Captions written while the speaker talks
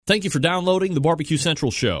Thank you for downloading the Barbecue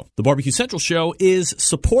Central Show. The Barbecue Central Show is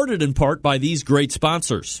supported in part by these great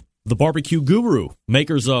sponsors. The Barbecue Guru,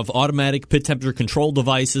 makers of automatic pit temperature control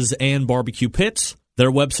devices and barbecue pits.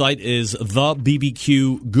 Their website is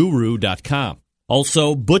thebbqguru.com.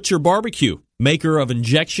 Also, Butcher Barbecue, maker of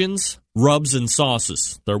injections, rubs, and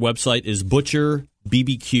sauces. Their website is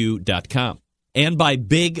butcherbbq.com. And by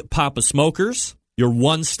Big Papa Smokers, your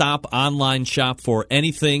one-stop online shop for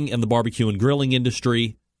anything in the barbecue and grilling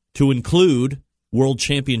industry, to include World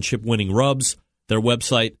Championship winning rubs. Their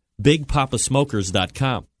website,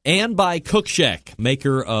 bigpapasmokers.com. And by Cook Shack,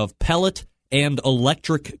 maker of pellet and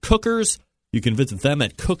electric cookers. You can visit them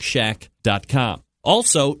at cookshack.com.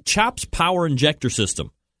 Also, Chops Power Injector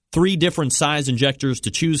System. 3 different size injectors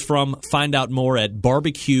to choose from. Find out more at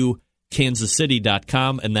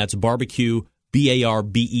barbecuekansascity.com, and that's barbecue,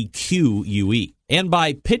 BARBEQUE. And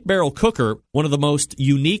by Pit Barrel Cooker, one of the most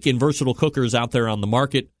unique and versatile cookers out there on the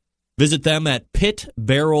market. Visit them at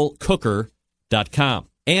pitbarrelcooker.com.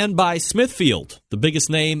 And by Smithfield, the biggest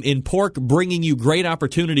name in pork, bringing you great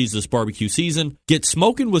opportunities this barbecue season. Get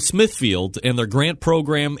smoking with Smithfield and their grant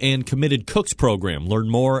program and committed cooks program. Learn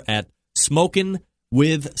more at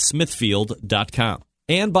smokinwithsmithfield.com.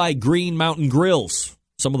 And by Green Mountain Grills,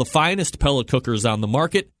 some of the finest pellet cookers on the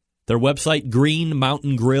market. Their website,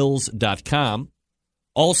 greenmountaingrills.com.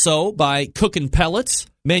 Also by Cookin' Pellets,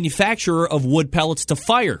 manufacturer of wood pellets to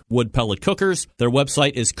fire wood pellet cookers. Their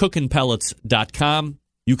website is cookinpellets.com.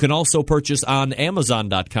 You can also purchase on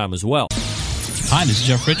Amazon.com as well. Hi, this is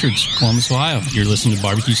Jeff Richards, Columbus, Ohio. You're listening to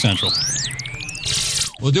Barbecue Central.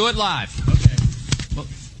 We'll do it live. Okay. Well,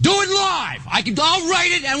 do it live! I'll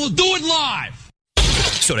write it and we'll do it live!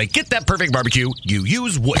 So to get that perfect barbecue, you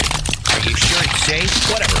use wood. Are you sure it's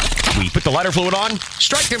safe? Whatever. We put the lighter fluid on,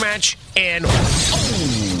 strike the match, and...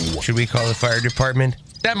 Oh! Should we call the fire department?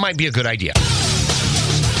 That might be a good idea.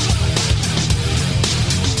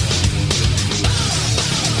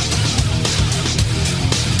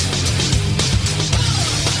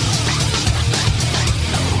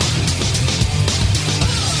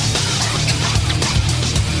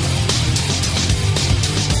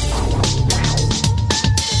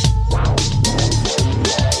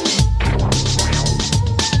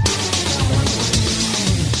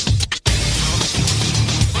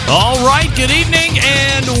 All right, good evening,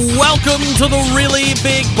 and welcome to the Really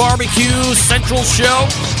Big Barbecue Central Show.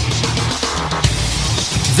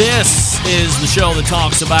 This is the show that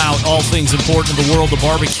talks about all things important in the world of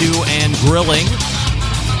barbecue and grilling.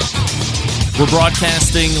 We're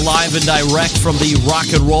broadcasting live and direct from the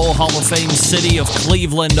Rock and Roll Hall of Fame city of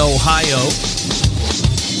Cleveland, Ohio.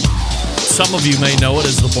 Some of you may know it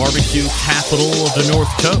as the barbecue capital of the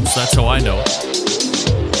North Coast. That's how I know it.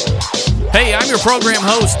 Hey, I'm your program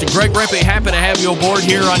host, Greg Rempe. Happy to have you aboard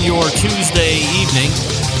here on your Tuesday evening.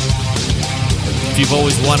 If you've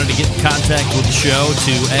always wanted to get in contact with the show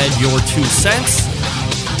to add your 2 cents,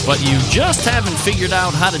 but you just haven't figured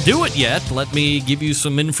out how to do it yet, let me give you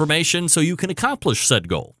some information so you can accomplish said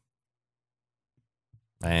goal.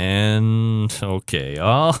 And, okay,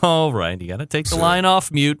 all right, you got to take the line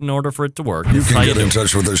off mute in order for it to work. You can get in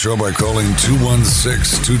touch with the show by calling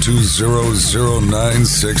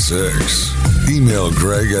 216-220-0966. Email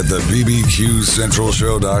Greg at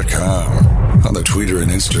thebbqcentralshow.com. On the Twitter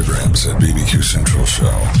and Instagrams at BBQ Central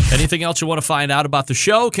Show. Anything else you want to find out about the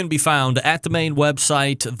show can be found at the main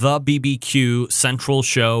website,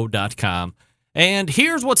 thebbqcentralshow.com. And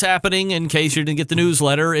here's what's happening in case you didn't get the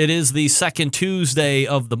newsletter. It is the second Tuesday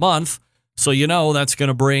of the month, so you know that's going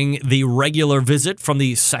to bring the regular visit from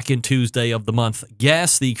the second Tuesday of the month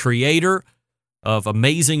guest, the creator of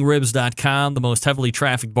AmazingRibs.com, the most heavily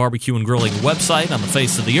trafficked barbecue and grilling website on the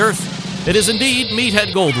face of the earth. It is indeed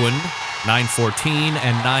Meathead Goldwyn, 914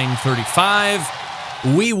 and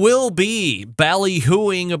 935. We will be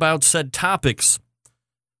ballyhooing about said topics,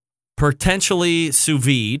 potentially sous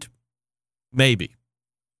vide. Maybe.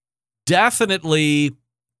 Definitely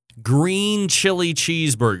green chili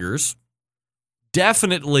cheeseburgers.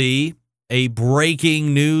 Definitely a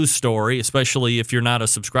breaking news story, especially if you're not a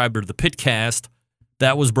subscriber to the Pitcast.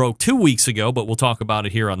 That was broke 2 weeks ago, but we'll talk about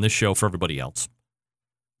it here on this show for everybody else.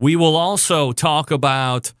 We will also talk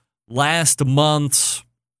about last month's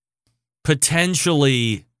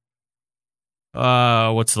potentially,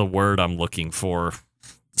 what's the word I'm looking for?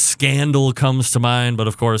 Scandal comes to mind, but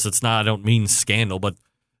of course it's not. I don't mean scandal, but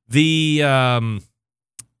the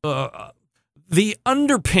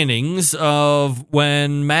underpinnings of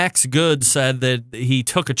when Max Good said that he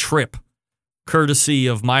took a trip, courtesy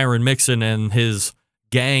of Myron Mixon and his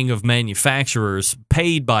gang of manufacturers,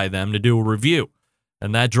 paid by them to do a review.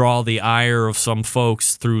 And that draw the ire of some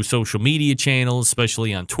folks through social media channels,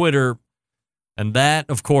 especially on Twitter. And that,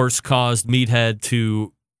 of course, caused Meathead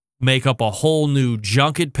to make up a whole new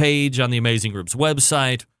junket page on the Amazing Ribs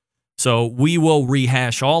website. So we will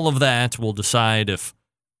rehash all of that. We'll decide if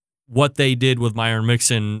what they did with Myron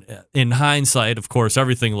Mixon, in hindsight, of course,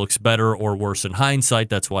 everything looks better or worse in hindsight.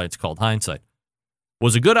 That's why it's called hindsight.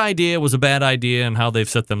 Was a good idea, was a bad idea, and how they've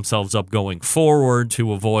set themselves up going forward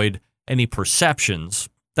to avoid any perceptions.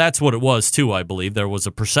 That's what it was, too, I believe. There was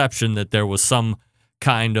a perception that there was some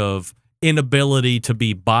kind of inability to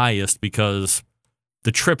be biased because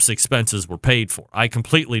the trip's expenses were paid for. I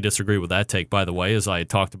completely disagree with that take, by the way, as I had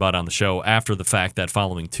talked about on the show after the fact that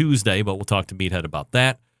following Tuesday, but we'll talk to Meathead about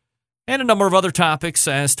that. And a number of other topics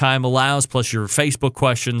as time allows, plus your Facebook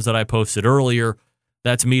questions that I posted earlier.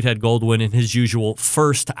 That's Meathead Goldwyn in his usual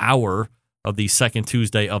first hour of the second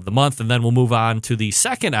Tuesday of the month. And then we'll move on to the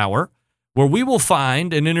second hour, where we will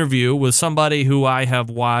find an interview with somebody who I have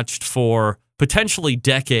watched for potentially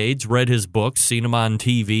decades, read his books, seen him on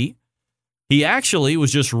TV. He actually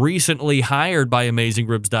was just recently hired by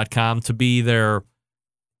AmazingRibs.com to be their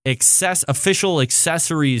official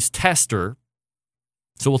accessories tester.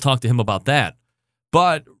 So we'll talk to him about that.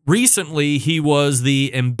 But recently, he was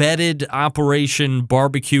the embedded Operation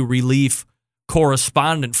Barbecue Relief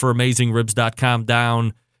correspondent for AmazingRibs.com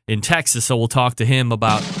down in Texas. So we'll talk to him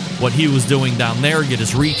about what he was doing down there, get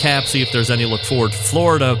his recap, see if there's any look forward to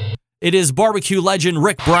Florida. It is barbecue legend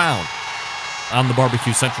Rick Brown on the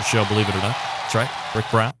Barbecue Central show, believe it or not. That's right, Rick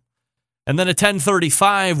Brown. And then at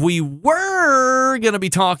 10:35, we were going to be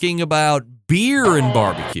talking about beer and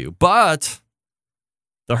barbecue, but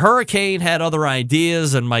the hurricane had other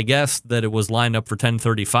ideas, and my guess that it was lined up for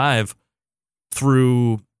 10:35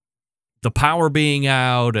 through the power being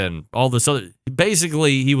out and all this other.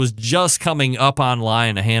 Basically, he was just coming up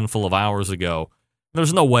online a handful of hours ago.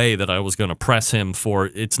 There's no way that I was going to press him for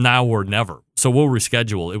it's now or never. So we'll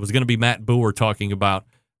reschedule. It was going to be Matt Boer talking about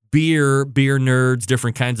beer nerds,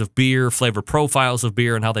 different kinds of beer, flavor profiles of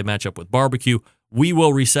beer, and how they match up with barbecue. We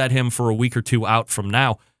will reset him for a week or two out from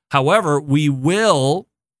now. However, we will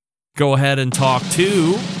go ahead and talk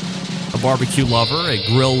to a barbecue lover, a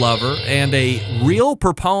grill lover, and a real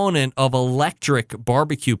proponent of electric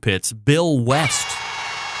barbecue pits, Bill West.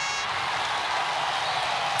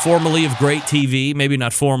 Formerly of Great TV, maybe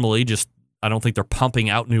not formerly, just I don't think they're pumping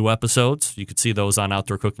out new episodes. You could see those on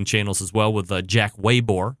Outdoor Cooking channels as well with Jack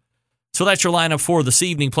Waybor. So that's your lineup for this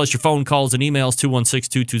evening, plus your phone calls and emails,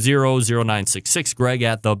 216-220-0966, Greg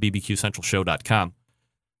at thebbqcentralshow.com.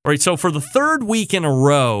 All right, so for the third week in a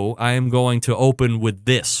row, I am going to open with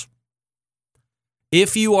this.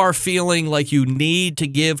 If you are feeling like you need to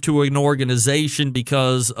give to an organization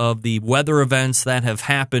because of the weather events that have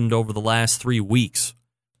happened over the last 3 weeks,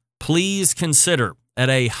 please consider, at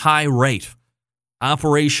a high rate,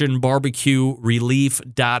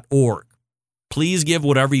 OperationBarbecueRelief.org. Please give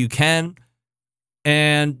whatever you can,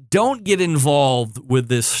 and don't get involved with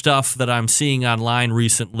this stuff that I'm seeing online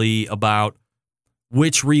recently about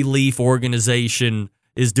which relief organization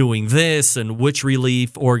is doing this and which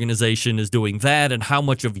relief organization is doing that and how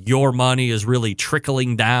much of your money is really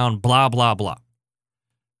trickling down, blah, blah, blah.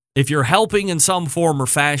 If you're helping in some form or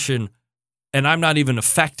fashion, and I'm not even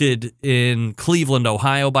affected in Cleveland,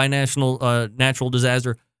 Ohio by natural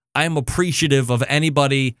disaster, I'm appreciative of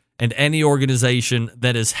anybody and any organization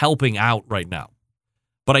that is helping out right now.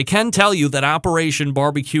 But I can tell you that Operation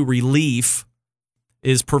Barbecue Relief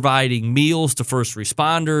is providing meals to first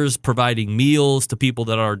responders, providing meals to people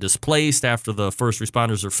that are displaced after the first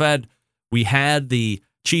responders are fed. We had the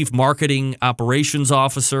Chief Marketing Operations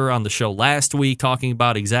Officer on the show last week talking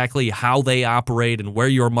about exactly how they operate and where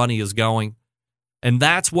your money is going. And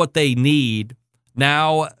that's what they need.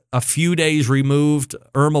 Now, a few days removed,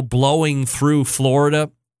 Irma blowing through Florida.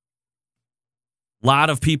 A lot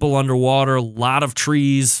of people underwater, a lot of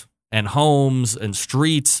trees and homes and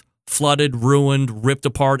streets flooded, ruined, ripped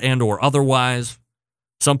apart, and or otherwise.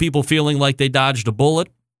 Some people feeling like they dodged a bullet.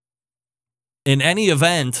 In any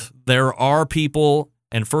event, there are people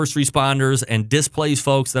and first responders and displaced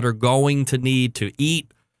folks that are going to need to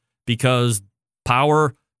eat because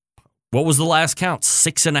power, what was the last count?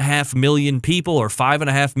 6.5 million people or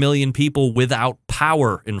 5.5 million people without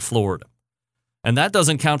power in Florida. And that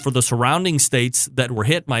doesn't count for the surrounding states that were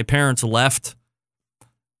hit. My parents left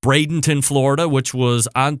Bradenton, Florida, which was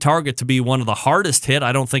on target to be one of the hardest hit.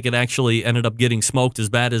 I don't think it actually ended up getting smoked as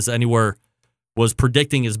bad as anywhere was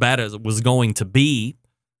predicting as bad as it was going to be.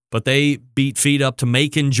 But they beat feet up to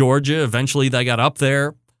Macon, Georgia. Eventually they got up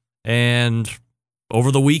there. And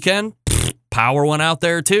over the weekend, power went out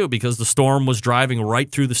there too because the storm was driving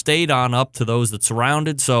right through the state on up to those that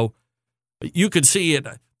surrounded. So you could see it.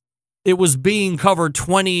 It was being covered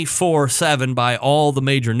 24/7 by all the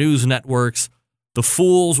major news networks. The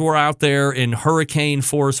fools were out there in hurricane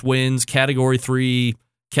force winds, Category 3,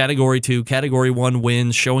 Category 2, Category 1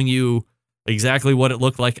 winds, showing you exactly what it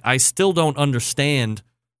looked like. I still don't understand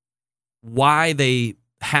why they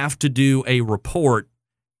have to do a report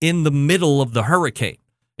in the middle of the hurricane.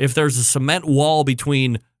 If there's a cement wall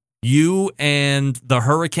between you and the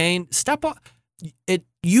hurricane, step up.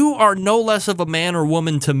 You are no less of a man or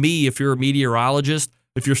woman to me if you're a meteorologist,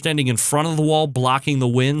 if you're standing in front of the wall blocking the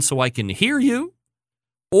wind so I can hear you,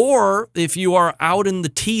 or if you are out in the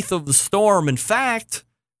teeth of the storm. In fact,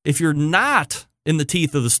 if you're not in the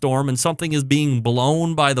teeth of the storm and something is being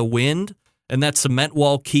blown by the wind and that cement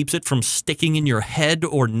wall keeps it from sticking in your head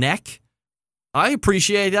or neck, I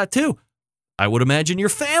appreciate that too. I would imagine your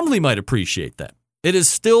family might appreciate that. It is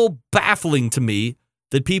still baffling to me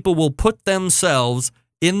that people will put themselves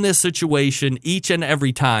in this situation each and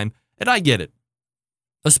every time, and I get it.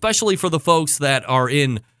 Especially for the folks that are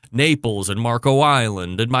in Naples and Marco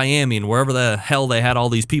Island and Miami and wherever the hell they had all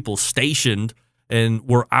these people stationed and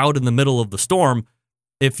were out in the middle of the storm.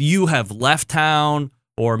 If you have left town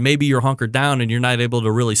or maybe you're hunkered down and you're not able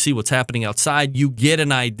to really see what's happening outside, you get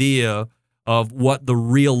an idea of what the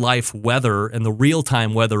real life weather and the real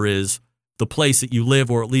time weather is, the place that you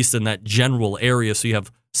live, or at least in that general area. So you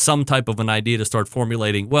have some type of an idea to start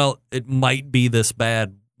formulating, well, it might be this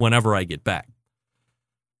bad whenever I get back.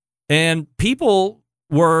 And people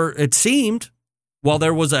were, it seemed, while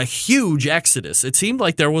there was a huge exodus, it seemed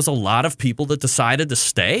like there was a lot of people that decided to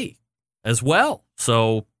stay as well.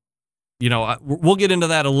 So, we'll get into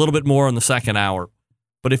that a little bit more in the second hour.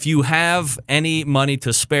 But if you have any money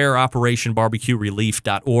to spare,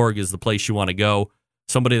 OperationBarbecueRelief.org is the place you want to go.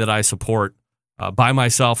 Somebody that I support by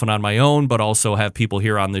myself and on my own, but also have people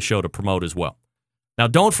here on this show to promote as well. Now,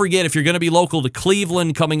 don't forget, if you're going to be local to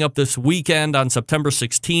Cleveland coming up this weekend on September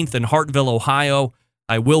 16th in Hartville, Ohio,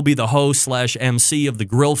 I will be the host/MC of the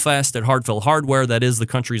Grill Fest at Hartville Hardware. That is the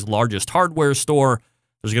country's largest hardware store.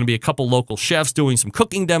 There's going to be a couple local chefs doing some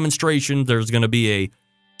cooking demonstrations. There's going to be a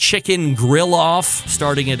chicken grill-off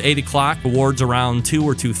starting at 8 o'clock, awards around 2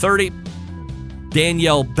 or 2:30.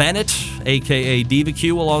 Danielle Bennett, a.k.a. Diva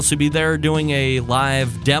Q, will also be there doing a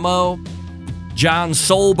live demo. John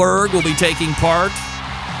Solberg will be taking part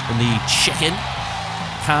in the chicken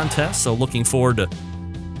contest, so looking forward to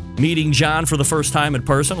meeting John for the first time in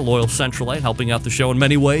person, a loyal Centralite, helping out the show in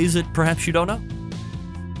many ways that perhaps you don't know.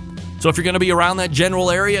 So if you're going to be around that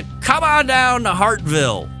general area, come on down to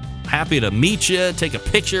Hartville. Happy to meet you, take a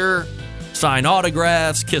picture, sign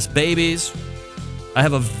autographs, kiss babies. I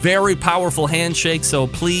have a very powerful handshake, so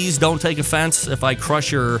please don't take offense if I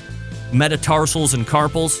crush your metatarsals and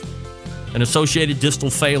carpals and associated distal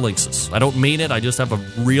phalanxes. I don't mean it. I just have a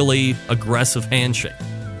really aggressive handshake.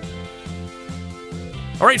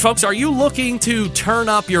 All right, folks, are you looking to turn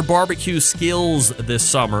up your barbecue skills this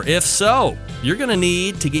summer? If so, you're going to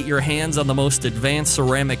need to get your hands on the most advanced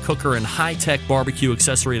ceramic cooker and high-tech barbecue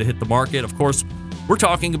accessory to hit the market. Of course, we're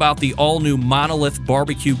talking about the all-new Monolith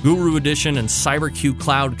Barbecue Guru Edition and CyberQ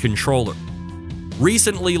Cloud Controller.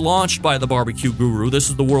 Recently launched by the Barbecue Guru,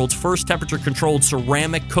 this is the world's first temperature-controlled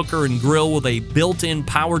ceramic cooker and grill with a built-in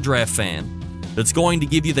power draft fan that's going to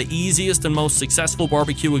give you the easiest and most successful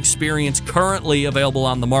barbecue experience currently available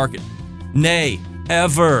on the market. Nay,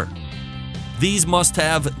 ever. These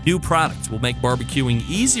must-have new products will make barbecuing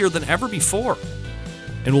easier than ever before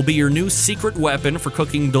and will be your new secret weapon for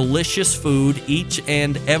cooking delicious food each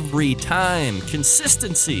and every time.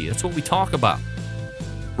 Consistency, that's what we talk about.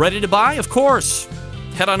 Ready to buy? Of course.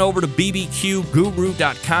 Head on over to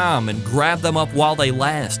bbqguru.com and grab them up while they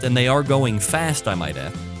last, and they are going fast, I might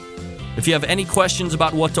add. If you have any questions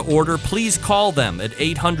about what to order, please call them at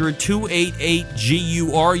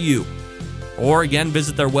 800-288-GURU. Or again,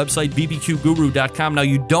 visit their website, bbqguru.com. Now,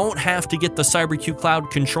 you don't have to get the CyberQ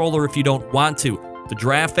Cloud controller if you don't want to. The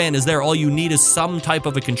draft fan is there. All you need is some type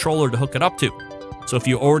of a controller to hook it up to. So if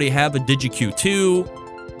you already have a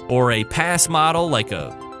DigiQ2 or a pass model like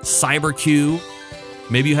a CyberQ,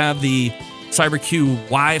 maybe you have the CyberQ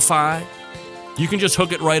Wi-Fi, you can just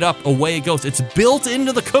hook it right up. Away it goes. It's built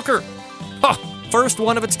into the cooker. Huh, first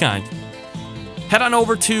one of its kind. Head on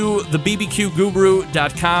over to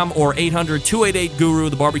thebbqguru.com or 800-288-GURU.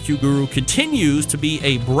 The Barbecue Guru continues to be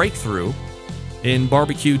a breakthrough in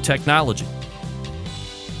barbecue technology.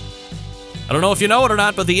 I don't know if you know it or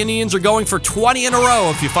not, but the Indians are going for 20 in a row.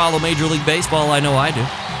 If you follow Major League Baseball, I know I do.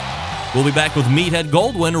 We'll be back with Meathead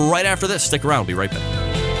Goldwyn right after this. Stick around. Be right back.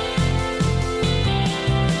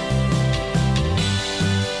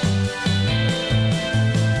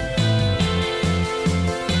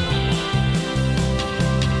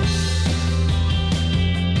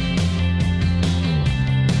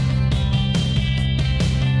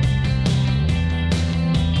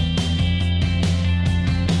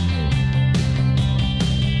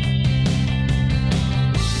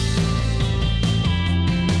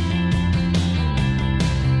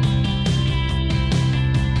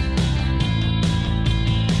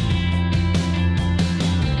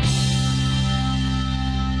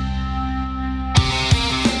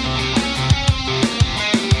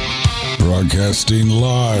 Broadcasting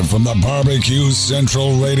live from the Barbecue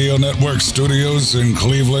Central Radio Network studios in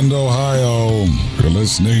Cleveland, Ohio. You're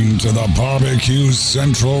listening to the Barbecue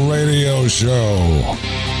Central Radio Show.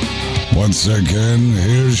 Once again,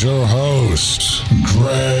 here's your host,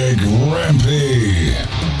 Greg Rempe.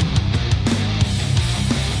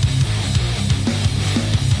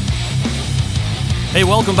 Hey,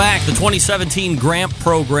 welcome back. The 2017 Grant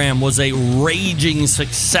program was a raging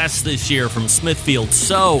success this year from Smithfield.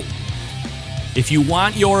 So, if you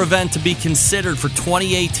want your event to be considered for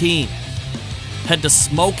 2018, head to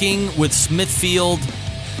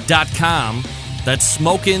smokingwithsmithfield.com. That's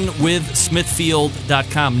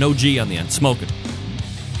smokingwithsmithfield.com. No G on the end. Smoking.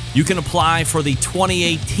 You can apply for the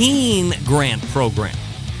 2018 Grant program.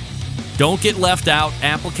 Don't get left out.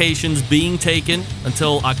 Applications being taken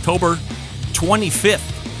until October 25th.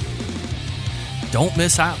 Don't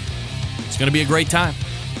miss out. It's going to be a great time.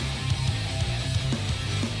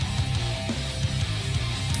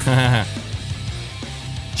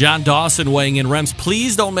 John Dawson weighing in. Rems,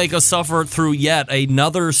 please don't make us suffer through yet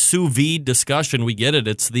another sous vide discussion. We get it.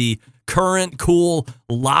 It's the current cool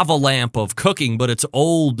lava lamp of cooking, but it's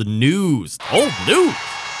old news. Old news.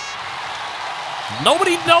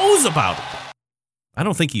 Nobody knows about it. I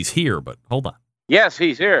don't think he's here, but hold on. Yes,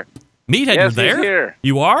 he's here. Meathead, yes, you're there? He's here.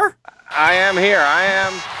 You are? I am here. I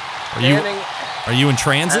am standing. Are you in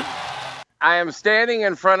transit? I am standing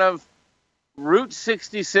in front of Route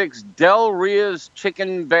 66 Del Ria's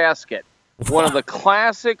Chicken Basket, one of the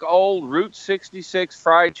classic old Route 66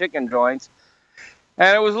 fried chicken joints.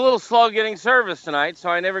 And it was a little slow getting service tonight, so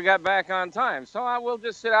I never got back on time. So I will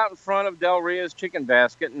just sit out in front of Del Ria's Chicken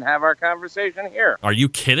Basket and have our conversation here. Are you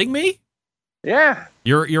kidding me? Yeah.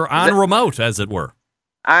 You're on remote, as it were.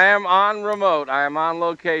 I am on remote. I am on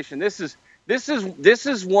location. This is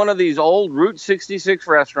one of these old Route 66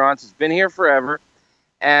 restaurants. It's been here forever,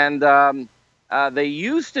 and they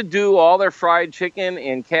used to do all their fried chicken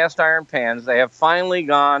in cast iron pans. They have finally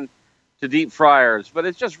gone to deep fryers, but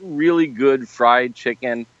it's just really good fried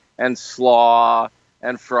chicken and slaw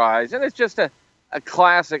and fries, and it's just a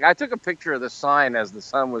classic. I took a picture of the sign as the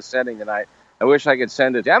sun was setting tonight. I wish I could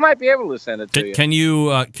send it to you. I might be able to send it to you. Can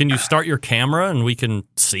you start your camera and we can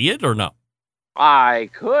see it or no?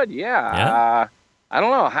 I could, yeah. Yeah? I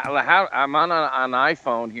don't know how I'm on an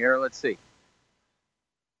iPhone here. Let's see.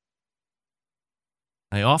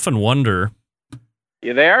 I often wonder.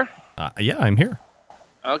 You there? Yeah, I'm here.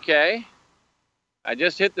 Okay. I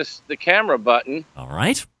just hit the camera button. All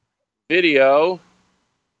right. Video.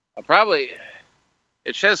 It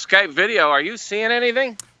says Skype video. Are you seeing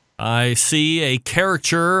anything? I see a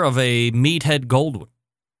caricature of a Meathead Goldwyn.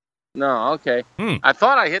 No, okay. I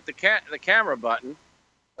thought I hit the camera button.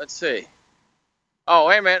 Let's see. Oh,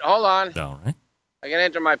 wait a minute. Hold on. All right. I can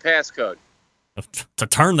enter my passcode. To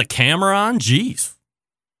turn the camera on? Jeez.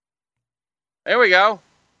 There we go.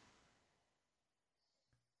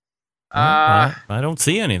 I don't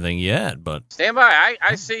see anything yet, but... Stand by.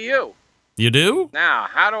 I see you. You do? Now,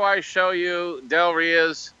 how do I show you Del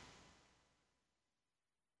Ria's...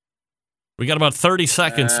 We got about 30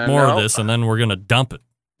 seconds more of this, and then we're going to dump it.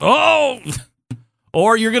 Oh!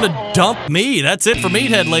 Or you're going to dump me. That's it for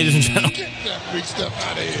Meathead, ladies and gentlemen. Get that big stuff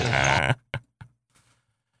out of here.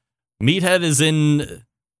 Meathead is in...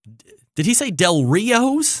 Did he say Del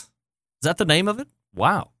Rio's? Is that the name of it?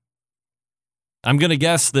 Wow. I'm going to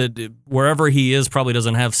guess that wherever he is probably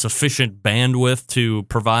doesn't have sufficient bandwidth to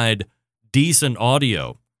provide decent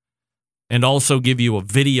audio and also give you a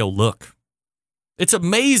video look. It's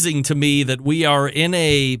amazing to me that we are in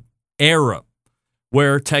a era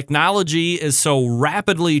where technology is so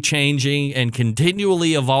rapidly changing and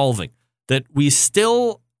continually evolving that we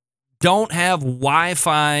still don't have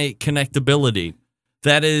Wi-Fi connectability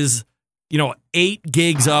that is, 8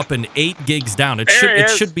 gigs up and 8 gigs down. It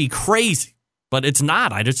should be crazy, but it's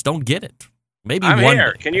not. I just don't get it. Maybe I'm one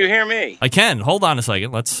here. day. Can you hear me? I can. Hold on a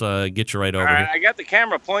second. Let's get you right over here. I got the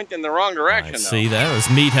camera pointing the wrong direction. I see that. It's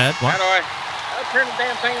Meathead. How do I turn the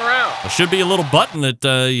damn thing around? There should be a little button that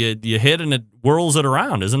you hit and it whirls it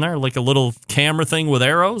around. Isn't there like a little camera thing with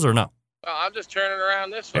arrows or no? Well, I'll just turn it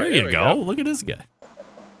around this way. There you go. Look at this guy.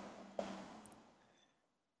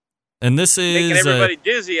 And this is... Making everybody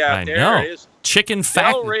dizzy out there. I know. It is Chicken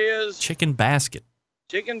Del Ria's Chicken Basket.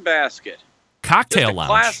 Chicken Basket. Cocktail Just a Lounge.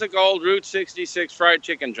 classic old Route 66 fried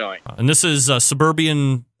chicken joint. And this is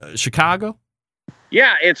suburban Chicago?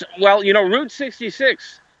 Yeah, Route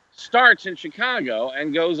 66 starts in Chicago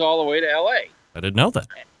and goes all the way to L.A. I didn't know that.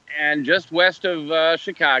 And just west of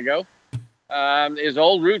Chicago is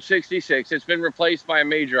old Route 66. It's been replaced by a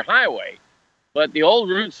major highway, but the old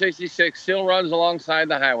Route 66 still runs alongside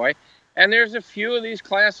the highway. And there's a few of these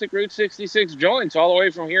classic Route 66 joints all the way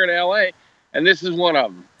from here to L.A., and this is one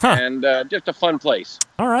of them. Huh. And just a fun place.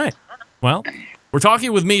 All right. Well, we're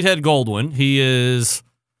talking with Meathead Goldwyn. He is,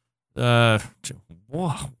 whoa,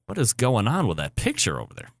 what is going on with that picture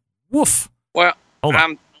over there? Woof. Well, hold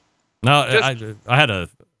on. No, just- I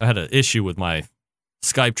had an issue with my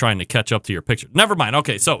Skype trying to catch up to your picture. Never mind.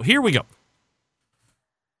 Okay, so here we go.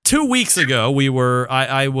 2 weeks ago,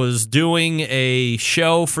 I was doing a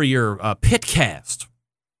show for your Pitcast,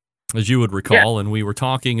 as you would recall, and we were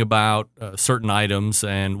talking about certain items,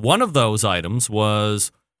 and one of those items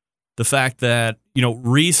was the fact that,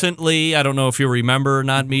 recently, I don't know if you remember or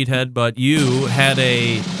not, Meathead, but you had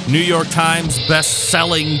a New York Times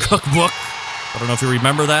best-selling cookbook. I don't know if you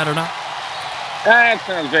remember that or not. That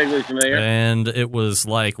sounds vaguely familiar. And it was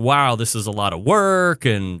like, wow, this is a lot of work,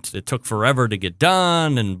 and it took forever to get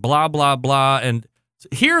done, and blah, blah, blah. And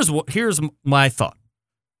here's my thought.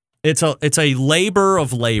 It's a labor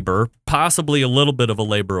of labor, possibly a little bit of a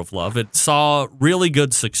labor of love. It saw really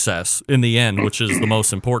good success in the end, which is the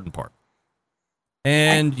most important part.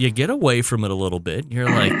 And you get away from it a little bit. You're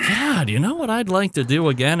like, God, you know what I'd like to do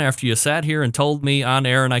again after you sat here and told me on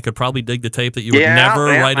air, and I could probably dig the tape, that you would never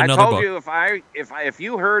write another book. I told you if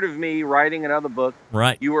you heard of me writing another book,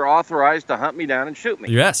 right, you were authorized to hunt me down and shoot me.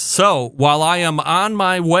 Yes. So while I am on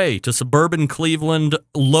my way to suburban Cleveland,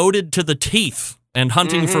 loaded to the teeth and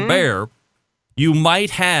hunting for bear, you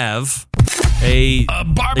might have a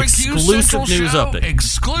barbecue exclusive news show, update.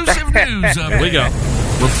 Exclusive news update. Here we go.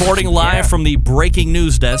 Reporting live from the breaking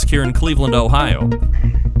news desk here in Cleveland, Ohio.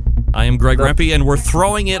 I am Greg Rempe, and we're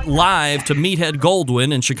throwing it live to Meathead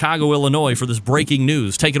Goldwyn in Chicago, Illinois for this breaking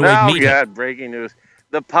news. Take it away, Meathead. Oh, God, breaking news.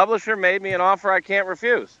 The publisher made me an offer I can't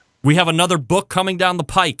refuse. We have another book coming down the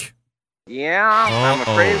pike. Yeah, I'm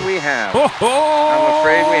afraid we have. I'm I'm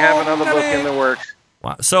afraid we have another book in the works.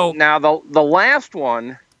 Wow. So now the last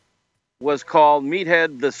one was called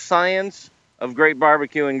Meathead: The Science of Great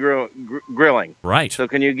Barbecue and Grilling. Right. So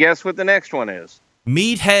can you guess what the next one is?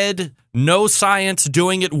 Meathead: No Science,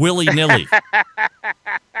 Doing It Willy-Nilly.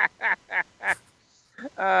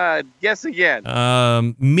 Guess again.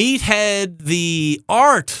 Meathead: The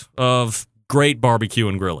Art of Great Barbecue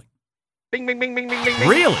and Grilling. Bing, bing, bing, bing, bing, bing, bing.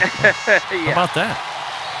 Really? Yeah. How about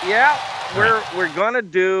that? Yeah, we're gonna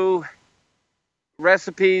do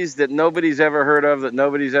recipes that nobody's ever heard of, that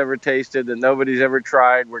nobody's ever tasted, that nobody's ever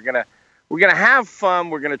tried. We're gonna have fun.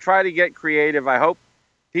 We're gonna try to get creative. I hope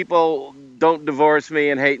people don't divorce me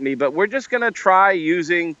and hate me, but we're just gonna try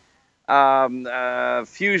using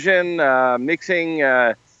fusion,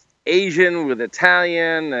 mixing Asian with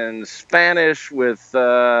Italian and Spanish with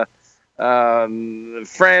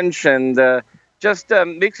French, and just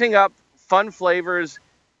mixing up fun flavors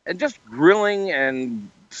and just grilling and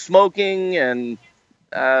smoking and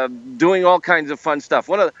doing all kinds of fun stuff.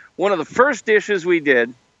 One of the first dishes we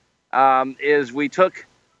did is we took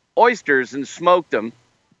oysters and smoked them.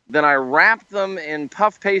 Then I wrapped them in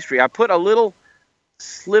puff pastry. I put a little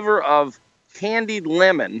sliver of candied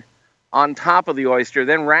lemon on top of the oyster,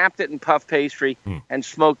 then wrapped it in puff pastry and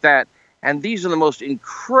smoked that. And these are the most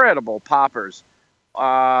incredible poppers,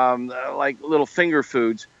 like little finger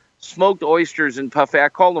foods. Smoked oysters and puff. I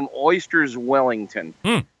call them Oysters Wellington.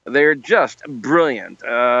 They're just brilliant.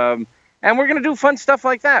 And we're going to do fun stuff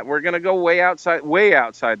like that. We're going to go way outside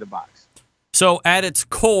the box. So at its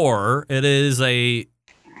core, it is a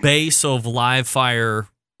base of live fire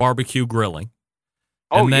barbecue grilling.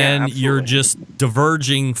 And then you're just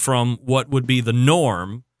diverging from what would be the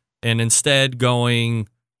norm and instead going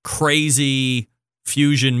crazy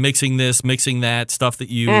fusion, mixing this, mixing that, stuff that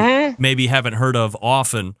you maybe haven't heard of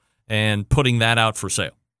often, and putting that out for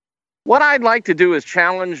sale. What I'd like to do is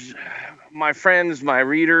challenge my friends, my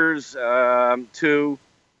readers, to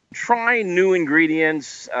try new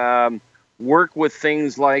ingredients, work with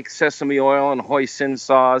things like sesame oil and hoisin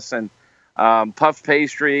sauce and puff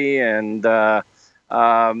pastry, and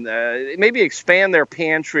maybe expand their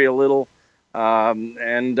pantry a little,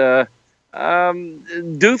 and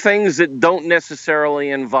do things that don't necessarily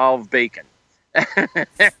involve bacon.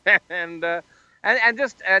 and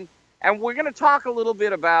we're going to talk a little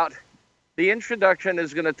bit about the introduction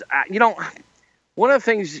is going to, one of the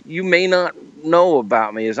things you may not know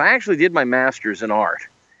about me is I actually did my master's in art.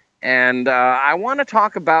 And I want to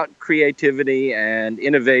talk about creativity and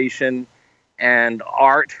innovation and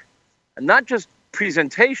art, not just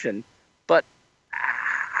presentation, but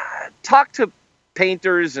talk to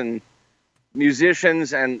painters and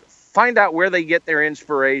musicians and find out where they get their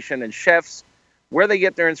inspiration, and chefs where they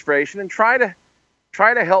get their inspiration, and try to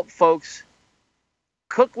help folks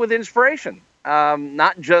cook with inspiration,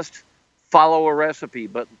 not just follow a recipe,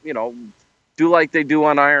 but, do like they do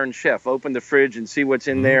on Iron Chef. Open the fridge and see what's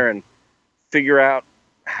in there and figure out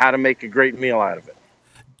how to make a great meal out of it.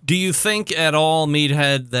 Do you think at all,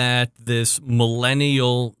 Meathead, that this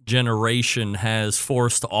millennial generation has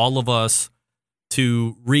forced all of us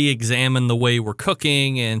to re-examine the way we're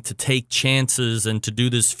cooking and to take chances and to do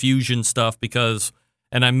this fusion stuff? Because,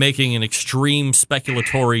 and I'm making an extreme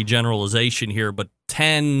speculatory generalization here, but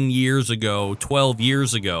 10 years ago, 12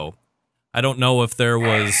 years ago, I don't know if there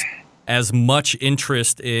was as much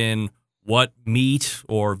interest in what meat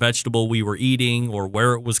or vegetable we were eating or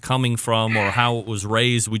where it was coming from or how it was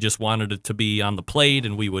raised. We just wanted it to be on the plate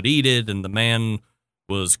and we would eat it, and the man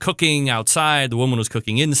was cooking outside, the woman was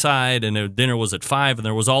cooking inside, and dinner was at 5, and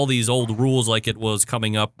there was all these old rules like it was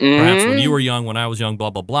coming up perhaps when you were young, when I was young, blah,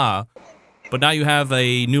 blah, blah. But now you have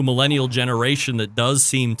a new millennial generation that does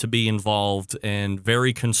seem to be involved and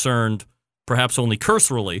very concerned, perhaps only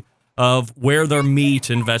cursorily, of where their meat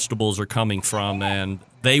and vegetables are coming from, and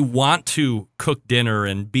they want to cook dinner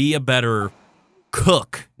and be a better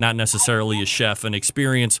cook, not necessarily a chef, and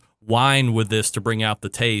experience wine with this to bring out the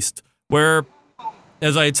taste, where,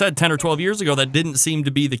 as I had said 10 or 12 years ago, that didn't seem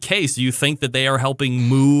to be the case. Do you think that they are helping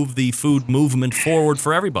move the food movement forward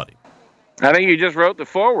for everybody? I think you just wrote the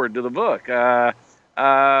foreword to the book. I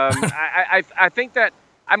think that,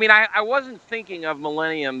 I wasn't thinking of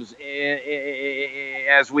millenniums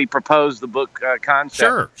as we proposed the book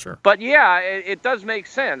concept. Sure. But yeah, it does make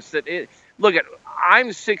sense that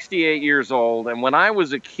I'm 68 years old, and when I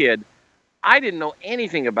was a kid, I didn't know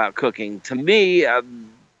anything about cooking. To me, a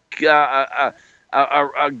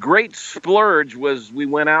great splurge was we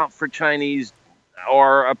went out for Chinese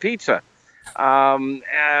or a pizza.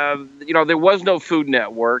 There was no Food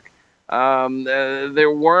Network.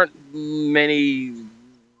 There weren't many,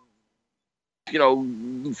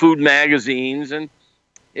 food magazines, and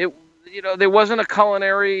there wasn't a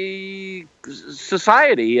culinary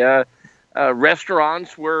society.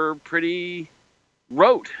 Restaurants were pretty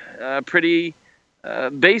rote, pretty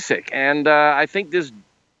basic. And I think this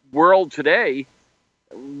world today,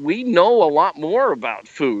 we know a lot more about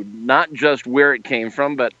food, not just where it came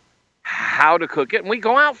from, but how to cook it. And we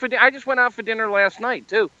go out for dinner. I just went out for dinner last night,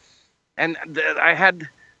 too. And I had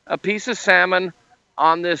a piece of salmon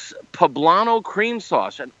on this poblano cream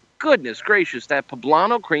sauce. And goodness gracious, that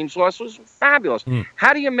poblano cream sauce was fabulous.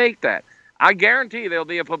 How do you make that? I guarantee there'll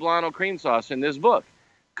be a poblano cream sauce in this book,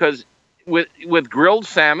 because with grilled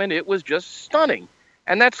salmon, it was just stunning.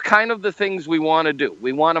 And that's kind of the things we want to do.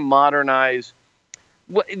 We want to modernize.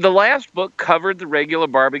 The last book covered the regular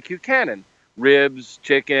barbecue canon: ribs,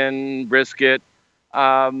 chicken, brisket.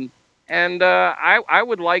 And I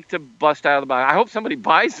would like to bust out of the box. I hope somebody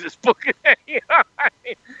buys this book.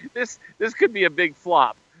 This could be a big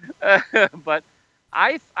flop. But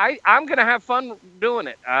I'm going to have fun doing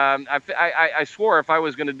it. I swore if I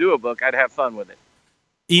was going to do a book, I'd have fun with it.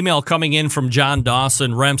 Email coming in from John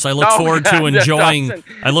Dawson. Remps, I look forward to enjoying.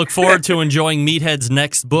 I look forward to enjoying Meathead's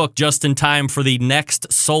next book just in time for the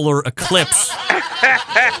next solar eclipse.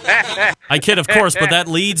 I kid, of course, but that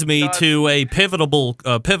leads me to a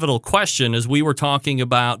pivotal question. As we were talking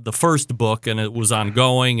about the first book, and it was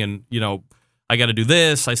ongoing, and I got to do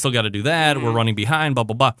this, I still got to do that. We're running behind, blah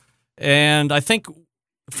blah blah. And I think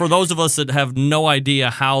for those of us that have no idea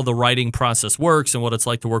how the writing process works and what it's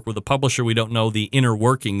like to work with a publisher, we don't know the inner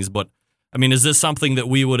workings. But is this something that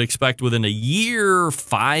we would expect within a year,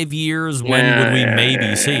 5 years? When would we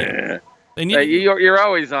maybe see it? And you're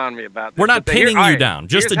always on me about this. We're not pinning you down,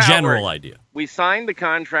 just a general idea. We signed the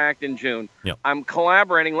contract in June. Yep. I'm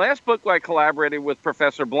collaborating. Last book I collaborated with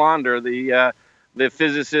Professor Blonder, the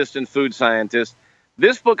physicist and food scientist.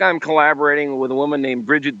 This book I'm collaborating with a woman named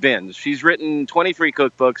Bridget Binns. She's written 23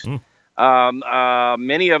 cookbooks,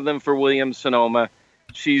 many of them for Williams-Sonoma.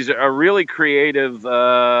 She's a really creative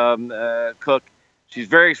cook. She's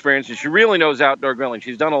very experienced, and she really knows outdoor grilling.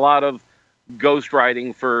 She's done a lot of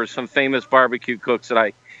ghostwriting for some famous barbecue cooks that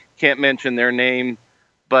I can't mention their name,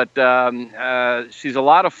 but she's a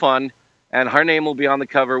lot of fun, and her name will be on the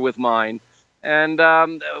cover with mine. And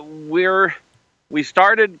we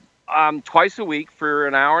started twice a week for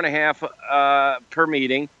an hour and a half per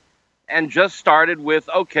meeting, and just started with,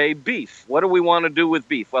 beef. What do we want to do with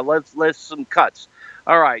beef? Well, let's list some cuts.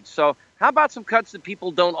 All right, so how about some cuts that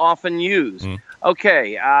people don't often use?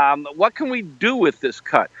 Okay, what can we do with this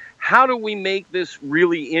cut? How do we make this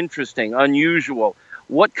really interesting, unusual?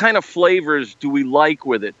 What kind of flavors do we like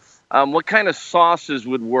with it? What kind of sauces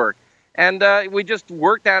would work? And we just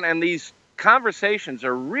worked out, and these conversations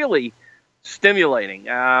are really stimulating.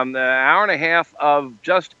 An hour and a half of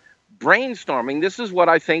just brainstorming. This is what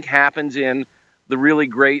I think happens in the really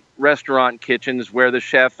great restaurant kitchens where the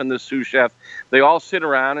chef and the sous chef, they all sit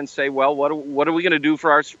around and say, well, what are we going to do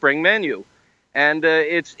for our spring menu? And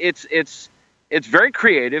it's very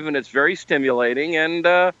creative and it's very stimulating. And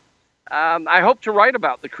I hope to write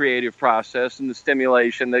about the creative process and the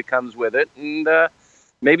stimulation that comes with it, and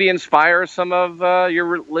maybe inspire some of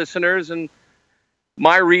your listeners and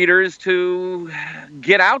my readers to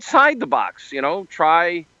get outside the box.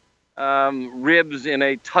 Try ribs in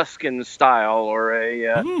a Tuscan style or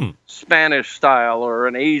a Spanish style or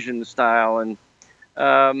an Asian style. And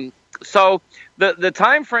so the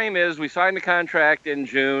time frame is we signed the contract in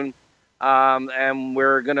June, and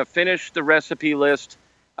we're going to finish the recipe list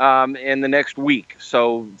in the next week,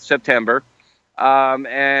 so September.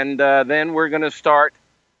 And then we're going to start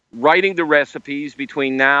writing the recipes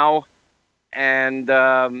between now and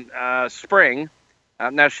spring.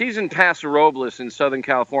 Now, she's in Paso Robles in Southern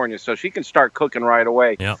California, so she can start cooking right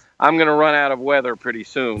away. Yep. I'm going to run out of weather pretty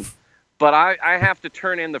soon. But I have to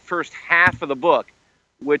turn in the first half of the book,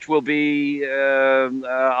 which will be a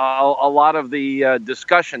lot of the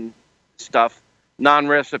discussion stuff,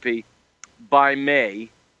 non-recipe, by May.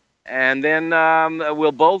 And then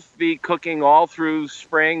we'll both be cooking all through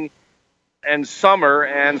spring and summer,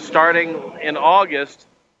 and starting in August,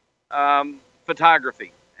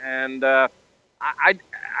 photography. And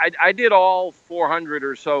I did all 400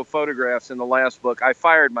 or so photographs in the last book. I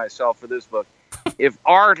fired myself for this book. If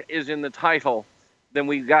art is in the title, then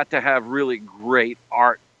we've got to have really great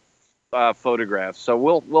art photographs. So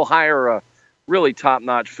we'll hire a really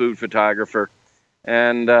top-notch food photographer,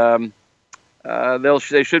 and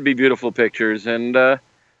they should be beautiful pictures. And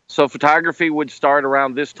so photography would start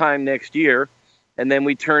around this time next year, and then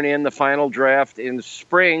we turn in the final draft in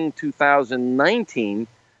spring 2019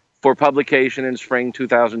 for publication in spring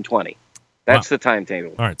 2020. That's the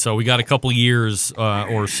timetable. All right, so we got a couple years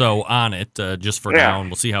or so on it, just for now, and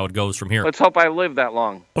we'll see how it goes from here. Let's hope I live that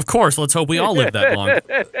long. Of course, let's hope we all live that long.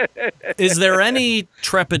 Is there any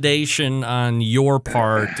trepidation on your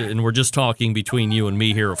part, and we're just talking between you and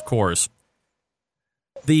me here, of course.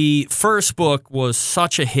 The first book was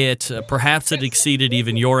such a hit. Perhaps it exceeded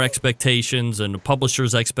even your expectations and the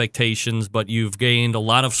publisher's expectations, but you've gained a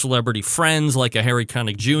lot of celebrity friends like a Harry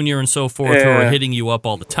Connick Jr. and so forth who are hitting you up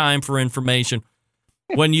all the time for information.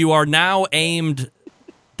 When you are now aimed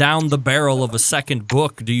down the barrel of a second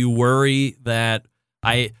book, do you worry that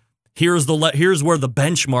here's where the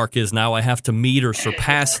benchmark is now, I have to meet or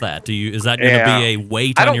surpass that? Is that going to be a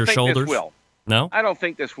weight on your shoulders? This will. No? I don't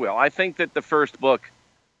think this will. I think that the first book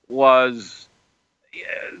was,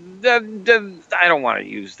 I don't want to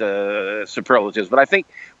use the superlatives, but I think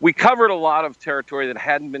we covered a lot of territory that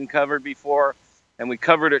hadn't been covered before, and we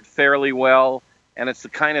covered it fairly well, and it's the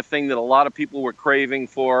kind of thing that a lot of people were craving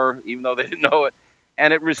for, even though they didn't know it,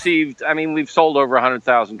 and it received, we've sold over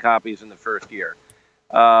 100,000 copies in the first year.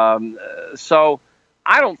 So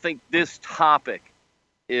I don't think this topic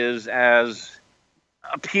is as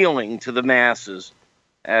appealing to the masses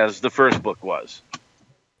as the first book was.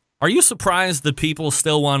 Are you surprised that people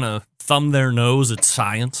still want to thumb their nose at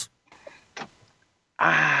science?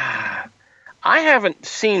 I haven't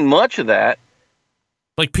seen much of that.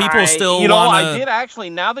 Like people still want to... I did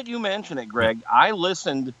actually, now that you mention it, Greg, I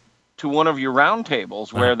listened to one of your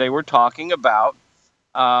roundtables where they were talking about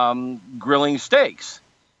grilling steaks.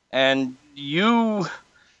 And you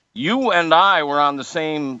and I were on the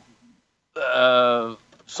same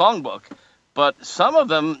songbook. But some of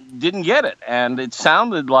them didn't get it, and it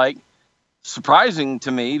sounded like surprising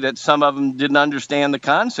to me that some of them didn't understand the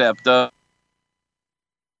concept of...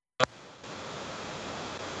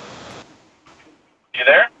 You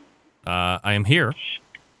there? I am here.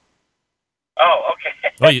 Oh, okay.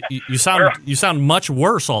 Well, you sound much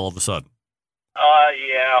worse all of a sudden.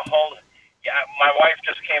 Yeah, my wife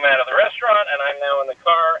just came out of the restaurant, and I'm now in the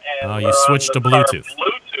car, and you switched to Bluetooth.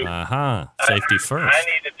 Bluetooth. Safety first. I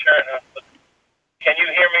need to turn up the... Can you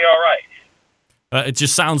hear me all right? It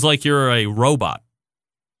just sounds like you're a robot.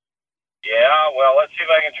 Yeah, well, let's see if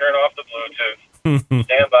I can turn off the Bluetooth.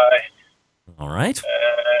 Stand by. All right.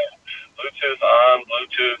 Bluetooth on,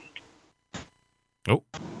 Bluetooth. Oh,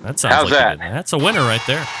 that sounds How's like that? That's a winner right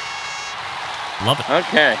there. Love it.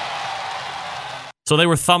 Okay. So they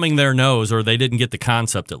were thumbing their nose, or they didn't get the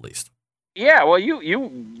concept at least. Yeah, well,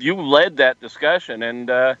 you led that discussion,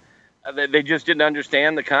 and they just didn't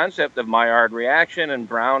understand the concept of Maillard reaction, and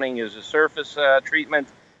browning is a surface treatment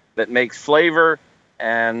that makes flavor,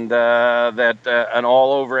 and that an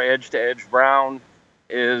all-over edge-to-edge brown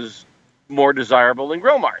is more desirable than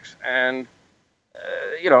grill marks. And,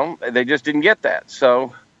 they just didn't get that.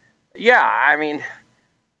 So, yeah,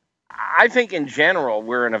 I think in general,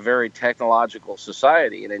 we're in a very technological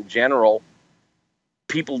society, and in general,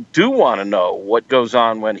 people do want to know what goes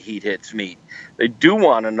on when heat hits meat. They do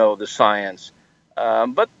want to know the science.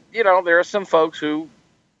 But, there are some folks who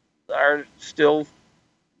are still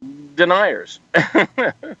deniers.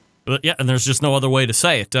 But yeah, and there's just no other way to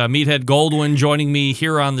say it. Meathead Goldwyn joining me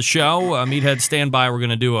here on the show. Meathead, stand by. We're going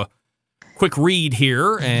to do a quick read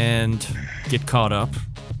here and get caught up.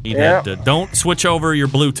 Meathead, don't switch over your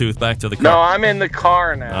Bluetooth back to the car. No, I'm in the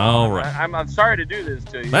car now. All right. I'm sorry to do this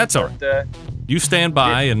to you. That's all right. You stand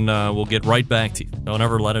by, and we'll get right back to you. Don't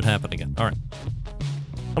ever let it happen again. All right.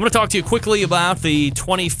 I'm going to talk to you quickly about the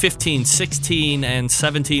 2015, 16, and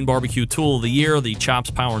 17 Barbecue Tool of the Year, the Chops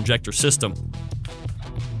Power Injector System.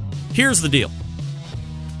 Here's the deal.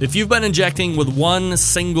 If you've been injecting with one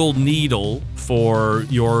single needle for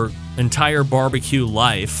your entire barbecue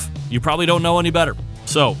life, you probably don't know any better.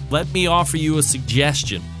 So let me offer you a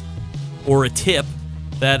suggestion or a tip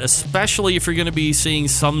that, especially if you're going to be seeing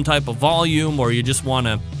some type of volume or you just want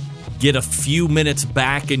to get a few minutes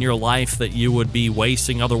back in your life that you would be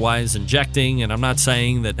wasting otherwise injecting. And I'm not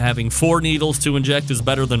saying that having 4 needles to inject is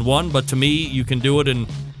better than 1, but to me, you can do it and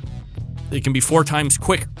it can be 4 times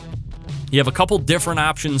quicker. You have a couple different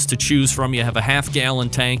options to choose from. You have a half-gallon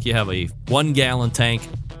tank. You have a 1-gallon tank.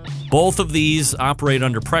 Both of these operate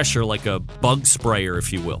under pressure like a bug sprayer,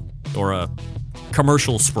 if you will, or a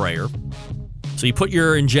commercial sprayer. So you put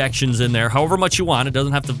your injections in there however much you want. It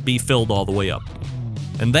doesn't have to be filled all the way up.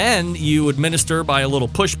 And then you administer by a little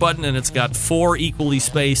push button, and it's got 4 equally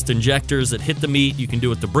spaced injectors that hit the meat. You can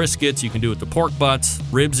do it to briskets. You can do it to pork butts,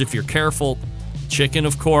 ribs if you're careful, chicken,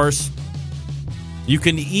 of course. You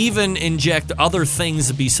can even inject other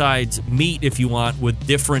things besides meat if you want with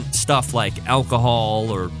different stuff like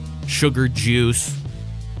alcohol or sugar juice,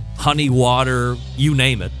 honey water, you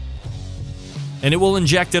name it. And it will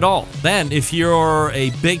inject it all. Then, if you're a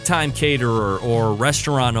big-time caterer or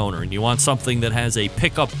restaurant owner and you want something that has a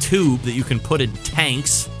pickup tube that you can put in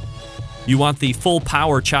tanks, you want the full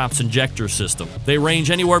power Chops injector system. They range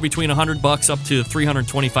anywhere between $100 up to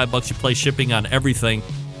 $325. You pay shipping on everything.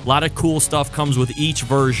 A lot of cool stuff comes with each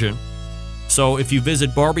version. So if you visit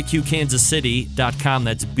barbecuekansascity.com,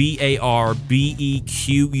 that's BARBEQUE,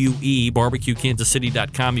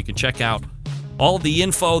 barbecuekansascity.com, you can check out all the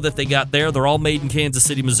info that they got there. They're all made in Kansas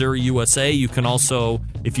City, Missouri, USA. You can also,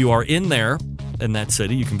 if you are in there, in that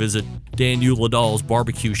city, you can visit Dan Uladal's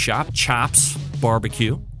barbecue shop, Chops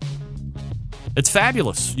Barbecue. It's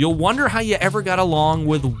fabulous. You'll wonder how you ever got along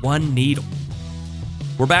with one needle.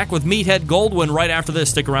 We're back with Meathead Goldwyn right after this.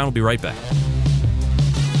 Stick around. We'll be right back.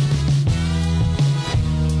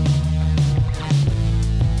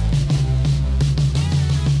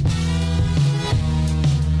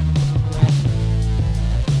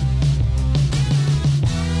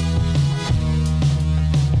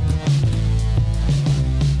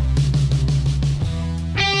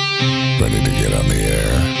 Ready to get on the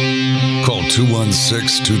air? Call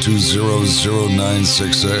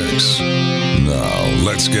 216-220-0966. Now,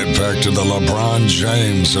 let's get back to the LeBron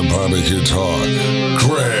James of barbecue talk.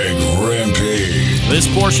 Greg Rempe. This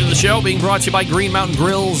portion of the show being brought to you by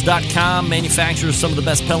GreenMountainGrills.com. Manufactures some of the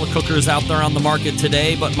best pellet cookers out there on the market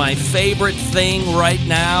today. But my favorite thing right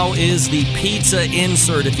now is the pizza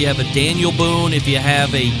insert. If you have a Daniel Boone, if you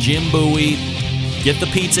have a Jim Bowie, get the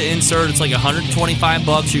pizza insert. It's like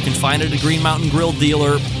 $125. You can find it at a Green Mountain Grill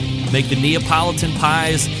dealer. Make the Neapolitan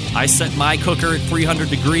pies. I set my cooker at 300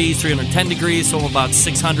 degrees, 310 degrees, so I'm about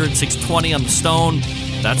 600, 620 on the stone.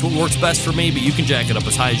 That's what works best for me, but you can jack it up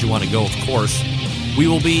as high as you want to go, of course. We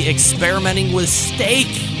will be experimenting with steak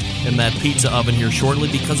in that pizza oven here shortly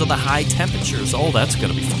because of the high temperatures. Oh, that's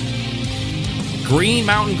going to be fun.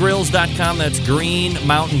 GreenMountainGrills.com. That's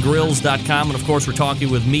GreenMountainGrills.com. And, of course, we're talking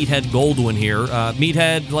with Meathead Goldwyn here.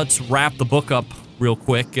 Meathead, let's wrap the book up real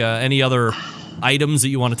quick. Any other items that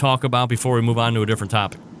you want to talk about before we move on to a different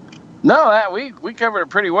topic? No, we covered it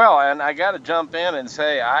pretty well. And I got to jump in and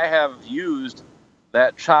say I have used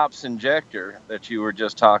that Chops injector that you were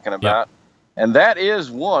just talking about. Yep. And that is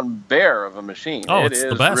one bear of a machine. Oh, it's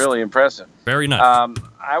the best. Really impressive. Very nice.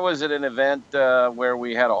 I was at an event where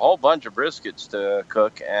we had a whole bunch of briskets to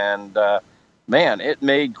cook, and man, it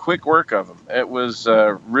made quick work of them. It was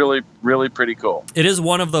really, really pretty cool. It is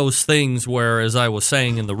one of those things where, as I was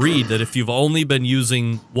saying in the read, that if you've only been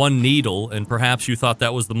using one needle and perhaps you thought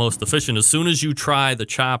that was the most efficient, as soon as you try the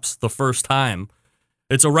Chops the first time,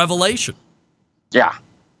 it's a revelation. Yeah.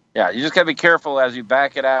 You just got to be careful as you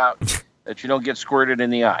back it out that you don't get squirted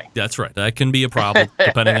in the eye. That's right. That can be a problem,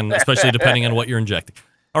 especially depending on what you're injecting.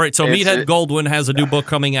 All right, so Meathead Goldwyn has a new book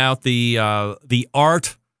coming out, The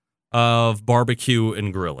Art of barbecue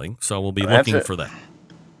and grilling. So we'll be That's looking it. for that.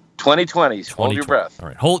 2020s. Hold your breath. All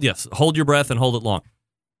right. Hold your breath and hold it long.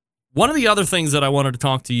 One of the other things that I wanted to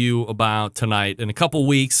talk to you about tonight, in a couple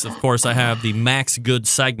weeks, of course, I have the Max Good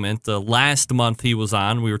segment. The last month he was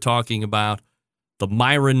on, we were talking about the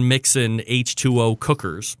Myron Mixon H2O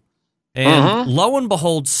cookers. And lo and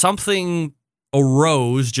behold, something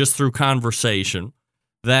arose just through conversation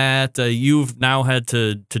that you've now had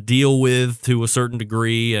to deal with to a certain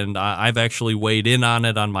degree, and I've actually weighed in on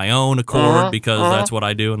it on my own accord because that's what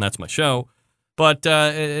I do and that's my show. But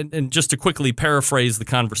and just to quickly paraphrase the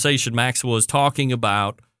conversation, Max was talking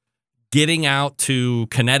about getting out to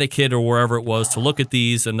Connecticut or wherever it was to look at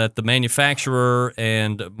these, and that the manufacturer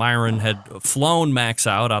and Myron had flown Max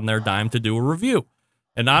out on their dime to do a review.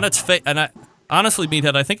 And on its honestly,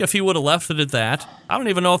 Meathead, I think if he would have left it at that, I don't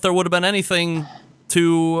even know if there would have been anything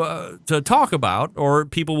to talk about, or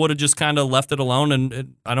people would have just kind of left it alone,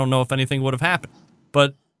 and I don't know if anything would have happened.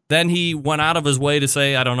 But then he went out of his way to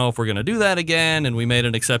say, I don't know if we're going to do that again, and we made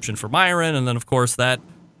an exception for Myron, and then, of course, that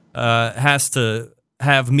has to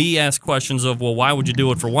have me ask questions of, well, why would you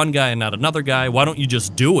do it for one guy and not another guy? Why don't you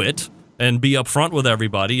just do it and be upfront with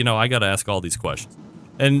everybody? You know, I got to ask all these questions.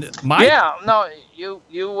 And you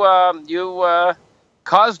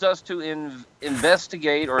caused us to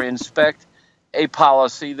investigate or inspect a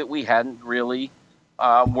policy that we hadn't really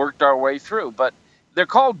worked our way through. But they're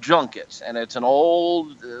called junkets, and it's an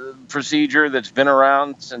old procedure that's been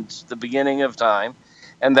around since the beginning of time,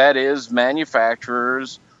 and that is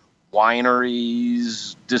manufacturers,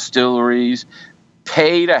 wineries, distilleries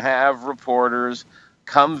pay to have reporters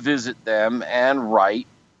come visit them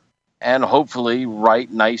and hopefully write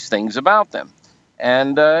nice things about them.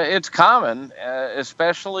 And it's common,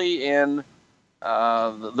 especially in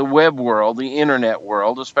the web world, the internet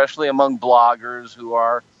world, especially among bloggers who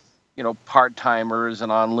are, part-timers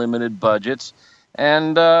and on limited budgets.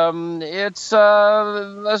 And it's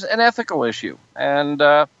an ethical issue. And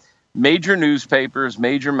major newspapers,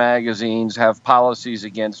 major magazines have policies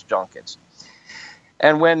against junkets.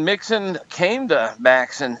 And when Mixon came to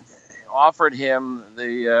Max and offered him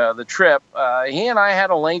the trip, he and I had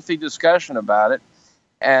a lengthy discussion about it.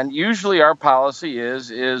 And usually our policy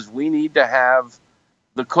is we need to have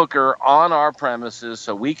the cooker on our premises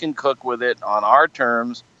so we can cook with it on our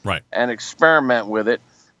terms, right, and experiment with it.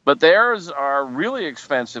 But theirs are really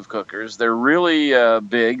expensive cookers. They're really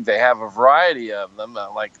big. They have a variety of them,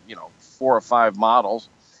 4 or 5 models.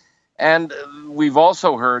 And we've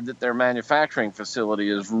also heard that their manufacturing facility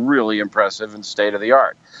is really impressive and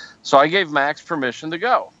state-of-the-art. So I gave Max permission to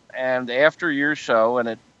go. And after your show,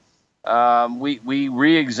 and we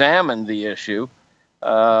re-examined the issue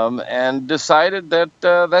and decided that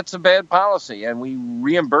that's a bad policy. And we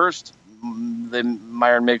reimbursed the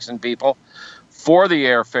Myron Mixon people for the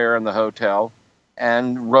airfare and the hotel,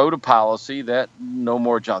 and wrote a policy that no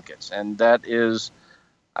more junkets. And that is,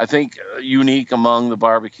 I think, unique among the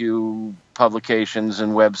barbecue publications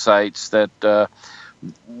and websites that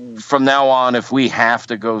from now on, if we have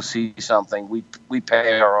to go see something, we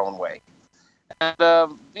pay our own way.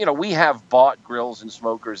 And, we have bought grills and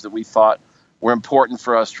smokers that we thought were important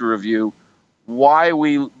for us to review. Why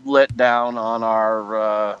we let down on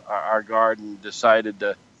our guard and decided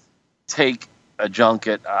to take a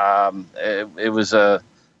junket, it was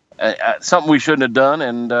something we shouldn't have done,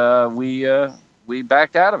 and we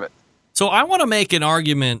backed out of it. So I want to make an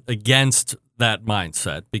argument against that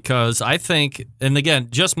mindset, because I think, and again,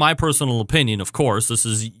 just my personal opinion, of course, this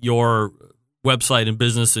is your website and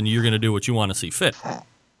business, and you're going to do what you want to see fit.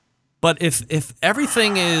 But if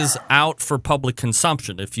everything is out for public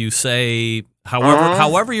consumption, if you say,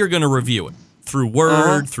 however you're going to review it, through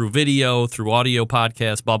word, through video, through audio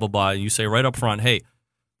podcast, blah, blah, blah, and you say right up front, hey,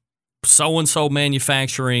 so-and-so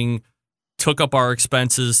manufacturing took up our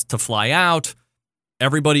expenses to fly out.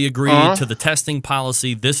 Everybody agreed to the testing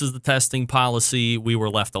policy. This is the testing policy. We were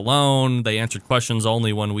left alone. They answered questions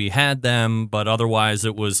only when we had them, but otherwise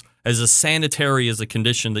it was as sanitary as a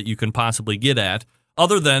condition that you can possibly get at.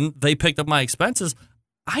 Other than they picked up my expenses,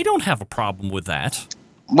 I don't have a problem with that.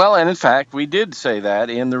 Well, and in fact, we did say that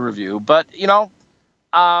in the review. But,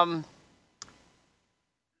 I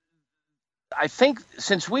think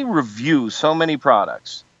since we review so many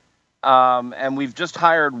products, and we've just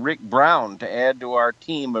hired Rick Brown to add to our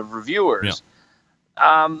team of reviewers,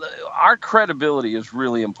 our credibility is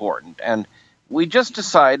really important. And we just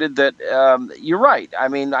decided that you're right. I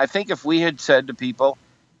mean, I think if we had said to people,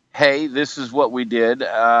 hey, this is what we did,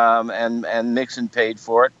 and Mixon paid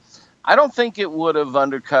for it, I don't think it would have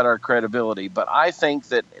undercut our credibility. But I think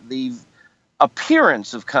that the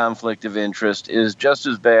appearance of conflict of interest is just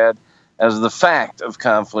as bad as the fact of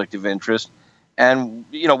conflict of interest. And,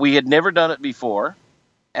 we had never done it before,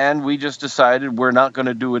 and we just decided we're not going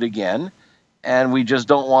to do it again. And we just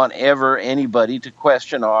don't want ever anybody to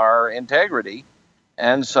question our integrity.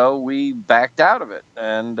 And so we backed out of it.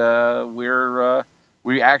 And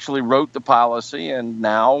we actually wrote the policy, and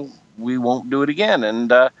now we won't do it again.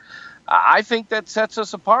 And I think that sets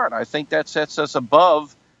us apart. I think that sets us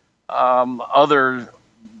above other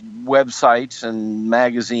websites and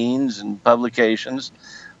magazines and publications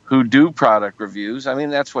who do product reviews. I mean,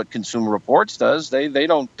 that's what Consumer Reports does. They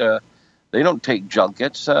don't take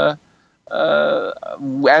junkets, and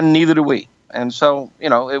neither do we. And so,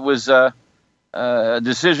 it was a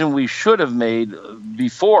decision we should have made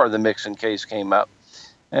before the Mixon case came up.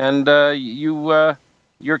 And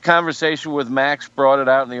your conversation with Max brought it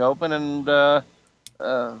out in the open and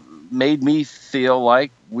made me feel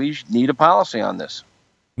like we need a policy on this.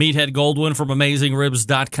 Meathead Goldwyn from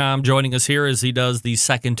AmazingRibs.com joining us here as he does the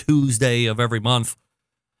second Tuesday of every month.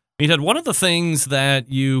 Meathead, one of the things that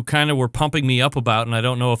you kind of were pumping me up about, and I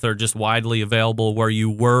don't know if they're just widely available where you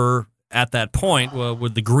were at that point,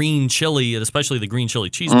 with the green chili, and especially the green chili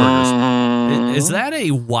cheeseburgers. Is that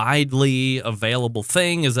a widely available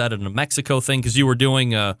thing? Is that a New Mexico thing? Because you were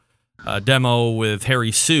doing a demo with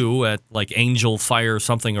Harry Sue at like Angel Fire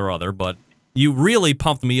something or other, but you really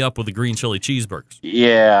pumped me up with the green chili cheeseburgers.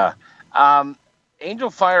 Yeah. Angel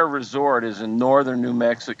Fire Resort is in northern New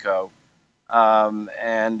Mexico,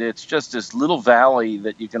 and it's just this little valley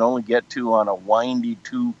that you can only get to on a windy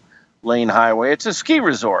two-lane highway. It's a ski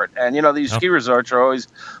resort, and these ski resorts are always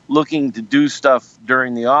looking to do stuff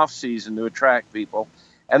during the off season to attract people.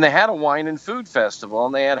 And they had a wine and food festival,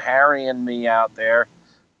 and they had Harry and me out there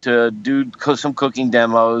to do some cooking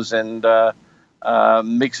demos and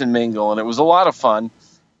mix and mingle, and it was a lot of fun.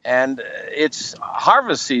 And it's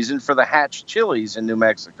harvest season for the Hatch chilies in New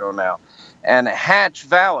Mexico now, and Hatch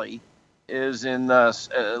Valley is in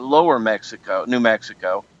lower New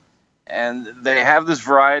Mexico, and they have this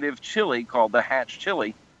variety of chili called the Hatch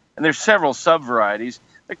chili, and there's several sub-varieties.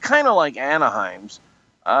 They're kind of like Anaheim's,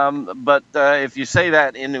 but if you say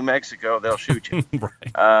that in New Mexico, they'll shoot you.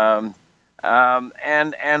 Right.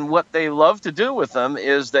 And what they love to do with them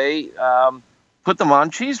is they put them on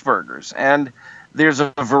cheeseburgers. And there's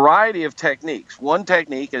a variety of techniques. One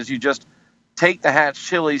technique is you just take the Hatch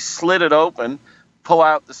chili, slit it open, pull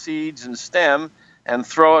out the seeds and stem, and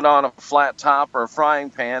throw it on a flat top or a frying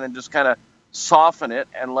pan and just kind of soften it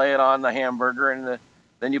and lay it on the hamburger. And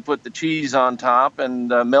then you put the cheese on top and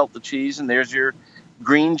melt the cheese, and there's your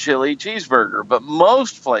green chili cheeseburger. But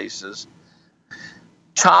most places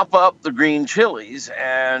chop up the green chilies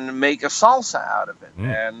and make a salsa out of it.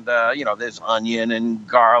 And, there's onion and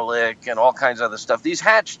garlic and all kinds of other stuff. These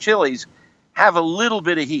Hatch chilies have a little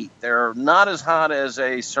bit of heat. They're not as hot as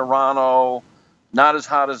a Serrano, not as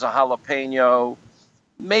hot as a jalapeno,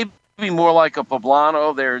 maybe more like a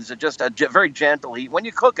poblano. There's just a very gentle heat. When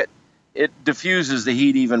you cook it, it diffuses the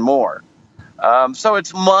heat even more. So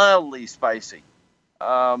it's mildly spicy.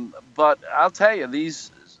 But I'll tell you,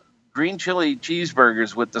 these green chili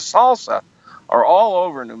cheeseburgers with the salsa are all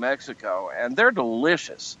over New Mexico, and they're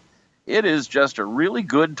delicious. It is just a really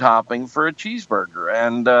good topping for a cheeseburger.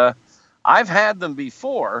 And I've had them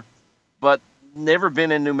before, but never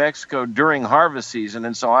been in New Mexico during harvest season,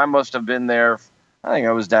 and so I must have been there. I think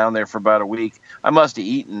I was down there for about a week. I must have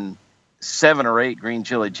eaten 7 or 8 green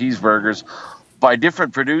chili cheeseburgers by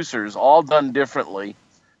different producers, all done differently,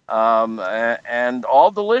 and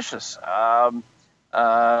all delicious. There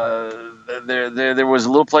was a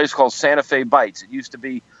little place called Santa Fe Bites. It used to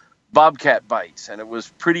be Bobcat Bites, and it was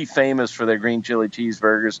pretty famous for their green chili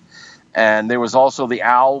cheeseburgers. And there was also the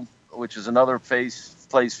Owl, which is another place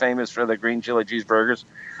famous for their green chili cheeseburgers.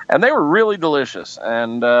 And they were really delicious.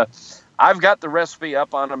 And I've got the recipe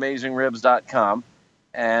up on AmazingRibs.com.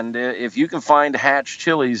 And if you can find Hatch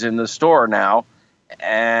chilies in the store now,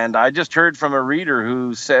 and I just heard from a reader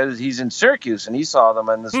who says he's in Syracuse and he saw them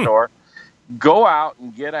in the store, go out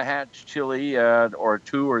and get a Hatch chili or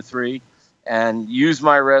 2 or 3 and use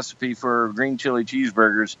my recipe for green chili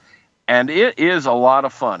cheeseburgers. And it is a lot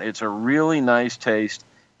of fun. It's a really nice taste.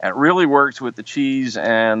 And it really works with the cheese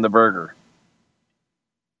and the burger.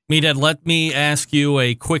 Meathead, let me ask you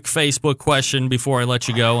a quick Facebook question before I let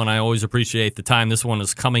you go, and I always appreciate the time. This one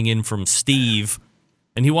is coming in from Steve,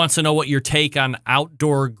 and he wants to know what your take on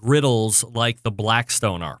outdoor griddles like the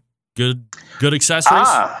Blackstone are. Good accessories?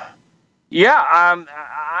 Yeah,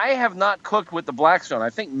 I have not cooked with the Blackstone. I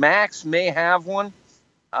think Max may have one,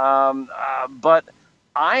 but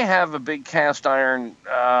I have a big cast iron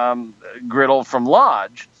griddle from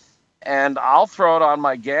Lodge, and I'll throw it on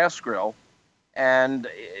my gas grill, and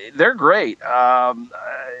they're great.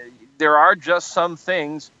 There are just some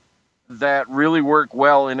things that really work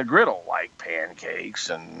well in a griddle, like pancakes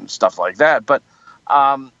and stuff like that. But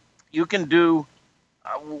you can do.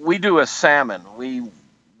 We do a salmon. We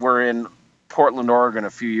were in Portland, Oregon, a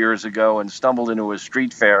few years ago, and stumbled into a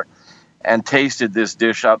street fair and tasted this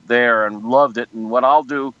dish up there and loved it. And what I'll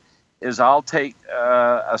do is I'll take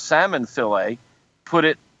a salmon fillet, put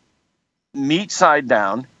it meat side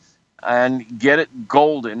down, and get it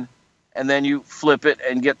golden, and then you flip it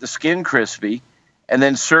and get the skin crispy, and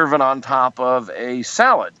then serve it on top of a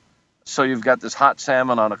salad. So you've got this hot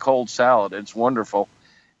salmon on a cold salad. It's wonderful.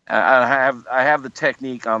 I have the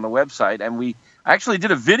technique on the website, and we actually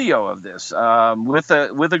did a video of this with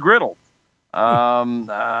a griddle on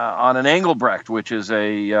an Engelbrecht, which is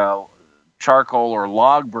a charcoal or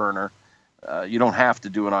log burner. You don't have to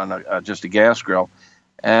do it on just a gas grill.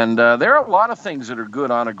 And there are a lot of things that are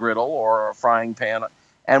good on a griddle or a frying pan.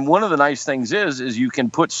 And one of the nice things is you can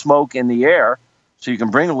put smoke in the air, so you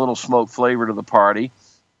can bring a little smoke flavor to the party.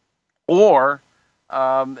 Or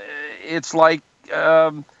it's like,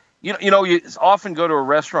 you often go to a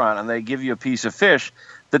restaurant and they give you a piece of fish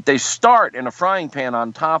that they start in a frying pan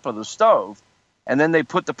on top of the stove, and then they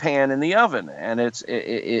put the pan in the oven. And it's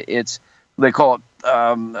they call it,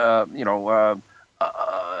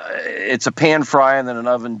 it's a pan fry and then an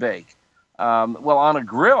oven bake. Well, on a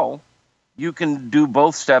grill, you can do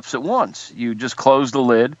both steps at once. You just close the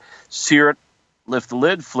lid, sear it, lift the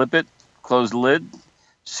lid, flip it, close the lid,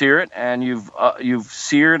 sear it, and you've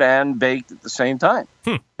seared and baked at the same time.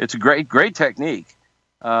 It's a great technique.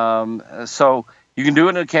 So you can do it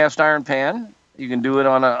in a cast iron pan. You can do it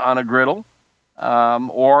on a griddle,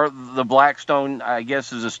 or the Blackstone, I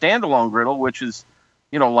guess, is a standalone griddle, which is,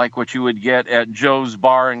 like what you would get at Joe's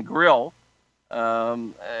Bar and Grill.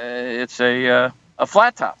 It's a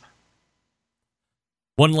flat top.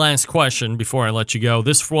 One last question before I let you go.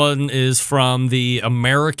 This one is from the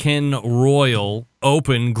American Royal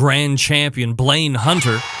Open Grand Champion Blaine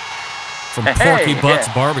Hunter from Porky Butts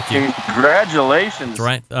Barbecue. Congratulations.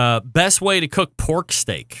 That's right. Best way to cook pork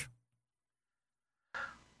steak?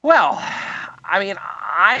 Well, I mean,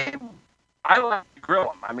 I like to grill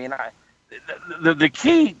them. I mean, the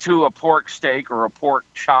key to a pork steak or a pork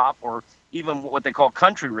chop, or even what they call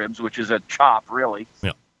country ribs, which is a chop, really,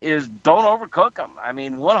 is don't overcook them. I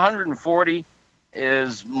mean, 140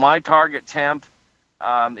 is my target temp.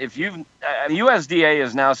 If USDA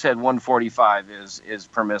has now said 145 is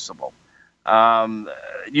permissible.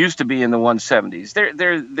 It used to be in the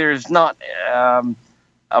 170s. There's not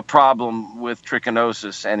a problem with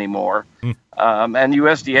trichinosis anymore, and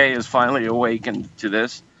USDA has finally awakened to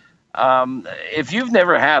this. If you've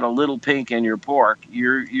never had a little pink in your pork,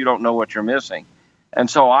 you don't know what you're missing. And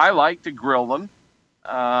so I like to grill them,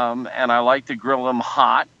 and I like to grill them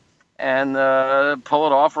hot and pull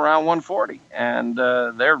it off around 140. And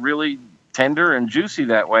they're really tender and juicy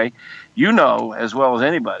that way. You know as well as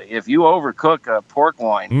anybody, if you overcook a pork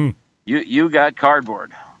loin, you got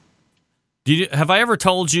cardboard. Have I ever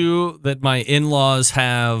told you that my in-laws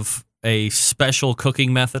have a special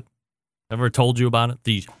cooking method? Ever told you about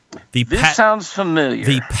it? This sounds familiar.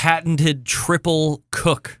 The patented triple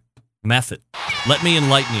cook method. Let me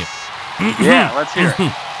enlighten you. Yeah, let's hear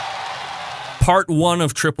it. Part 1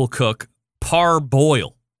 of triple cook,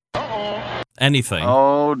 parboil. Anything.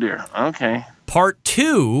 Oh, dear. Okay. Part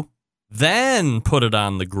 2, then put it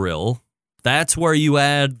on the grill. That's where you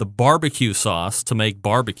add the barbecue sauce to make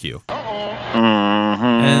barbecue.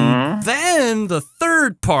 And then the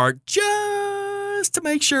third part, just to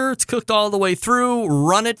make sure it's cooked all the way through,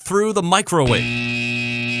 run it through the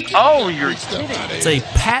microwave. Oh, you're kidding. It's a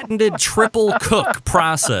patented triple cook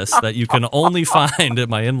process that you can only find at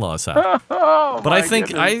my in-laws' house. But I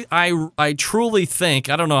think, I truly think,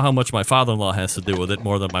 I don't know how much my father-in-law has to do with it,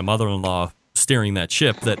 more than my mother-in-law steering that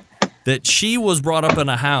ship, that she was brought up in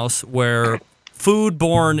a house where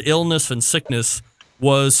foodborne illness and sickness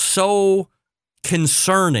was so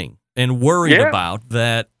concerning and worried about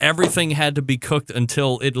that everything had to be cooked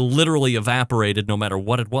until it literally evaporated, no matter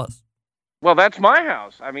what it was. Well, that's my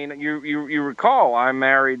house. I mean, you recall I'm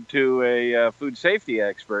married to a food safety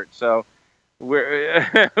expert, so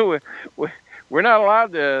we're not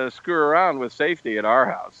allowed to screw around with safety at our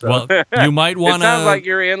house. So. Well, you might want to. It sounds like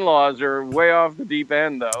your in-laws are way off the deep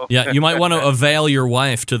end, though. Yeah, you might want to avail your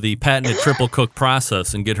wife to the patented triple cook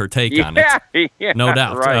process and get her take on it. Yeah, no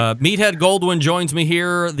doubt. Right. Meathead Goldwyn joins me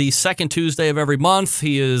here the second Tuesday of every month.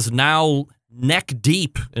 He is now neck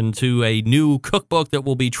deep into a new cookbook that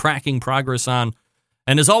we'll be tracking progress on.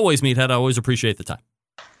 And as always, Meathead, I always appreciate the time.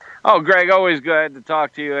 Oh, Greg, always glad to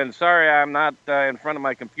talk to you. And sorry I'm not in front of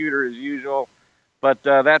my computer as usual. But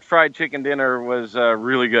that fried chicken dinner was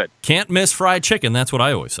really good. Can't miss fried chicken. That's what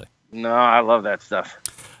I always say. No, I love that stuff.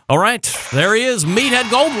 All right, there he is, Meathead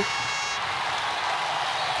Goldwyn.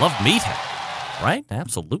 Love Meathead, right?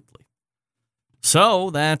 Absolutely. So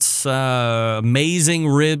that's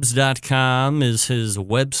AmazingRibs.com is his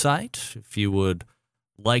website. If you would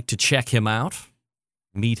like to check him out,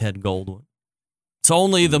 Meathead Goldwyn. It's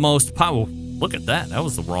only the most powerful. Look at that. That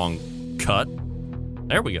was the wrong cut.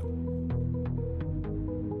 There we go.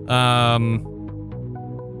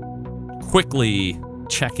 Quickly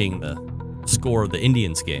checking the score of the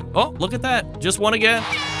Indians game. Oh, look at that. Just won again.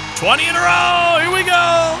 20 in a row. Here we go.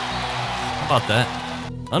 How about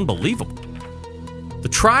that? Unbelievable. The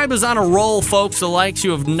Tribe is on a roll, folks, the likes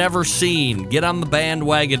you have never seen. Get on the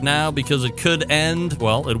bandwagon now because it could end,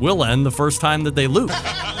 well, it will end the first time that they lose.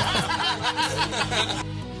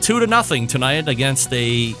 2-0 tonight against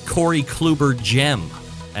a Corey Kluber gem,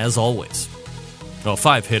 as always. Well,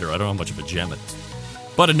 5-hitter. I don't know how much of a gem it is.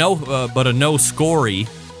 But a no scorer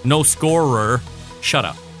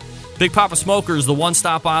shutout. Big Papa Smokers, the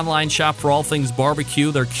one-stop online shop for all things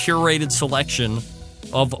barbecue. Their curated selection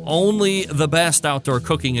of only the best outdoor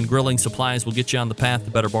cooking and grilling supplies will get you on the path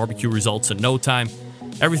to better barbecue results in no time.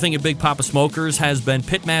 Everything at Big Papa Smokers has been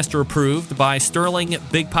Pitmaster approved by Sterling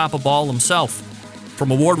Big Papa Ball himself.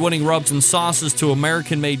 From award-winning rubs and sauces to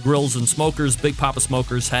American-made grills and smokers, Big Papa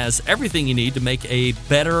Smokers has everything you need to make a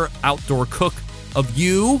better outdoor cook of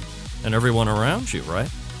you and everyone around you, right?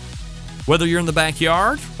 Whether you're in the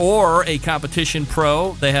backyard or a competition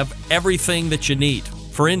pro, they have everything that you need.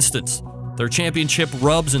 For instance, their championship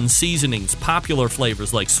rubs and seasonings, popular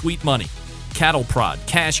flavors like Sweet Money, Cattle Prod,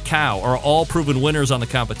 Cash Cow are all proven winners on the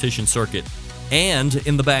competition circuit. And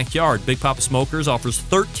in the backyard, Big Papa Smokers offers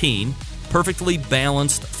 13 perfectly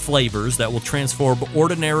balanced flavors that will transform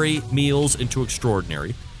ordinary meals into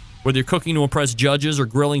extraordinary. Whether you're cooking to impress judges or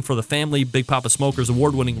grilling for the family, Big Papa Smokers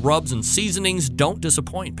award-winning rubs and seasonings don't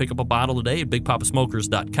disappoint. Pick up a bottle today at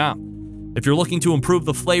BigPapaSmokers.com. If you're looking to improve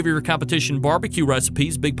the flavor of your competition barbecue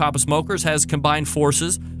recipes, Big Papa Smokers has combined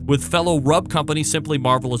forces with fellow rub company Simply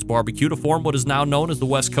Marvelous Barbecue to form what is now known as the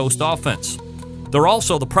West Coast Offense. They're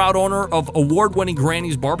also the proud owner of award-winning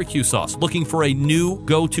Granny's Barbecue Sauce. Looking for a new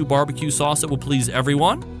go-to barbecue sauce that will please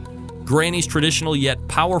everyone? Granny's traditional yet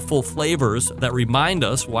powerful flavors that remind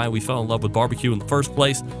us why we fell in love with barbecue in the first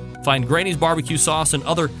place. Find Granny's Barbecue Sauce and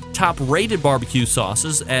other top-rated barbecue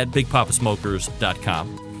sauces at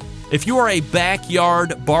BigPapaSmokers.com. If you are a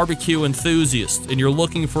backyard barbecue enthusiast and you're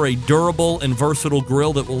looking for a durable and versatile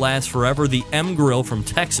grill that will last forever, the M Grill from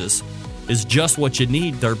Texas is just what you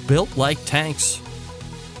need. They're built like tanks.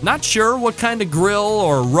 Not sure what kind of grill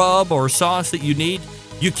or rub or sauce that you need?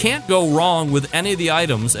 You can't go wrong with any of the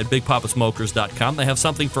items at BigPapaSmokers.com. They have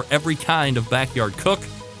something for every kind of backyard cook.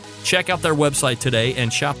 Check out their website today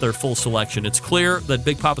and shop their full selection. It's clear that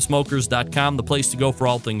BigPapaSmokers.com, the place to go for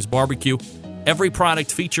all things barbecue. Every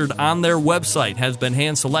product featured on their website has been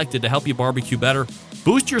hand-selected to help you barbecue better.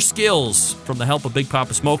 Boost your skills from the help of Big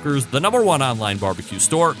Papa Smokers, the #1 online barbecue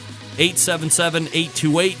store.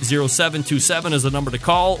 877-828-0727 is the number to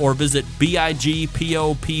call, or visit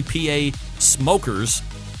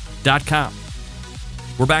BigPoppaSmokers.com.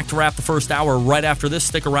 We're back to wrap the first hour right after this.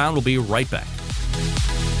 Stick around. We'll be right back.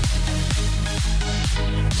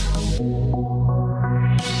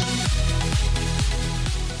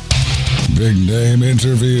 Big name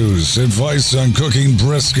interviews, advice on cooking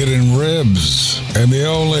brisket and ribs, and the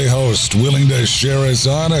only host willing to share his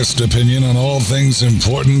honest opinion on all things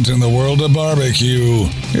important in the world of barbecue.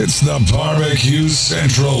 It's the Barbecue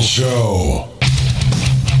Central Show.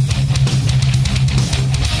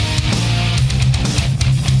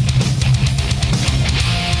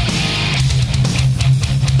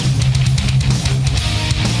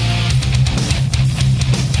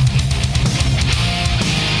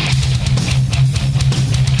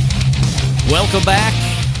 Welcome back.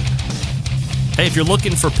 Hey, if you're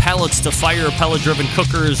looking for pellets to fire pellet-driven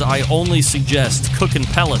cookers, I only suggest Cookin'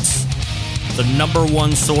 Pellets, the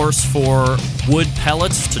 #1 source for wood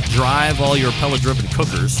pellets to drive all your pellet-driven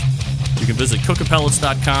cookers. You can visit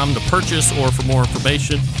cookinpellets.com to purchase or for more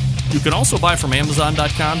information. You can also buy from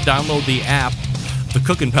Amazon.com. Download the app, the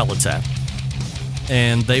Cookin' Pellets app,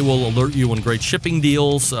 and they will alert you on great shipping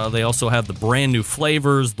deals. They also have the brand new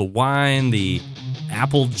flavors, the wine, the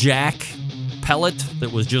Applejack pellet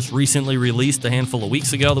that was just recently released a handful of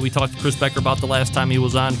weeks ago that we talked to Chris Becker about the last time he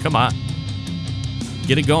was on. Come on.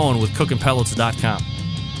 Get it going with cookinpellets.com.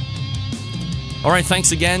 All right,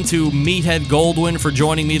 thanks again to Meathead Goldwyn for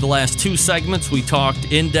joining me the last two segments. We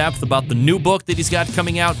talked in depth about the new book that he's got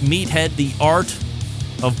coming out, Meathead, The Art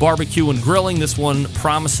of barbecue and grilling. This one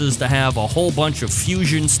promises to have a whole bunch of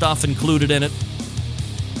fusion stuff included in it.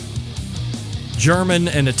 German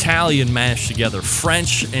and Italian mashed together,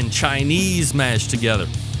 French and Chinese mashed together,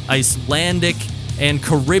 Icelandic and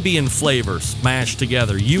Caribbean flavors mashed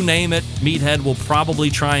together. You name it, Meathead will probably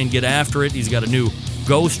try and get after it. He's got a new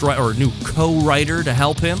new co-writer to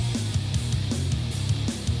help him.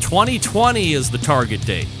 2020 is the target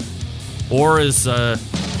date. Or as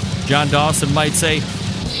John Dawson might say,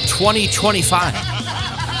 2025.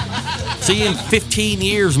 See you in 15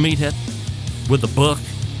 years, Meathead, with the book.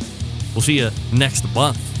 We'll see you next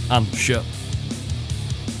month on the show.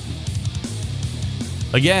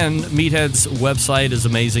 Again, Meathead's website is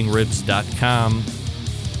AmazingRibs.com.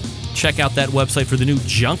 Check out that website for the new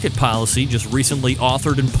junket policy just recently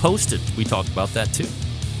authored and posted. We talked about that too.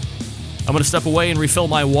 I'm going to step away and refill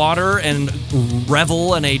my water and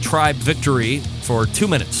revel in a tribe victory for 2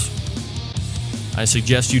 minutes. I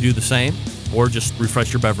suggest you do the same, or just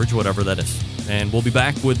refresh your beverage, whatever that is. And we'll be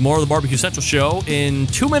back with more of the Barbecue Central Show in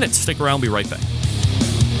 2 minutes. Stick around, we'll be right back.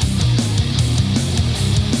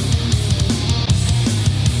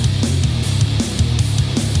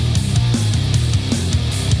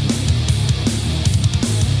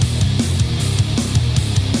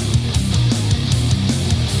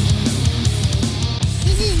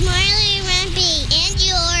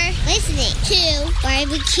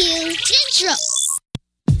 Barbecue Central.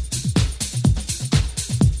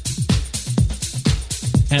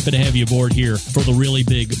 Happy to have you aboard here for the really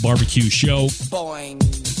big barbecue show. Boing.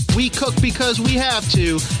 We cook because we have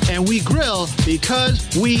to, and we grill because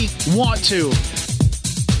we want to.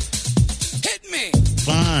 Hit me.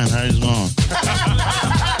 Fine, how's it going?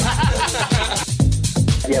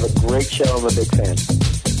 You have a great show. I'm a big fan.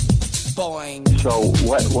 Boing. So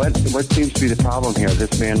what seems to be the problem here?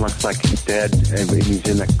 This man looks like he's dead, and he's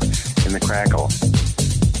in the crackle.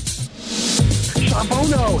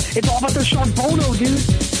 Charbono! It's all about the charbono, dude.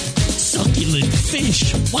 Succulent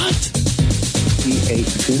fish. What? He ate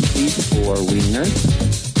sushi or wieners.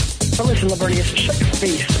 Oh, listen, Lavernius, shut your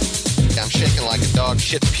face. I'm shaking like a dog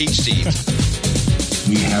shit peach seeds.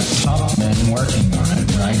 We have top men working on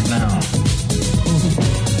it right now.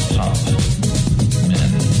 Top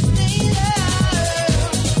men.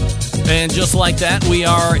 And just like that, we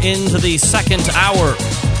are into the second hour.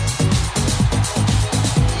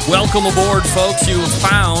 Welcome aboard, folks. You have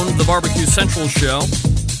found the Barbecue Central Show.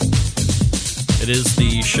 It is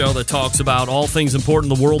the show that talks about all things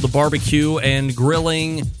important in the world of barbecue and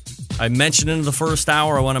grilling. I mentioned it in the first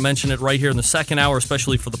hour. I want to mention it right here in the second hour,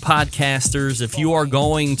 especially for the podcasters. If you are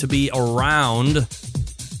going to be around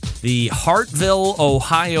the Hartville,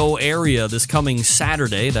 Ohio area this coming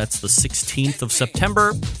Saturday, that's the 16th of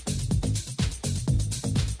September,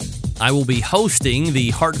 I will be hosting the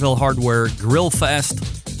Hartville Hardware Grill Fest.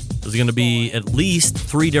 There's going to be at least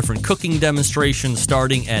 3 different cooking demonstrations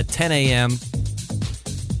starting at 10 a.m.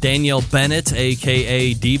 Danielle Bennett,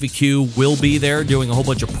 a.k.a. Diva Q, will be there doing a whole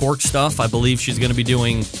bunch of pork stuff. I believe she's going to be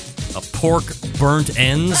doing a pork burnt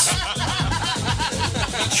ends.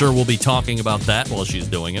 I'm sure we'll be talking about that while she's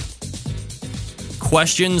doing it.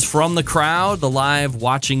 Questions from the crowd. The live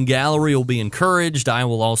watching gallery will be encouraged. I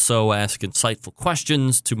will also ask insightful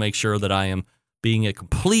questions to make sure that I am being a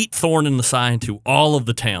complete thorn in the side to all of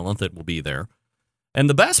the talent that will be there. And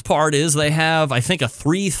the best part is they have, I think, a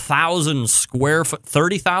 3,000 square foot,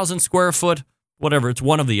 30,000 square foot, whatever, it's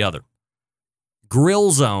one of the other,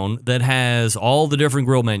 grill zone that has all the different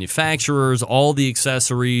grill manufacturers, all the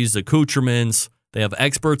accessories, accoutrements. They have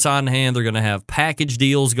experts on hand. They're going to have package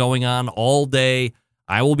deals going on all day.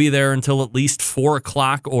 I will be there until at least 4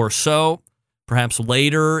 o'clock or so, perhaps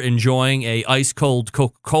later, enjoying a ice-cold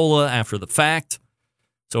Coca-Cola after the fact.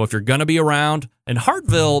 So if you're going to be around, and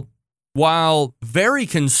Hartville, while very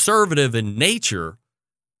conservative in nature,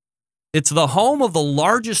 it's the home of the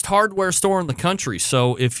largest hardware store in the country.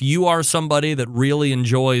 So if you are somebody that really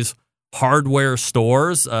enjoys hardware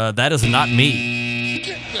stores, that is not me.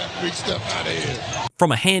 Get that big stuff out of here.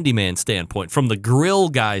 From a handyman standpoint, from the grill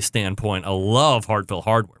guy standpoint, I love Hartville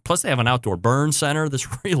Hardware. Plus, they have an outdoor burn center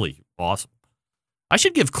that's really awesome. I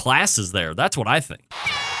should give classes there. That's what I think.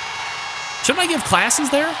 Shouldn't I give classes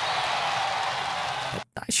there?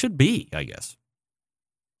 I should be, I guess.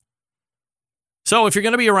 So if you're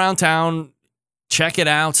going to be around town, check it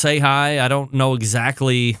out. Say hi. I don't know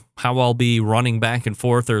exactly how I'll be running back and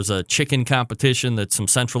forth. There's a chicken competition that some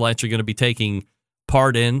Centralites are going to be taking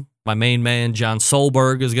part in. My main man, John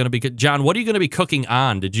Solberg, is going to be... John, what are you going to be cooking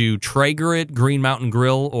on? Did you Traeger it, Green Mountain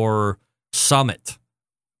Grill, or Summit?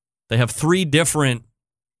 They have 3 different...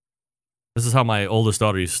 This is how my oldest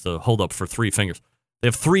daughter used to hold up for 3 fingers. They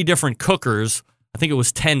have 3 different cookers. I think it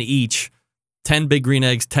was 10 each, 10 Big Green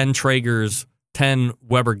Eggs, 10 Traegers, 10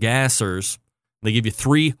 Weber Gassers. They give you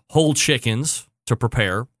 3 whole chickens to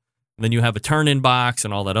prepare. And then you have a turn-in box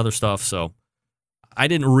and all that other stuff. So I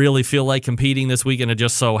didn't really feel like competing this weekend. It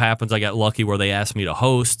just so happens I got lucky where they asked me to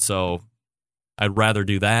host. So I'd rather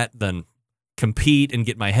do that than compete and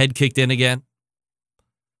get my head kicked in again.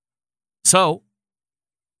 So,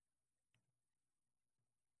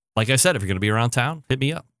 like I said, if you're going to be around town, hit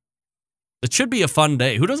me up. It should be a fun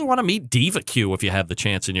day. Who doesn't want to meet Diva Q if you have the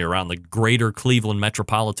chance and you're around the greater Cleveland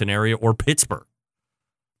metropolitan area or Pittsburgh?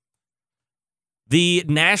 The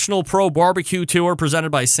National Pro Barbecue Tour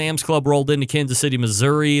presented by Sam's Club rolled into Kansas City,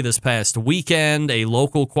 Missouri this past weekend. A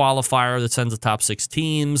local qualifier that sends the top 6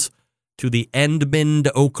 teams to the Edmond,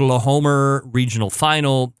 Oklahoma regional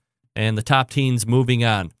final. And the top teams moving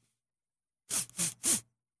on.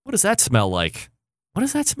 What does that smell like? What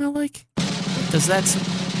does that smell like? Does that...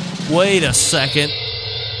 Wait a second.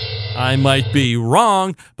 I might be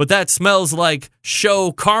wrong, but that smells like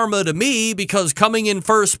show karma to me because coming in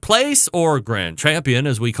first place, or grand champion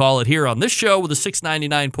as we call it here on this show with a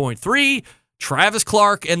 699.3, Travis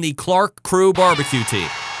Clark and the Clark Crew Barbecue Team.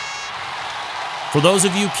 For those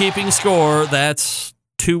of you keeping score, that's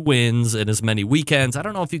 2 wins in as many weekends. I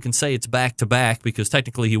don't know if you can say it's back-to-back because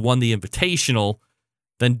technically he won the Invitational,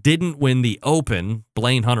 then didn't win the Open.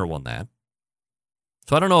 Blaine Hunter won that.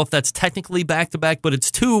 So I don't know if that's technically back-to-back, but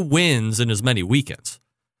it's 2 wins in as many weekends.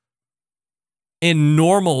 In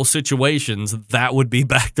normal situations, that would be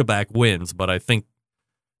back-to-back wins, but I think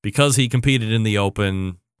because he competed in the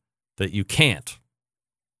Open, that you can't.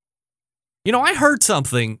 You know, I heard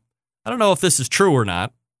something. I don't know if this is true or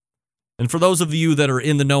not. And for those of you that are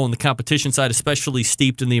in the know on the competition side, especially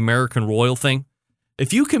steeped in the American Royal thing,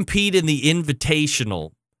 if you compete in the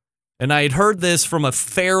Invitational, and I had heard this from a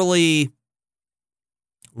fairly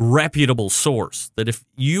reputable source, that if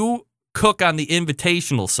you cook on the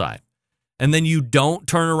Invitational side and then you don't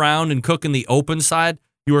turn around and cook in the Open side,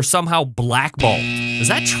 you are somehow blackballed. Is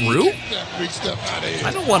that true?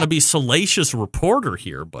 I don't want to be salacious reporter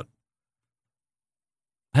here, but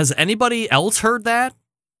has anybody else heard that?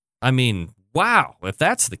 I mean, wow, if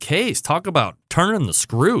that's the case, talk about turning the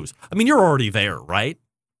screws. I mean, you're already there, right?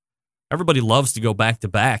 Everybody loves to go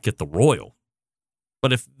back-to-back at the Royal.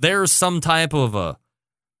 But if there's some type of a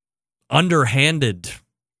underhanded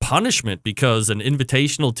punishment because an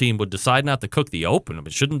Invitational team would decide not to cook the Open,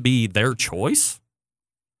 it shouldn't be their choice.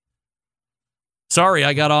 Sorry,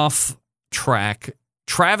 I got off track.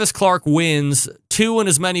 Travis Clark wins 2 in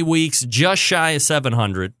as many weeks, just shy of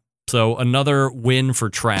 700. So another win for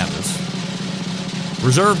Travis.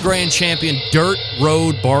 Reserve Grand Champion Dirt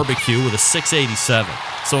Road Barbecue with a 687.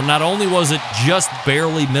 So not only was it just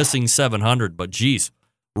barely missing 700, but geez,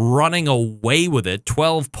 running away with it,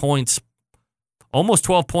 12 points, almost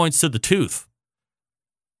 12 points to the tooth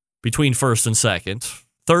between first and second.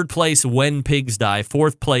 Third place, When Pigs Die.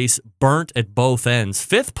 Fourth place, Burnt at Both Ends.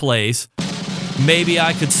 Fifth place, maybe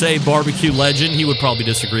I could say barbecue legend. He would probably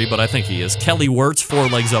disagree, but I think he is. Kelly Wirtz, 4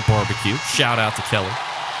 Legs Up Barbecue. Shout out to Kelly.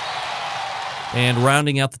 And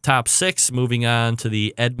rounding out the top 6, moving on to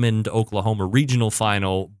the Edmond, Oklahoma regional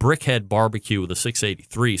final, Brickhead Barbecue with a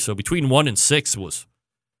 683. So between 1 and 6 was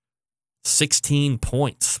 16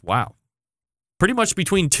 points. Wow. Pretty much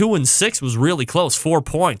between 2 and 6 was really close, 4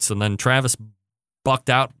 points. And then Travis bucked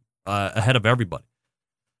out ahead of everybody.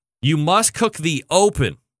 You must cook the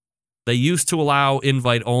Open. They used to allow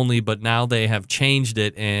invite only, but now they have changed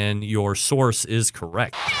it, and your source is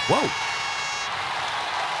correct. Whoa.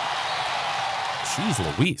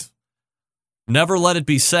 Jeez Louise. Never let it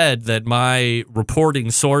be said that my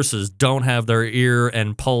reporting sources don't have their ear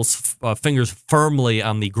and pulse, fingers firmly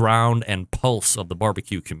on the ground and pulse of the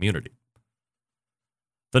barbecue community.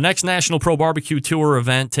 The next National Pro Barbecue Tour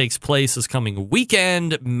event takes place this coming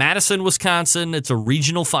weekend. Madison, Wisconsin. It's a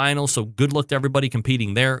regional final, so good luck to everybody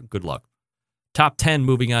competing there. Good luck. Top 10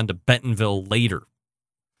 moving on to Bentonville later.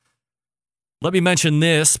 Let me mention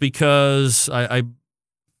this because I'm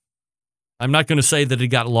not going to say that it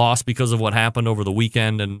got lost because of what happened over the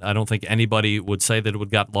weekend, and I don't think anybody would say that it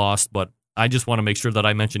got lost, but I just want to make sure that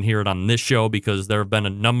I mention here on this show because there have been a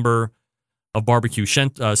number of Barbecue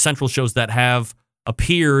Central shows that have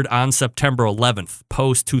appeared on September 11th,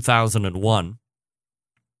 post-2001.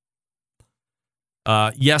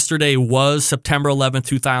 Yesterday was September 11th,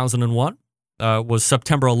 2001. Was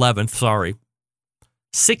September 11th, sorry.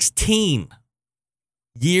 16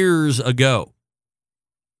 years ago,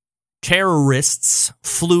 terrorists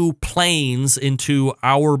flew planes into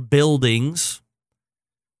our buildings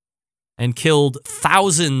and killed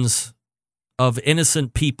thousands of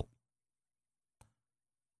innocent people.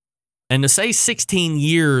 And to say 16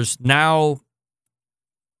 years now,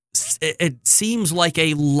 it seems like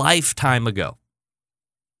a lifetime ago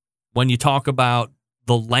when you talk about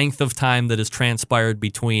the length of time that has transpired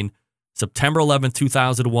between September 11th,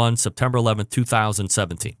 2001, September 11th,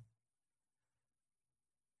 2017.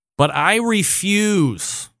 But I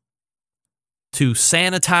refuse to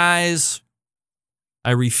sanitize.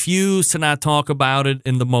 I refuse to not talk about it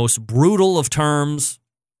in the most brutal of terms.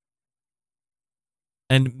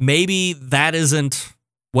 And maybe that isn't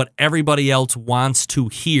what everybody else wants to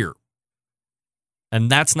hear. And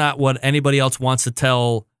that's not what anybody else wants to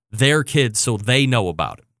tell their kids so they know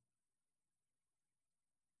about it.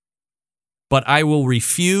 But I will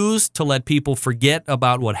refuse to let people forget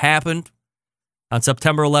about what happened on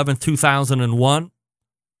September 11th, 2001.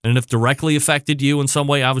 And if directly affected you in some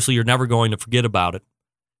way, obviously you're never going to forget about it.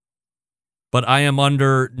 But I am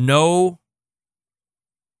under no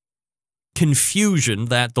confusion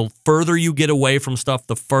that the further you get away from stuff,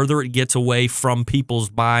 the further it gets away from people's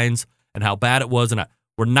minds and how bad it was. And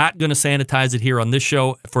we're not going to sanitize it here on this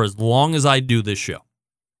show for as long as I do this show.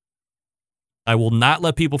 I will not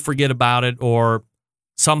let people forget about it or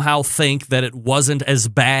somehow think that it wasn't as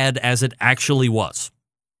bad as it actually was.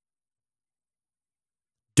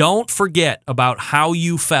 Don't forget about how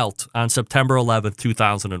you felt on September 11th,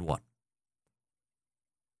 2001.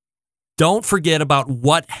 Don't forget about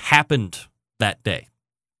what happened that day.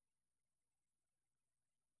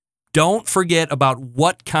 Don't forget about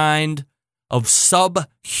what kind of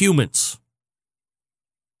subhumans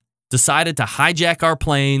decided to hijack our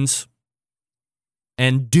planes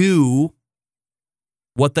and do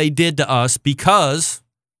what they did to us because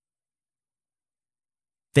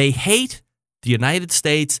they hate the United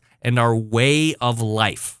States and our way of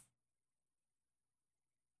life.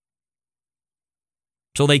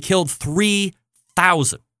 So they killed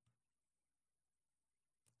 3,000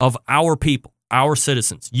 of our people, our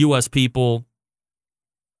citizens, U.S. people.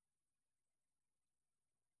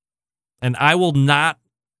 And I will not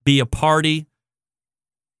be a party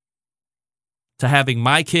to having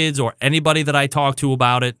my kids or anybody that I talk to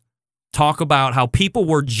about it talk about how people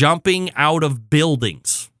were jumping out of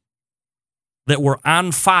buildings that were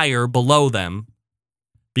on fire below them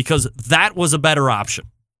because that was a better option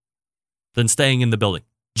than staying in the building.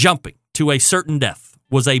 Jumping to a certain death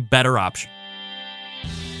was a better option.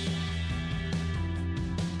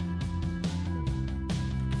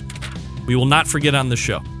 We will not forget on the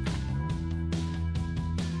show.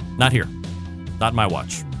 Not here. Not my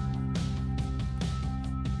watch.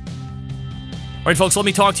 All right, folks, let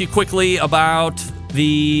me talk to you quickly about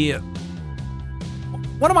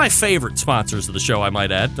one of my favorite sponsors of the show, I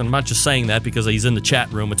might add. And I'm not just saying that because he's in the chat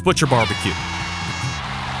room. It's Butcher Barbecue.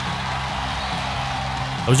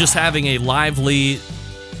 I was just having a lively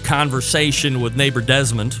conversation with neighbor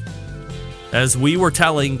Desmond as we were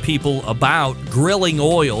telling people about grilling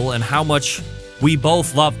oil and how much we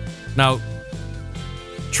both love it. Now,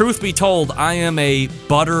 truth be told, I am a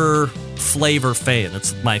butter flavor fan.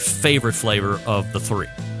 It's my favorite flavor of the three.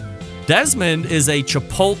 Desmond is a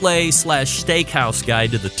Chipotle/steakhouse guy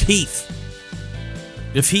to the teeth.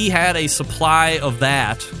 If he had a supply of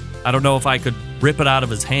that, I don't know if I could rip it out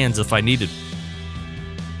of his hands if I needed.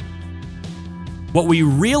 What we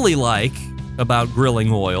really like about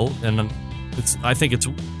grilling oil, and I think it's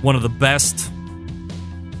one of the best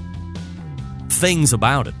things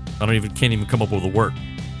about it. Can't even come up with a word.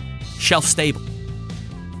 Shelf stable,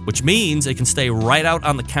 which means it can stay right out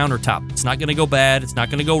on the countertop. It's not going to go bad. It's not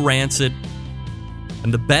going to go rancid.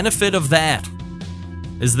 And the benefit of that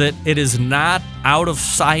is that it is not out of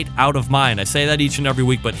sight, out of mind. I say that each and every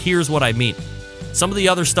week, but here's what I mean. Some of the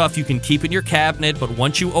other stuff you can keep in your cabinet, but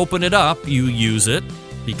once you open it up, you use it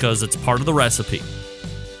because it's part of the recipe.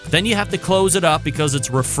 Then you have to close it up because it's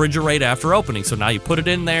refrigerate after opening. So now you put it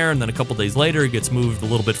in there, and then a couple days later, it gets moved a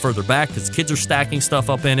little bit further back because kids are stacking stuff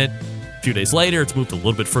up in it. A few days later, it's moved a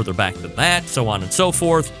little bit further back than that, so on and so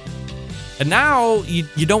forth. And now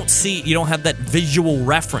you don't have that visual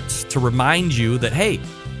reference to remind you that, hey,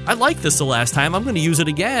 I liked this the last time, I'm going to use it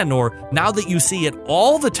again. Or now that you see it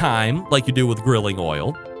all the time, like you do with grilling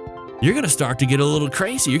oil, you're going to start to get a little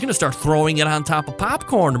crazy. You're going to start throwing it on top of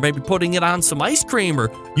popcorn or maybe putting it on some ice cream or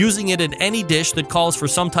using it in any dish that calls for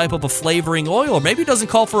some type of a flavoring oil. Or maybe it doesn't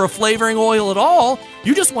call for a flavoring oil at all.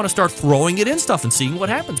 You just want to start throwing it in stuff and seeing what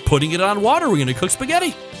happens. Putting it on water. We're going to cook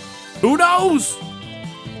spaghetti. Who knows?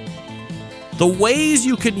 The ways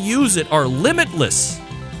you can use it are limitless.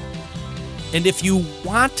 And if you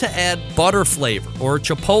want to add butter flavor or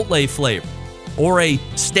chipotle flavor or a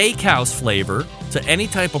steakhouse flavor to any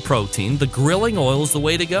type of protein, the grilling oil is the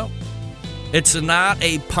way to go. It's not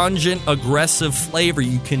a pungent, aggressive flavor.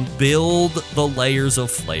 You can build the layers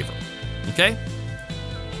of flavor. Okay?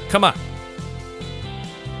 Come on.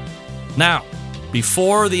 Now,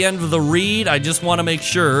 before the end of the read, I just want to make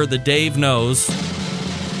sure that Dave knows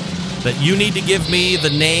that you need to give me the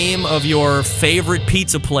name of your favorite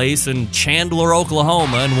pizza place in Chandler,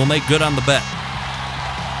 Oklahoma, and we'll make good on the bet.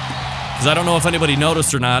 Because I don't know if anybody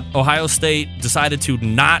noticed or not, Ohio State decided to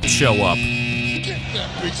not show up. Get that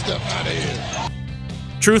big stuff out of here.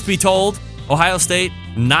 Truth be told, Ohio State,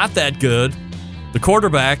 not that good. The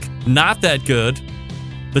quarterback, not that good.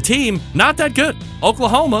 The team, not that good.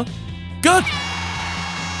 Oklahoma, good.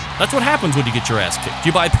 That's what happens when you get your ass kicked.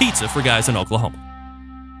 You buy pizza for guys in Oklahoma.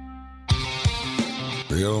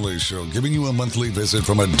 The only show giving you a monthly visit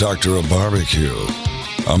from a doctor of barbecue.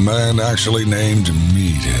 A man actually named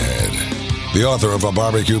Meathead. The author of a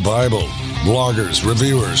barbecue Bible. Bloggers,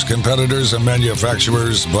 reviewers, competitors, and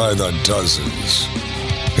manufacturers by the dozens.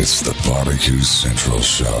 It's the Barbecue Central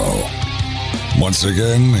Show. Once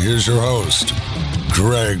again, here's your host,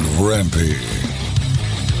 Greg Rempe.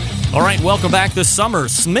 All right, welcome back this summer.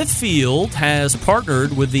 Smithfield has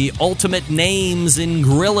partnered with the Ultimate Names in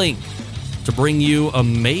Grilling to bring you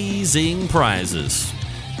amazing prizes.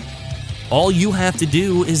 All you have to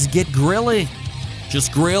do is get grilling.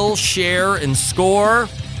 Just grill, share, and score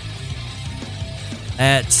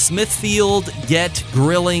at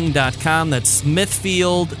smithfieldgetgrilling.com. That's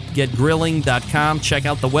smithfieldgetgrilling.com. Check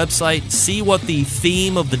out the website. See what the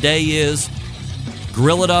theme of the day is.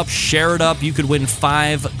 Grill it up, share it up. You could win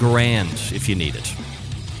 $5,000 if you need it.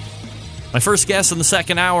 My first guest in the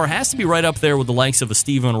second hour has to be right up there with the likes of a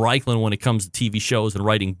Steven Reichland when it comes to TV shows and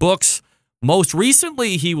writing books. Most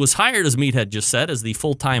recently, he was hired, as Meathead just said, as the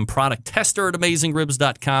full-time product tester at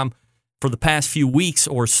AmazingRibs.com. For the past few weeks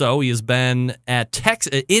or so, he has been in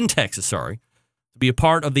Texas, to be a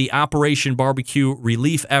part of the Operation Barbecue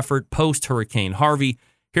relief effort post-Hurricane Harvey.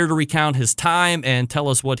 Here to recount his time and tell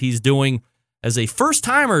us what he's doing as a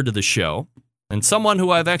first-timer to the show, and someone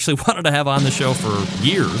who I've actually wanted to have on the show for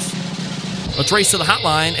years. Let's race to the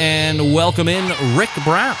hotline and welcome in Rick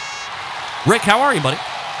Brown. Rick, how are you, buddy?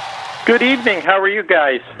 Good evening. How are you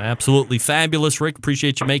guys? Absolutely fabulous, Rick.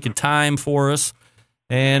 Appreciate you making time for us.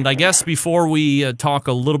 And I guess before we talk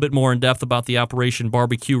a little bit more in depth about the Operation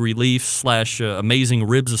Barbecue Relief / Amazing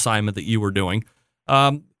Ribs assignment that you were doing,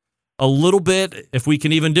 a little bit, if we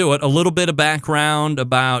can even do it, a little bit of background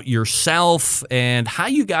about yourself and how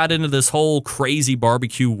you got into this whole crazy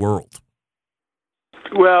barbecue world.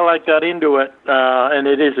 Well, I got into it, and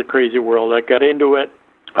it is a crazy world. I got into it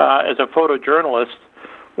as a photojournalist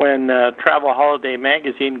when Travel Holiday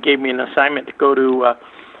Magazine gave me an assignment to go to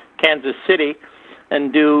Kansas City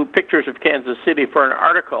and do pictures of Kansas City for an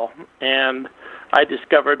article. And I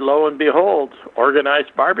discovered, lo and behold,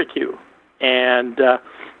 organized barbecue. And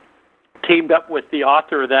teamed up with the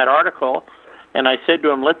author of that article, and I said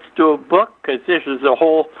to him, let's do a book, because this is a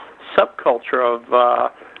whole subculture of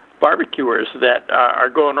barbecuers that are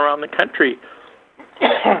going around the country.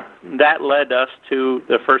 That led us to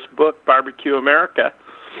the first book, Barbecue America,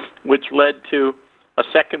 which led to a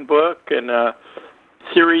second book and a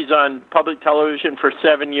series on public television for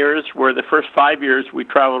 7 years, where the first 5 years we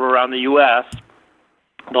traveled around the U.S.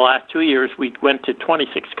 The last 2 years we went to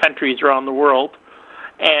 26 countries around the world.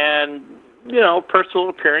 And, personal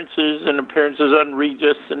appearances and appearances on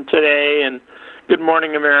Regis and Today and Good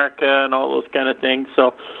Morning America and all those kind of things.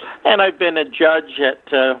 So, and I've been a judge at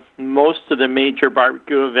most of the major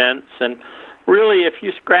barbecue events. And really, if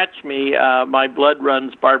you scratch me, my blood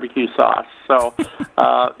runs barbecue sauce. So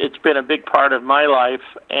it's been a big part of my life,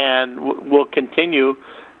 and we'll continue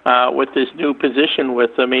with this new position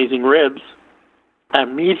with Amazing Ribs.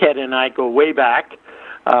 Meathead and I go way back.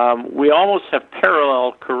 We almost have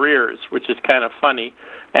parallel careers, which is kind of funny,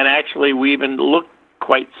 and actually we even look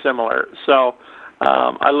quite similar. So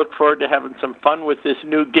I look forward to having some fun with this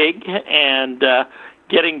new gig and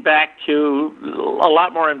getting back to a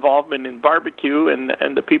lot more involvement in barbecue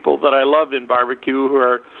and the people that I love in barbecue, who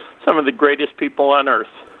are some of the greatest people on earth.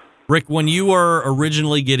 Rick, when you were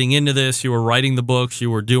originally getting into this, you were writing the books,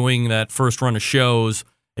 you were doing that first run of shows,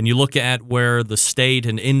 and you look at where the state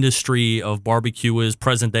and industry of barbecue is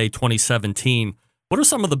present day 2017, what are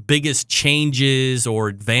some of the biggest changes or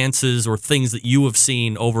advances or things that you have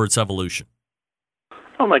seen over its evolution?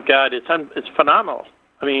 Oh, my God, it's phenomenal.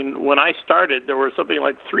 I mean, when I started, there were something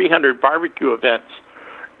like 300 barbecue events.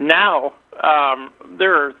 Now,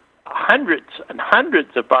 there are hundreds and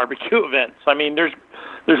hundreds of barbecue events. I mean, there's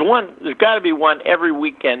got to be one every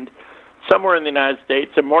weekend somewhere in the United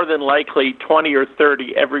States, and more than likely 20 or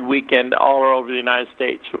 30 every weekend all over the United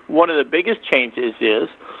States. One of the biggest changes is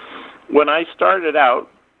when I started out,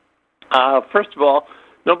 first of all,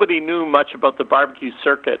 nobody knew much about the barbecue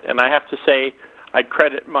circuit, and I have to say I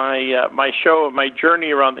credit my show and my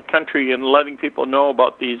journey around the country and letting people know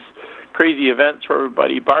about these crazy events where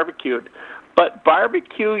everybody barbecued. But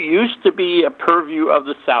barbecue used to be a purview of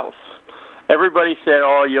the South. Everybody said,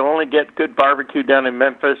 oh, you only get good barbecue down in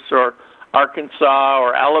Memphis or Arkansas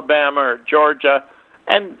or Alabama or Georgia.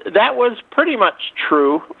 And that was pretty much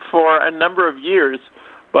true for a number of years.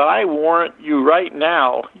 But I warrant you right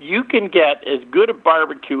now, you can get as good a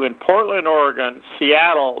barbecue in Portland, Oregon,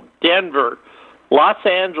 Seattle, Denver, Los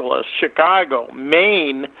Angeles, Chicago,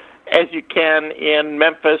 Maine, as you can in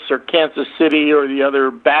Memphis or Kansas City or the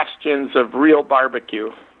other bastions of real barbecue.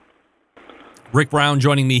 Rick Brown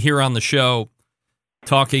joining me here on the show,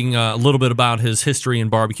 talking a little bit about his history in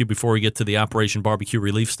barbecue before we get to the Operation Barbecue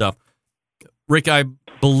Relief stuff. Rick, I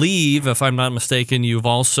believe, if I'm not mistaken, you've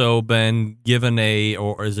also been given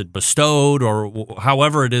or is it bestowed, or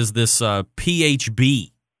however it is, this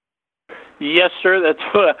PhD. Yes, sir. That's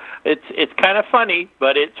it's kind of funny,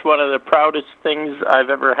 but it's one of the proudest things I've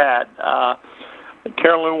ever had.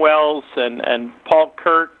 Carolyn Wells and Paul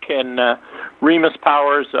Kirk and Remus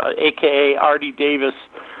Powers, a.k.a. Artie Davis,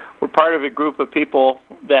 were part of a group of people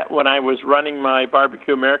that when I was running my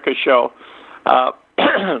Barbecue America show,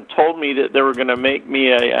 told me that they were going to make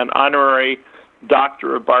me an honorary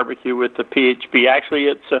doctor of barbecue with the PhD. Actually,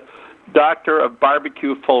 it's a doctor of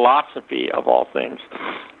barbecue philosophy, of all things.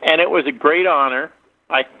 And it was a great honor.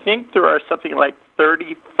 I think there are something like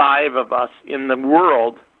 35 of us in the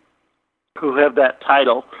world who have that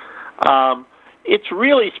title. It's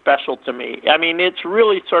really special to me. I mean, it's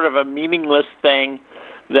really sort of a meaningless thing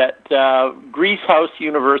that Grease House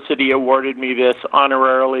University awarded me this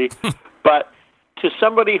honorarily. But to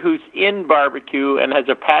somebody who's in barbecue and has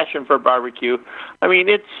a passion for barbecue, I mean,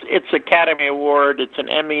 it's Academy Award, it's an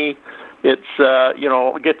Emmy,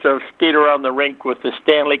 it's gets to skate around the rink with the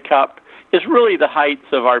Stanley Cup. It's really the heights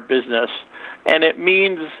of our business, and it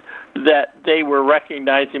means that they were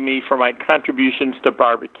recognizing me for my contributions to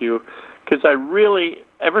barbecue. Because I really,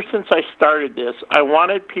 ever since I started this, I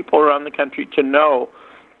wanted people around the country to know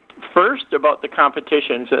first about the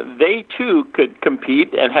competitions, that they too could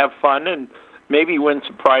compete and have fun and maybe win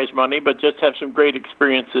some prize money, but just have some great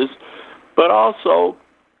experiences, but also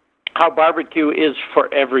how barbecue is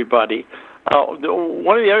for everybody.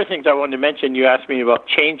 One of the other things I wanted to mention, you asked me about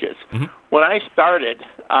changes. Mm-hmm. When I started,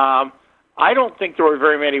 I don't think there were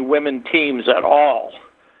very many women teams at all.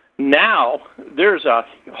 Now, there's a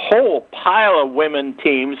whole pile of women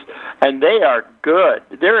teams, and they are good.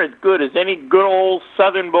 They're as good as any good old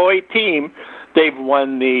Southern boy team. They've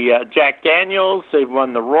won the Jack Daniels, they've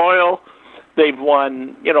won the Royal, they've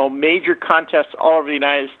won, major contests all over the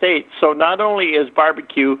United States. So not only is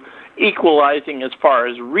barbecue equalizing as far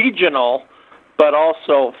as regional, but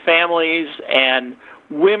also families and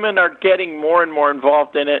women are getting more and more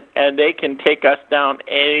involved in it, and they can take us down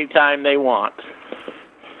anytime they want.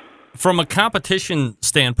 From a competition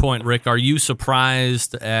standpoint, Rick, are you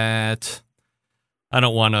surprised at, I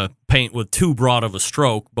don't want to paint with too broad of a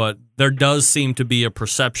stroke, but there does seem to be a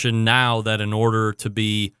perception now that in order to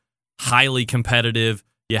be highly competitive,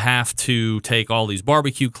 you have to take all these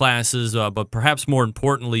barbecue classes, but perhaps more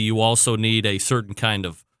importantly, you also need a certain kind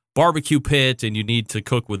of barbecue pit, and you need to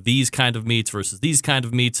cook with these kind of meats versus these kind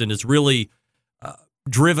of meats, and it's really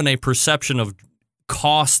driven a perception of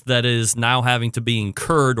cost that is now having to be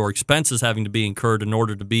incurred, or expenses having to be incurred in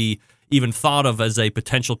order to be even thought of as a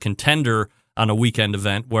potential contender on a weekend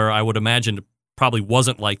event, where I would imagine it probably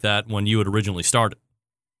wasn't like that when you had originally started.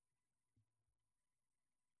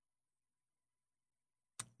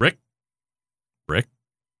 Rick?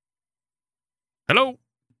 Hello?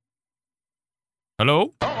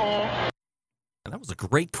 Uh-oh. And that was a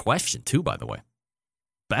great question, too, by the way.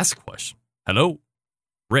 Best question. Hello?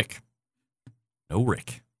 Rick. No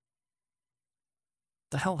Rick.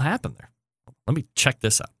 What the hell happened there? Let me check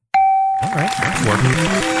this out. All right, that's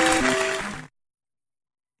working.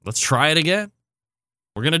 Let's try it again.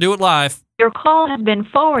 We're going to do it live. Your call has been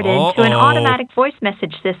forwarded to an automatic voice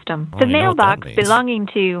message system. The mailbox belonging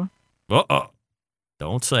to...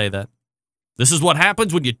 Don't say that. This is what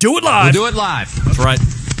happens when you do it live. We'll do it live. That's right.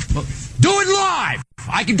 Well, do it live.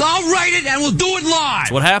 I'll write it and we'll do it live.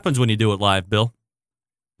 That's what happens when you do it live, Bill.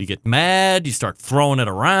 You get mad, you start throwing it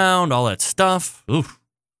around, all that stuff. Oof.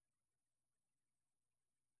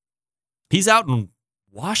 He's out in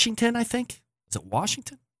Washington, I think. Is it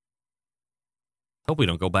Washington? Hope we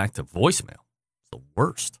don't go back to voicemail. It's the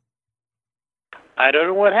worst. I don't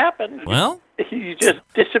know what happened. Well, you just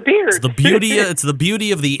disappeared. It's the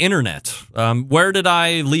beauty of the internet. Where did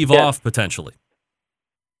I leave off potentially?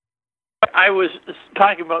 I was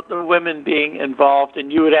talking about the women being involved,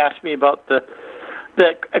 and you would ask me about the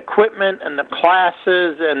equipment and the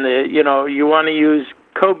classes, and you want to use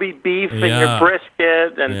Kobe beef in your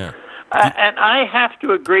brisket, and I have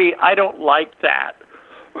to agree, I don't like that.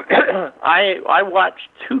 I watched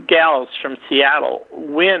two gals from Seattle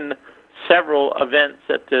win several events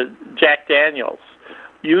at the Jack Daniels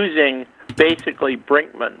using basically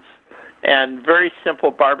Brinkman's and very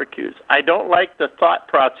simple barbecues. I don't like the thought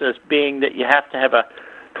process being that you have to have a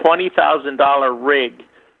 $20,000 rig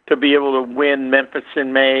to be able to win Memphis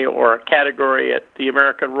in May or a category at the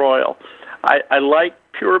American Royal. I like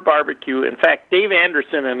pure barbecue. In fact, Dave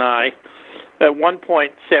Anderson and I at one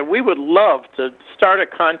point said we would love to start a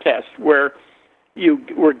contest where you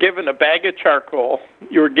were given a bag of charcoal,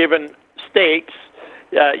 you were given steaks,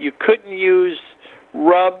 you couldn't use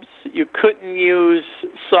rubs, you couldn't use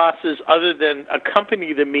sauces other than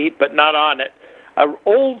accompany the meat but not on it. An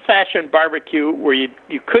old-fashioned barbecue where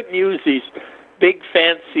you couldn't use these big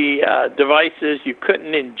fancy devices, you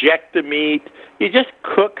couldn't inject the meat, you just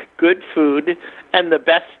cook good food, and the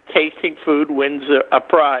best tasting food wins a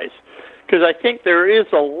prize. Because I think there is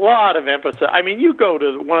a lot of emphasis. I mean, you go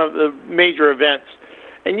to one of the major events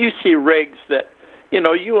and you see rigs that,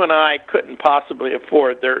 you and I couldn't possibly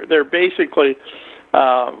afford. They're basically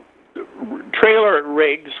trailer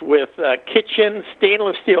rigs with kitchen,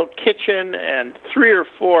 stainless steel kitchen, and 3 or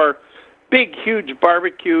 4 big, huge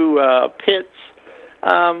barbecue pits.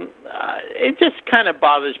 It just kind of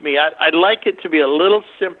bothers me. I'd like it to be a little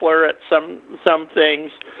simpler at some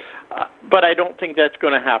things, but I don't think that's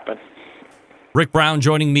going to happen. Rick Brown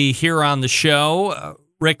joining me here on the show.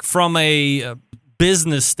 Rick, from a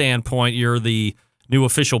business standpoint, you're the new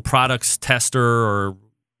official products tester, or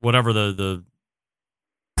whatever the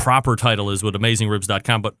proper title is with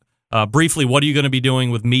AmazingRibs.com. But briefly, what are you going to be doing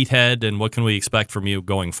with Meathead, and what can we expect from you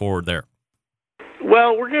going forward there?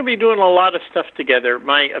 Well, we're going to be doing a lot of stuff together.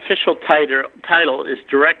 My official title is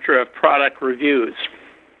Director of Product Reviews.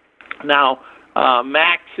 Now,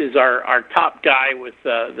 Max is our top guy with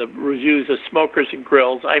the reviews of smokers and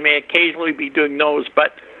grills. I may occasionally be doing those,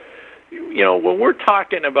 but when we're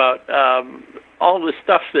talking about all the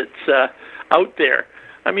stuff that's out there,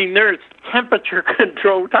 I mean, there's temperature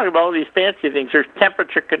control. We're talking about all these fancy things. There's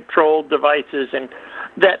temperature control devices and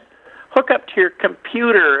that hook up to your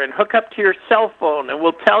computer and hook up to your cell phone and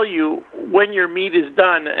will tell you when your meat is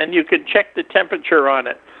done, and you can check the temperature on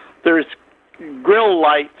it. There's grill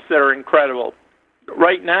lights that are incredible.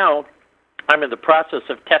 Right now, I'm in the process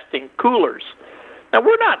of testing coolers. Now,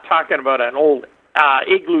 we're not talking about an old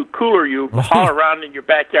igloo cooler you haul around in your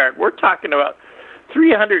backyard. We're talking about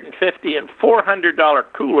 $350 and $400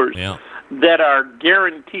 coolers that are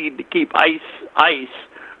guaranteed to keep ice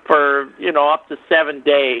for up to 7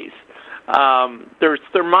 days. There's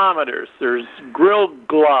thermometers, there's grill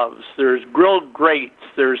gloves, there's grill grates,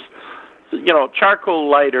 there's charcoal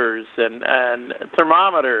lighters and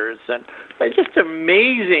thermometers, and it's just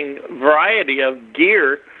amazing variety of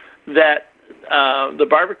gear that the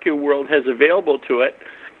barbecue world has available to it.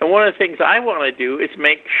 And one of the things I want to do is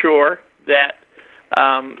make sure that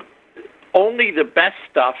only the best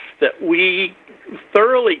stuff that we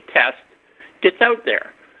thoroughly test gets out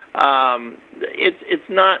there. It's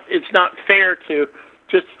not fair to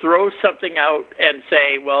just throw something out and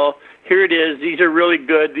say, well, here it is, these are really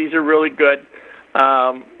good, these are really good.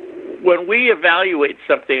 When we evaluate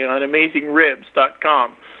something on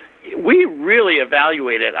AmazingRibs.com, we really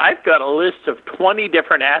evaluate it. I've got a list of 20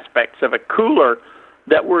 different aspects of a cooler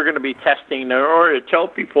that we're going to be testing in order to tell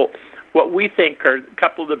people what we think are a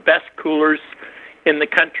couple of the best coolers in the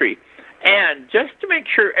country. And just to make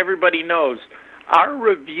sure everybody knows, our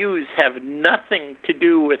reviews have nothing to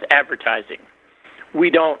do with advertising. We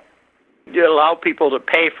don't allow people to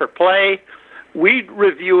pay for play. We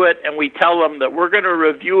review it, and we tell them that we're going to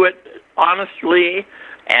review it honestly,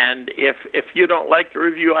 and if you don't like the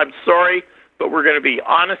review, I'm sorry, but we're going to be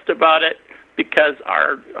honest about it, because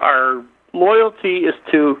our loyalty is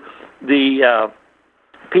to the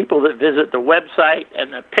people that visit the website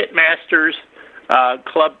and the Pitmasters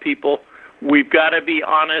Club people. We've got to be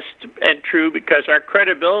honest and true, because our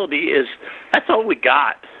credibility that's all we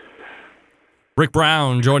got. Rick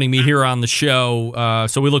Brown joining me here on the show.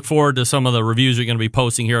 So we look forward to some of the reviews you're going to be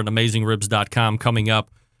posting here at AmazingRibs.com coming up.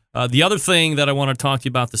 The other thing that I want to talk to you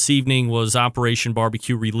about this evening was Operation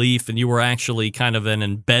Barbecue Relief, and you were actually kind of an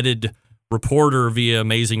embedded reporter via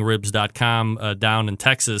AmazingRibs.com down in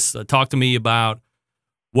Texas. Talk to me about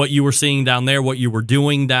what you were seeing down there, what you were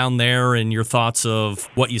doing down there, and your thoughts of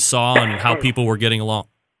what you saw and how people were getting along.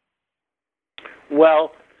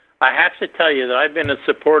 Well, I have to tell you that I've been a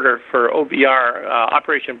supporter for OBR,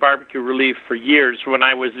 Operation Barbecue Relief, for years. When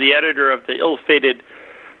I was the editor of the ill-fated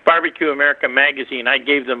Barbecue America magazine, I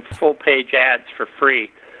gave them full-page ads for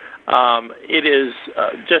free. It is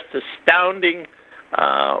just astounding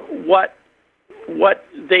what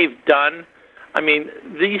they've done. I mean,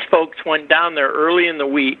 these folks went down there early in the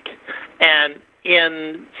week, and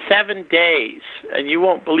in 7 days, and you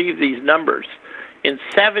won't believe these numbers, in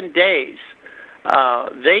 7 days,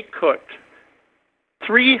 they cooked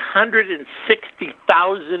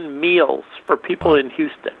 360,000 meals for people in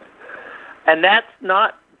Houston. And that's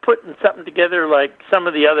not putting something together like some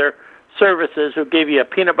of the other services who give you a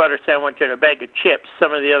peanut butter sandwich and a bag of chips,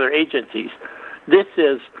 some of the other agencies. This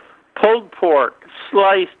is pulled pork,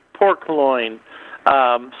 sliced pork loin,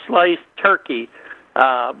 sliced turkey,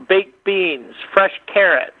 baked beans, fresh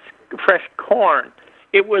carrots, fresh corn.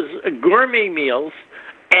 It was gourmet meals,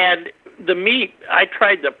 and the meat, I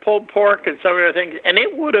tried the pulled pork and some other things, and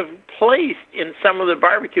it would have placed in some of the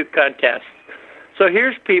barbecue contests. So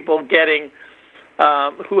here's people getting,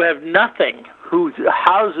 who have nothing, whose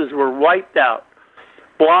houses were wiped out,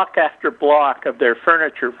 block after block of their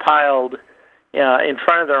furniture piled in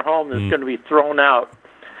front of their home that's going to be thrown out.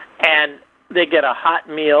 And they get a hot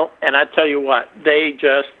meal, and I tell you what, they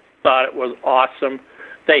just thought it was awesome.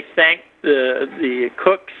 They thanked the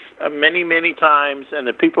cooks many, many times, and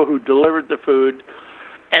the people who delivered the food,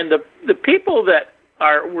 and the people that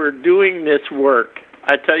were doing this work.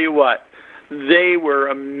 I tell you what, they were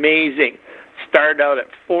amazing. Started out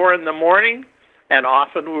at 4 in the morning, and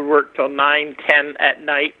often would work till 9, 10 at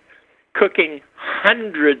night, cooking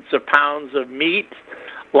hundreds of pounds of meat,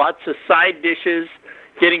 lots of side dishes,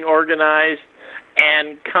 getting organized.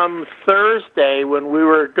 And come Thursday, when we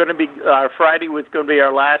were going to be, Friday was going to be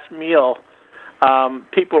our last meal,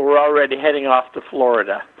 people were already heading off to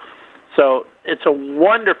Florida. So it's a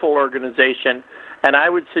wonderful organization, and I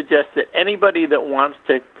would suggest that anybody that wants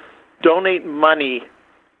to donate money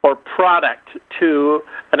or product to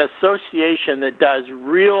an association that does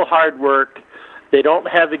real hard work, they don't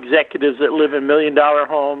have executives that live in million-dollar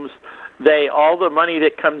homes, all the money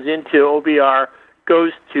that comes into OBR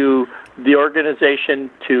goes to the organization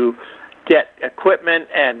to get equipment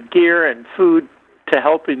and gear and food to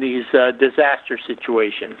help in these disaster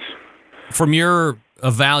situations. From your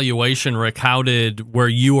evaluation, Rick, how did where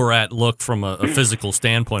you were at look from a physical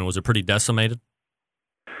standpoint? Was it pretty decimated?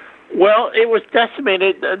 Well, it was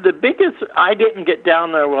decimated. The biggest, I didn't get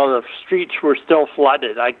down there while the streets were still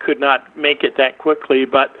flooded. I could not make it that quickly,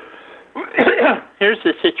 but here's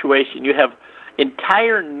the situation. You have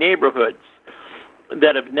entire neighborhoods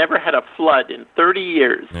that have never had a flood in 30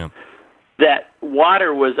 years, that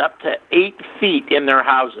water was up to 8 feet in their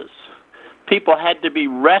houses. People had to be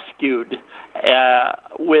rescued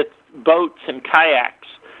with boats and kayaks.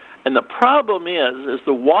 And the problem is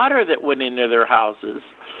the water that went into their houses,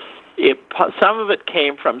 some of it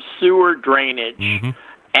came from sewer drainage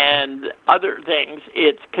and other things.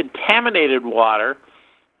 It's contaminated water.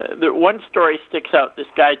 The one story sticks out. This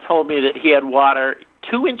guy told me that he had water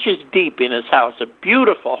 2 inches deep in his house, a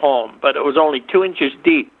beautiful home, but it was only 2 inches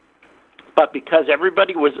deep. But because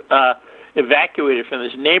everybody was evacuated from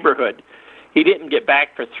this neighborhood, he didn't get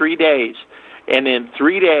back for 3 days. And in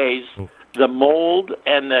 3 days, the mold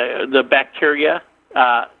and the bacteria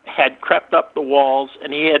had crept up the walls,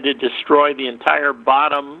 and he had to destroy the entire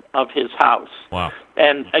bottom of his house. Wow.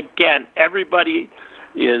 And again, everybody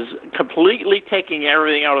is completely taking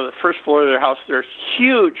everything out of the first floor of their house. There's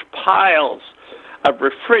huge piles of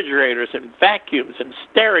refrigerators and vacuums and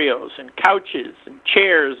stereos and couches and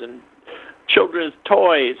chairs and children's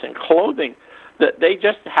toys and clothing that they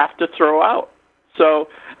just have to throw out. So,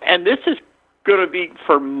 and this is going to be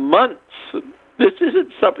for months. This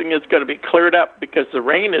isn't something that's going to be cleared up because the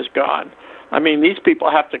rain is gone. I mean, these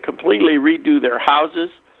people have to completely redo their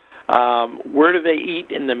houses. Where do they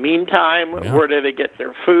eat in the meantime? Yeah. Where do they get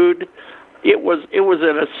their food? It was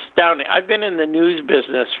an astounding. I've been in the news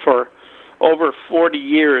business for over 40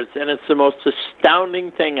 years, and it's the most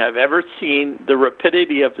astounding thing I've ever seen, the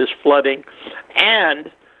rapidity of this flooding and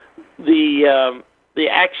the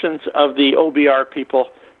actions of the OBR people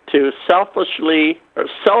to selflessly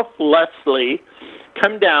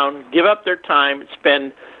come down, give up their time,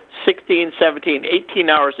 spend 16, 17, 18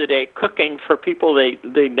 hours a day cooking for people they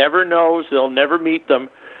never know, they'll never meet them,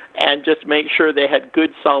 and just make sure they had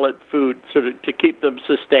good, solid food to keep them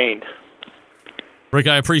sustained. Rick,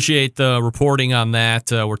 I appreciate the reporting on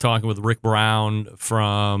that. We're talking with Rick Brown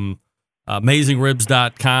from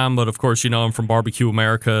AmazingRibs.com, but of course you know him from Barbecue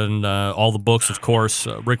America and all the books, of course.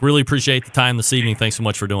 Rick, really appreciate the time this evening. Thanks so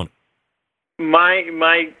much for doing it.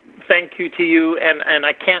 My thank you to you, and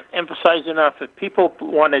I can't emphasize enough, if people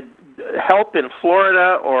want to help in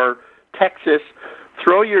Florida or Texas,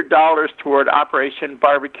 throw your dollars toward Operation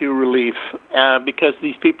Barbecue Relief, because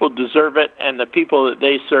these people deserve it, and the people that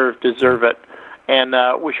they serve deserve it. And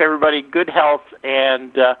wish everybody good health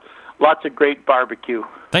and lots of great barbecue.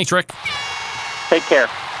 Thanks, Rick. Take care.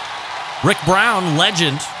 Rick Brown,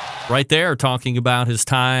 legend, right there, talking about his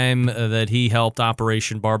time that he helped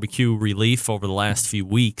Operation Barbecue Relief over the last few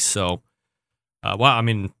weeks. So, wow, I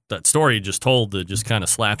mean, that story you just told just kind of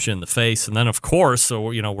slaps you in the face. And then, of course, so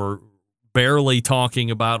we're barely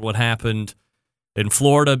talking about what happened in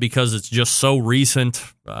Florida because it's just so recent.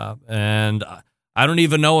 And I don't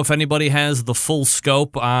even know if anybody has the full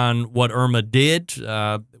scope on what Irma did.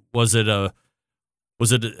 Was it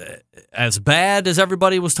as bad as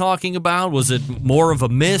everybody was talking about? Was it more of a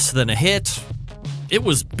miss than a hit? It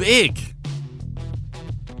was big.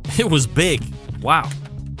 It was big. Wow.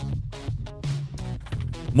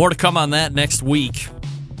 More to come on that next week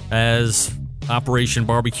as Operation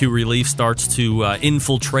Barbecue Relief starts to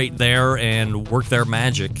infiltrate there and work their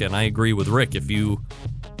magic. And I agree with Rick. If you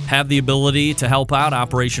have the ability to help out,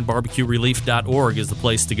 OperationBarbecueRelief.org is the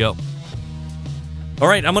place to go. All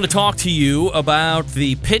right, I'm going to talk to you about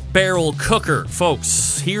the Pit Barrel Cooker.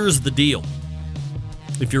 Folks, here's the deal.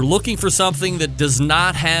 If you're looking for something that does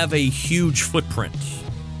not have a huge footprint,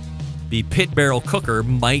 the Pit Barrel Cooker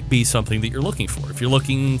might be something that you're looking for. If you're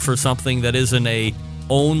looking for something that isn't a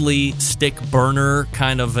only stick burner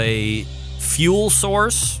kind of a fuel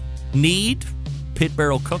source need, Pit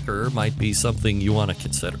Barrel Cooker might be something you want to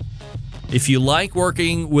consider. If you like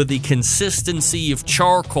working with the consistency of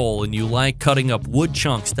charcoal and you like cutting up wood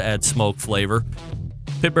chunks to add smoke flavor,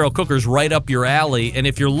 Pit Barrel Cooker's right up your alley. And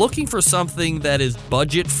if you're looking for something that is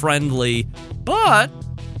budget friendly, but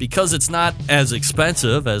because it's not as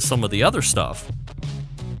expensive as some of the other stuff,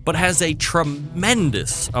 but has a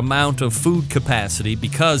tremendous amount of food capacity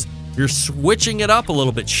because you're switching it up a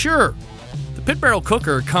little bit. Sure, the Pit Barrel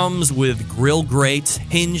Cooker comes with grill grates,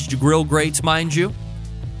 hinged grill grates, mind you,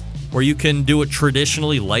 where you can do it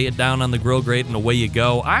traditionally, lay it down on the grill grate, and away you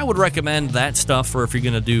go. I would recommend that stuff for if you're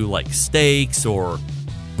going to do like steaks or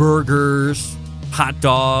burgers, hot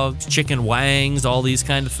dogs, chicken wangs, all these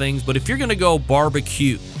kind of things. But if you're going to go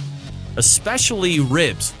barbecue, especially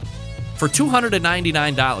ribs, for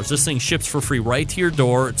 $299, this thing ships for free right to your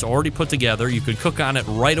door. It's already put together. You can cook on it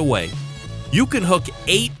right away. You can hook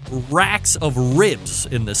 8 racks of ribs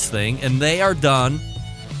in this thing, and they are done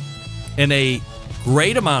in a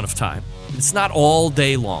great amount of time. It's not all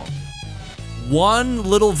day long. One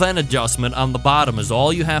little vent adjustment on the bottom is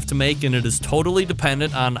all you have to make, and it is totally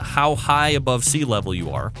dependent on how high above sea level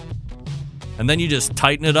you are. And then you just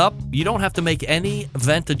tighten it up. You don't have to make any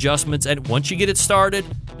vent adjustments. And once you get it started,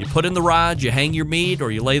 you put in the rods, you hang your meat,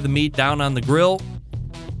 or you lay the meat down on the grill,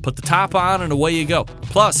 put the top on, and away you go.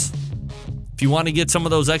 Plus, if you want to get some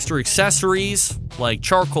of those extra accessories, like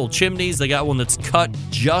charcoal chimneys, they got one that's cut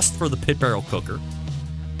just for the Pit Barrel Cooker.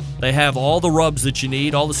 They have all the rubs that you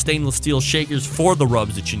need, all the stainless steel shakers for the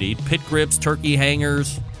rubs that you need, pit grips, turkey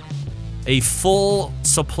hangers, a full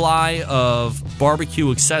supply of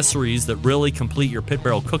barbecue accessories that really complete your Pit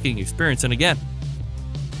Barrel cooking experience. And again,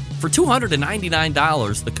 for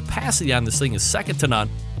 $299, the capacity on this thing is second to none.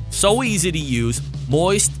 So easy to use,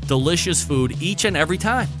 moist, delicious food each and every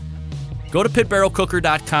time. Go to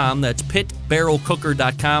pitbarrelcooker.com, that's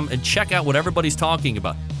pitbarrelcooker.com, and check out what everybody's talking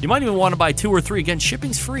about. You might even want to buy 2 or 3. Again,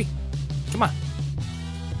 shipping's free. Come on.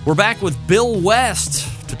 We're back with Bill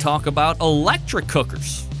West to talk about electric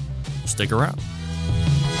cookers. Stick around.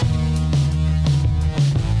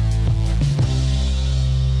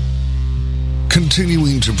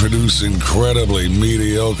 Continuing to produce incredibly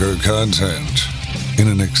mediocre content in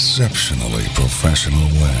an exceptionally professional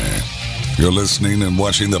way. You're listening and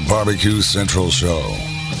watching the Barbecue Central Show.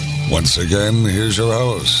 Once again, here's your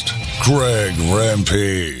host, Greg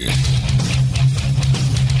Rempe.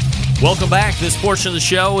 Welcome back. This portion of the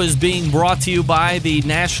show is being brought to you by the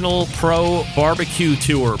National Pro Barbecue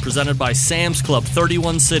Tour, presented by Sam's Club.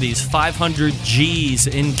 31 cities, 500 G's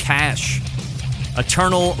in cash.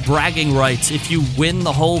 Eternal bragging rights if you win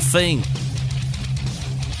the whole thing.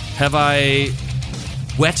 Have I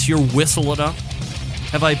wet your whistle enough?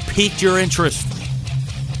 Have I piqued your interest?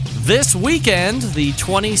 This weekend, the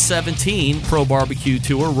 2017 Pro Barbecue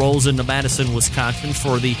Tour rolls into Madison, Wisconsin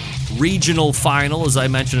for the regional final, as I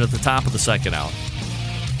mentioned at the top of the second hour.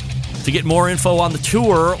 To get more info on the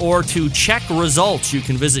tour or to check results, you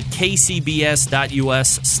can visit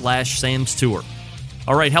kcbs.us/Sam's Tour.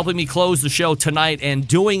 All right, helping me close the show tonight and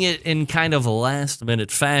doing it in kind of a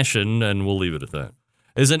last-minute fashion, and we'll leave it at that,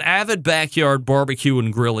 is an avid backyard barbecue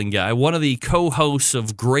and grilling guy, one of the co-hosts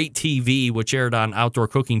of Great TV, which aired on Outdoor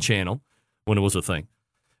Cooking Channel when it was a thing.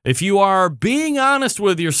 If you are being honest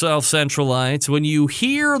with yourself, Centralites, when you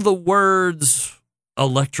hear the words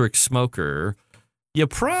electric smoker, you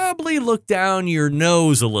probably look down your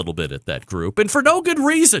nose a little bit at that group, and for no good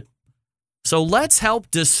reason. So let's help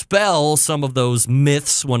dispel some of those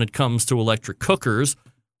myths when it comes to electric cookers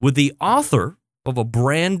with the author of a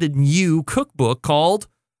brand new cookbook called,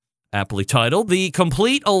 aptly titled, The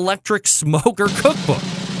Complete Electric Smoker Cookbook.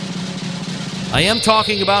 I am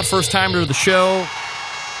talking about first-timer to the show,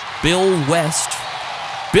 Bill West.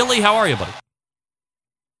 Billy, how are you, buddy?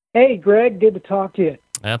 Hey, Greg, good to talk to you.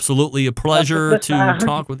 Absolutely a pleasure to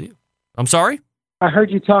talk with you. I'm sorry? I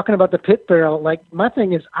heard you talking about the pit barrel. Like, my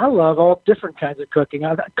thing is, I love all different kinds of cooking.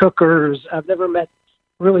 Cookers. I've never met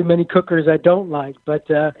really many cookers I don't like, but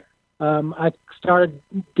I started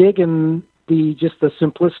digging the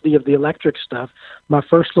simplicity of the electric stuff. My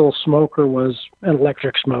first little smoker was an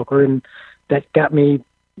electric smoker, and that got me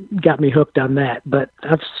hooked on that. But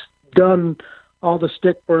I've done all the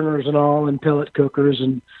stick burners and all, and pellet cookers,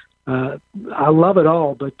 and I love it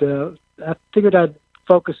all. But I figured I'd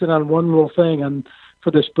focus in on one little thing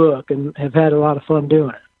for this book, and have had a lot of fun doing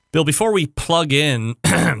it. Bill, before we plug in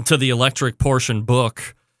to the electric portion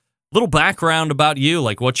book, little background about you.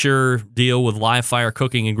 Like, what's your deal with live fire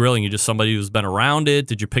cooking and grilling? You just somebody who's been around it?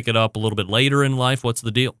 Did you pick it up a little bit later in life? What's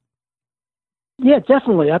the deal? Yeah,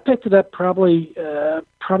 definitely. I picked it up probably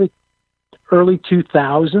early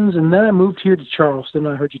 2000s, and then I moved here to Charleston.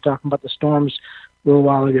 I heard you talking about the storms a little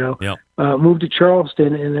while ago. Yep. Moved to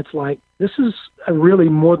Charleston, and it's like, this is really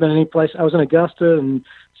more than any place. I was in Augusta and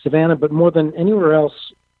Savannah, but more than anywhere else,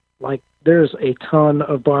 like, there's a ton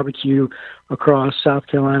of barbecue across South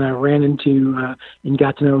Carolina. I ran into and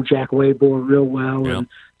got to know Jack Waybor real well, and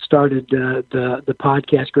started the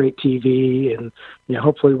podcast Great TV, and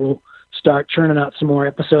hopefully we'll start churning out some more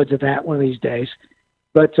episodes of that one of these days.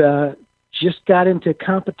 But just got into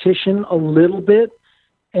competition a little bit,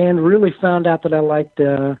 and really found out that I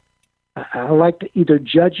liked either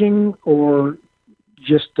judging or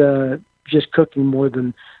just cooking more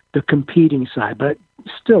than the competing side. But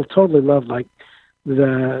I still totally love like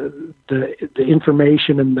the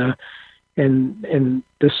information and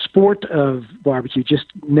the sport of barbecue. Just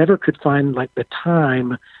never could find like the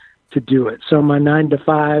time to do it. So my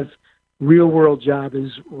 9-to-5 real world job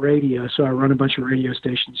is radio. So I run a bunch of radio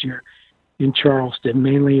stations here in Charleston,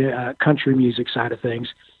 mainly country music side of things.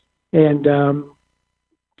 And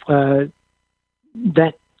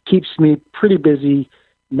that keeps me pretty busy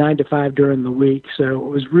 9-to-5 during the week. So it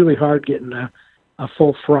was really hard getting a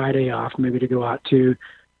full Friday off, maybe to go out to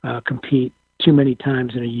compete too many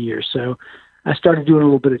times in a year. So I started doing a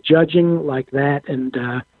little bit of judging like that. And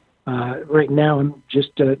right now I'm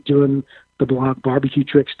just doing the blog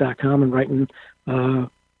barbecuetricks.com and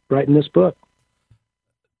writing this book.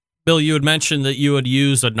 Bill, you had mentioned that you had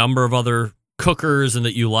used a number of other cookers and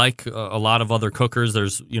that you like a lot of other cookers.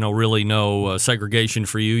 There's, really no segregation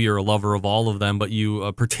for you. You're a lover of all of them, but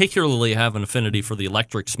you particularly have an affinity for the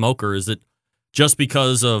electric smoker. Is it just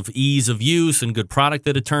because of ease of use and good product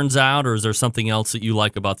that it turns out, or is there something else that you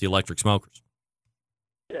like about the electric smokers?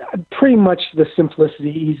 Pretty much the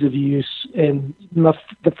simplicity, ease of use. And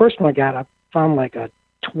the first one I got, I found like a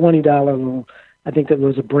 $20 little, I think that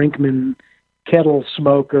was a Brinkman kettle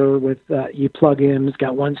smoker with, you plug in, it's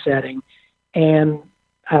got one setting. And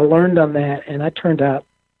I learned on that, and I turned out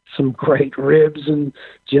some great ribs, and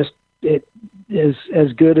just it is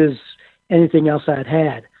as good as anything else I'd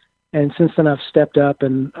had. And since then I've stepped up,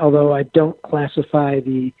 and although I don't classify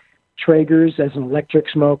the Traegers as an electric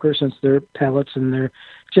smoker since they're pellets and they're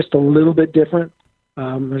just a little bit different,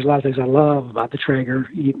 there's a lot of things I love about the Traeger,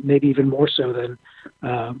 maybe even more so than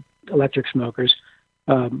electric smokers.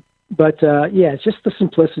 But it's just the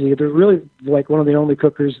simplicity. They're really like one of the only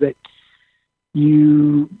cookers that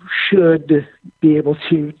you should be able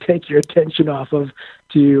to take your attention off of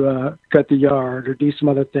to cut the yard or do some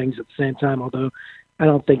other things at the same time, although I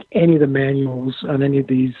don't think any of the manuals on any of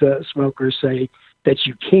these smokers say that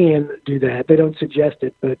you can do that. They don't suggest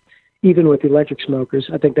it, but even with the electric smokers,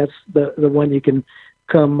 I think that's the one you can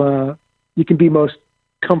be most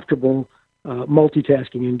comfortable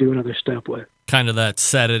multitasking and doing other stuff with. Kind of that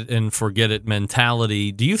set it and forget it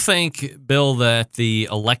mentality. Do you think, Bill, that the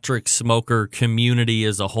electric smoker community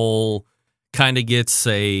as a whole kind of gets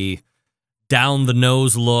a down the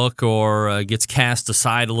nose look or gets cast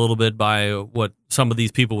aside a little bit by what some of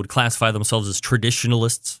these people would classify themselves as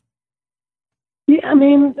traditionalists? Yeah, I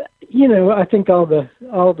mean, I think all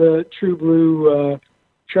the true blue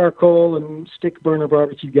charcoal and stick burner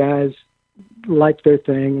barbecue guys, like their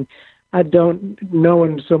thing. I don't,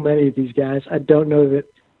 knowing so many of these guys, I don't know that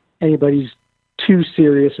anybody's too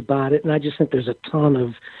serious about it. And I just think there's a ton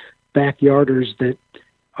of backyarders that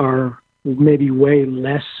are maybe way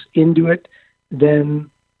less into it than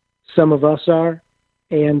some of us are,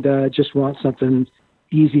 and just want something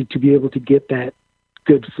easy to be able to get that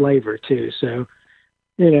good flavor too. So,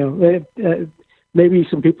 maybe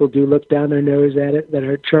some people do look down their nose at it that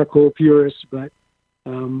are charcoal purists, but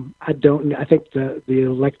I don't. I think the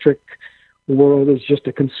electric world is just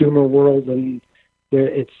a consumer world, and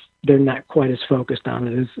they're not quite as focused on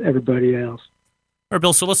it as everybody else. All right,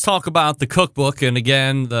 Bill, so let's talk about the cookbook. And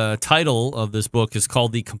again, the title of this book is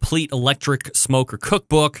called The Complete Electric Smoker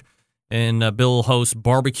Cookbook. And Bill hosts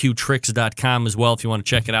barbecuetricks.com as well if you want to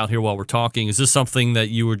check it out here while we're talking. Is this something that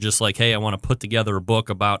you were just like, hey, I want to put together a book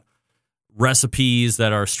about recipes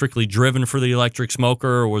that are strictly driven for the electric smoker,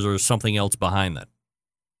 or was there something else behind that?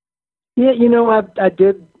 Yeah,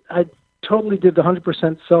 I totally did the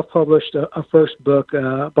 100% self-published a first book,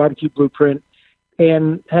 Barbecue Blueprint,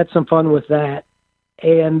 and had some fun with that.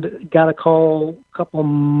 And got a call a couple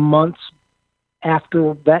months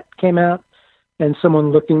after that came out, and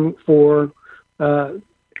someone looking to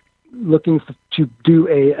do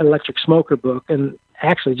a electric smoker book. And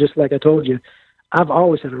actually, just like I told you, I've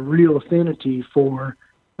always had a real affinity for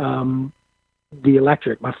the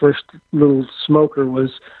electric. My first little smoker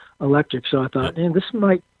was electric, so I thought, man, this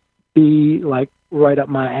might be like right up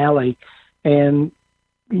my alley. And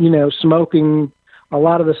smoking, a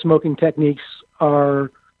lot of the smoking techniques are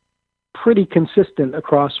pretty consistent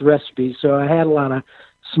across recipes. So I had a lot of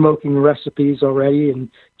smoking recipes already, and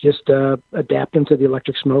just adapt them to the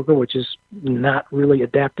electric smoker, which is not really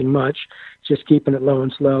adapting much, just keeping it low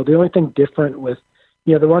and slow. The only thing different with,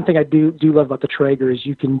 the one thing I do love about the Traeger is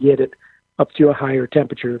you can get it up to a higher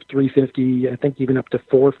temperature of 350, I think even up to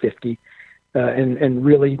 450, and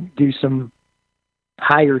really do some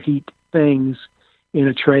higher heat things in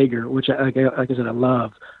a Traeger, which like I said, I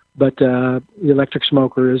love. But the electric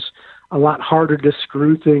smoker is a lot harder to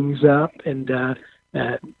screw things up, and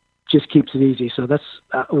just keeps it easy. So that's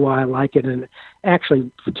why I like it. And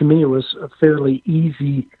actually, to me, it was a fairly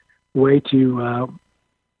easy way to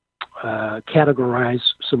categorize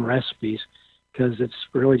some recipes, because it's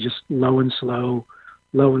really just low and slow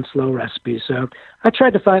recipes. So I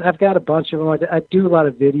tried to find. I've got a bunch of them. I do a lot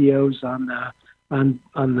of videos on the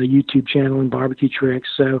YouTube channel and Barbecue Tricks.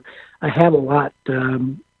 So I have a lot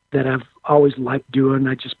that I've always liked doing.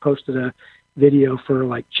 I just posted a video for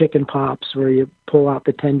like chicken pops, where you pull out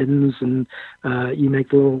the tendons and you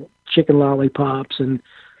make little chicken lollipops. And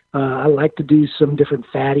I like to do some different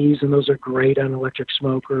fatties, and those are great on electric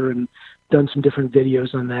smoker, and done some different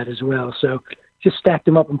videos on that as well. So just stacked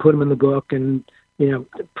them up and put them in the book. And,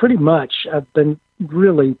 pretty much I've been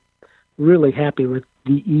really, really happy with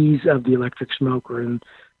the ease of the electric smoker. And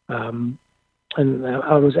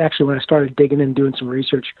I was actually, when I started digging in and doing some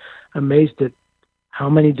research, amazed at how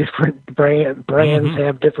many different brands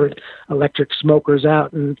have different electric smokers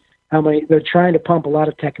out, and how many they're trying to pump a lot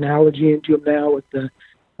of technology into them now with the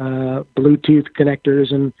Bluetooth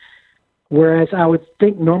connectors. And whereas I would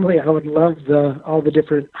think normally I would love all the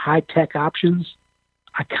different high tech options,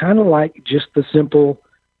 I kind of like just the simple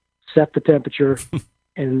set the temperature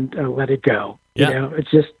and let it go. Yeah.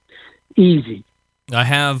 It's just easy. I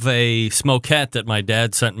have a smokette that my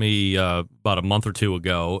dad sent me about a month or two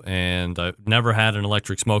ago, and I've never had an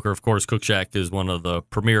electric smoker. Of course, Cook Shack is one of the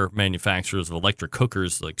premier manufacturers of electric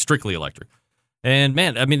cookers, like strictly electric. And,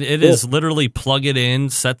 man, I mean, it is literally plug it in,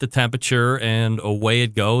 set the temperature, and away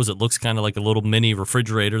it goes. It looks kind of like a little mini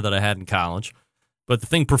refrigerator that I had in college. But the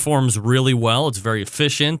thing performs really well. It's very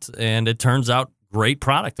efficient, and it turns out great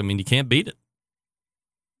product. I mean, you can't beat it.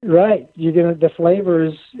 Right. The flavor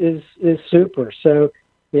is super. So,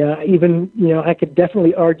 yeah, even, I could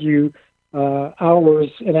definitely argue hours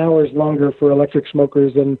and hours longer for electric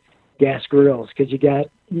smokers than gas grills, because you got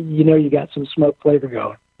some smoke flavor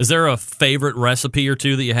going. Is there a favorite recipe or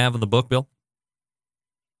two that you have in the book, Bill?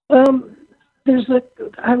 I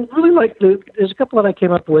really like there's a couple that I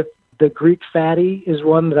came up with. The Greek fatty is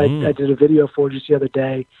one that I did a video for just the other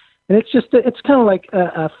day. And it's kind of like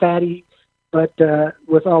a fatty, but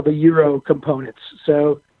with all the Euro components.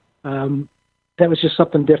 So that was just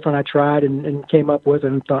something different I tried and came up with,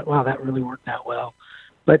 and thought, wow, that really worked out well.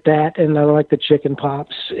 But that, and I like the chicken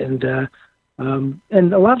pops, and a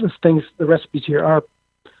lot of the things, the recipes here are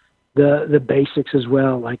the basics as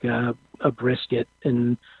well, like a brisket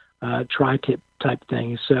and tri-tip type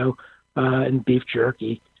things. So and beef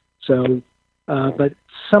jerky. So, but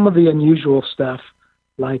some of the unusual stuff,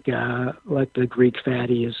 like the Greek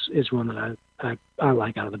fatty, is one that I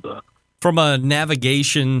like out of the book. From a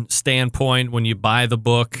navigation standpoint, when you buy the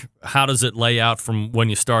book, how does it lay out from when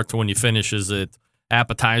you start to when you finish? Is it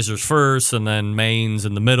appetizers first and then mains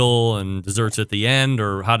in the middle and desserts at the end,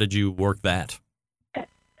 or how did you work that?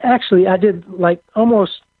 Actually, I did like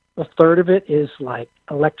almost a third of it is like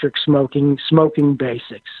electric smoking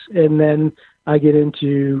basics. And then I get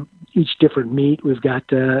into each different meat. We've got,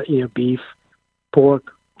 beef,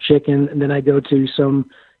 pork, chicken, and then I go to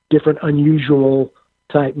some different unusual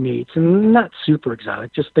type meats, and not super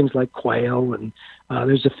exotic, just things like quail, and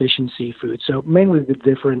there's a fish and seafood. So mainly the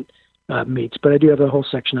different meats, but I do have a whole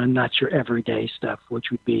section on not your everyday stuff, which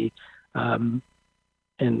would be, and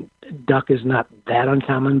duck is not that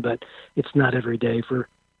uncommon, but it's not every day for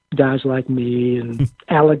guys like me, and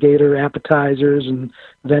alligator appetizers and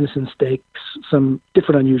venison steaks, some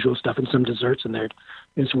different unusual stuff, and some desserts in there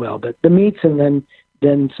as well. But the meats, and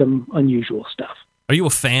then some unusual stuff. Are you a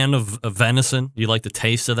fan of venison? Do you like the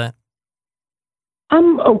taste of that?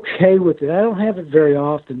 I'm okay with it. I don't have it very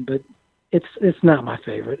often, but it's not my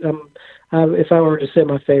favorite. If I were to say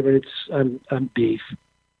my favorite, I'm beef.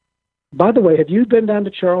 By the way, have you been down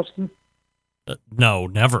to Charleston? No,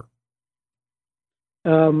 never.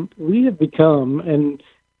 We have become, and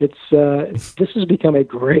this has become a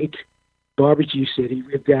great barbecue city.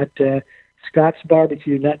 We've got Scott's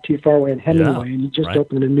Barbecue not too far away in Hemingway, and he just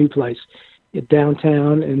opened a new place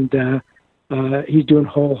downtown, and he's doing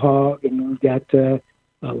whole hog, and we've got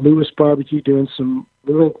Lewis Barbecue doing some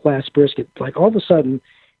world-class brisket. Like all of a sudden,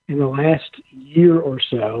 in the last year or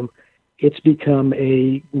so, it's become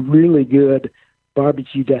a really good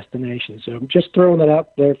barbecue destination. So I'm just throwing that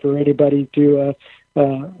out there for anybody to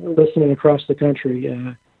listening across the country.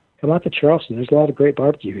 Come out to Charleston. There's a lot of great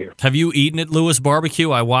barbecue here. Have you eaten at Lewis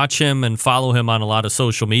Barbecue? I watch him and follow him on a lot of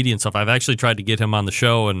social media and stuff. I've actually tried to get him on the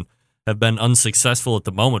show and have been unsuccessful at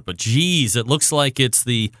the moment. But, geez, it looks like it's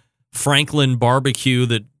the Franklin barbecue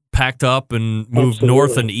that packed up and moved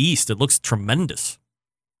north and east. It looks tremendous.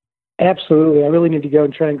 Absolutely. I really need to go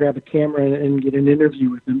and try and grab a camera and get an interview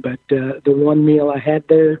with him. But the one meal I had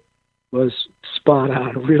there was spot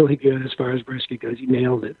on, really good as far as brisket goes. He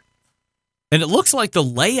nailed it. And it looks like the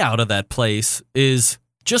layout of that place is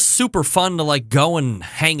just super fun to like go and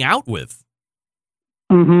hang out with.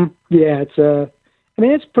 Mm-hmm. Yeah, it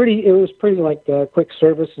was pretty like quick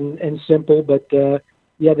service and simple, but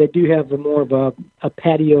yeah, they do have more of a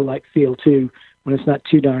patio-like feel too. When it's not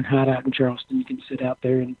too darn hot out in Charleston, you can sit out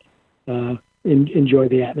there and enjoy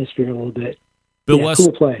the atmosphere a little bit.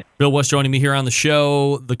 Cool play. Bill West joining me here on the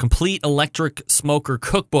show. The Complete Electric Smoker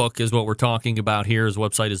Cookbook is what we're talking about here. His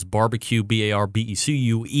website is barbecue,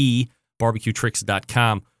 BARBECUE,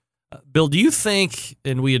 barbecuetricks.com. Bill, do you think,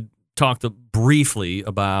 and we had talked briefly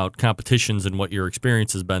about competitions and what your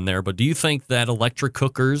experience has been there, but do you think that electric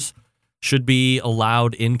cookers should be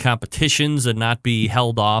allowed in competitions and not be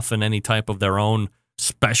held off in any type of their own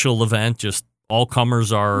special event? Just all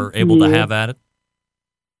comers are able to have at it?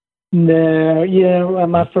 No,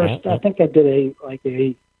 my first, I think I did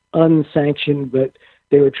a unsanctioned, but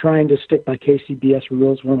they were trying to stick by KCBS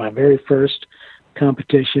rules, one of my very first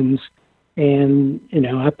competitions. And,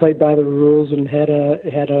 I played by the rules and had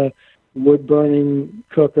a wood burning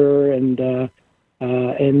cooker, and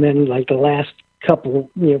then like the last couple,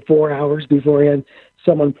 4 hours beforehand,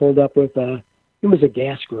 someone pulled up with it was a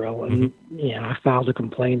gas grill, and I filed a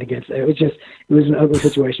complaint against it. It was an ugly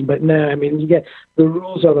situation. But no, I mean, the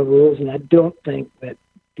rules are the rules, and I don't think that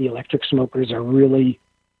the electric smokers are really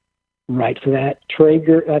right for that.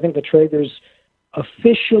 I think the Traegers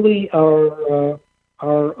officially are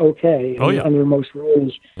okay under most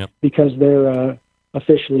rules because they're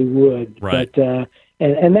officially wood. Right. But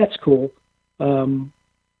and that's cool.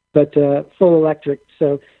 But full electric.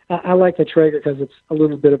 So I like the Traeger because it's a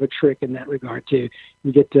little bit of a trick in that regard too.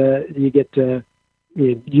 You get to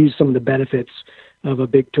use some of the benefits of a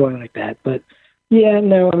big toy like that. But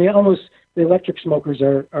almost the electric smokers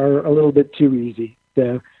are a little bit too easy.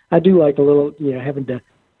 So I do like a little, having to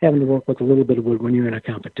work with a little bit of wood when you're in a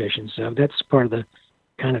competition. So that's part of the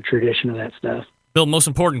kind of tradition of that stuff. Bill, most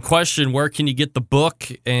important question: where can you get the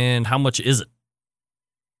book, and how much is it?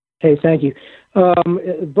 Hey, thank you.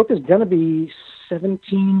 The book is going to be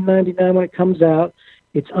 $17.99 when it comes out.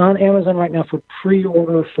 It's on Amazon right now for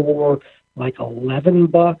pre-order for like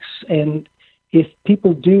 $11. And if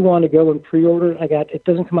people do want to go and pre-order, it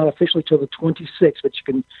doesn't come out officially till the 26th, but you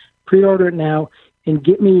can pre-order it now and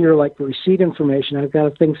get me your receipt information. I've got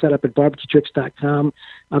a thing set up at barbecuetricks.com.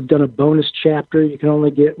 I've done a bonus chapter you can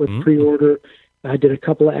only get with pre-order. I did a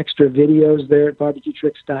couple of extra videos there at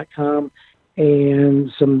barbecuetricks.com.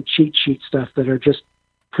 And some cheat sheet stuff that are just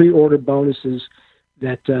pre-ordered bonuses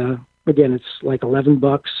that again, it's like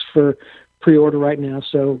 $11 for pre-order right now,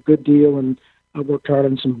 so good deal. And I worked hard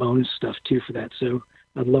on some bonus stuff too for that. So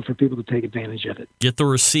I'd love for people to take advantage of it. Get the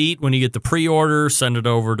receipt when you get the pre-order, send it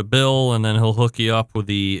over to Bill, and then he'll hook you up with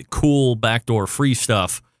the cool backdoor free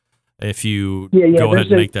stuff if you go ahead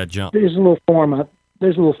and make that jump. There's a little form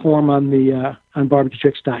on the on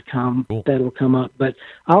barbecuetricks.com that'll come up. But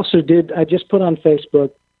I just put on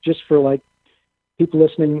Facebook just for like people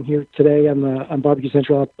listening here today on Barbecue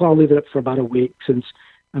Central. I'll leave it up for about a week since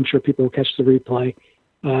I'm sure people will catch the replay.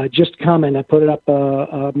 Just comment. I put it up.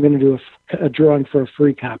 I'm going to do a drawing for a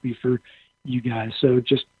free copy for you guys. So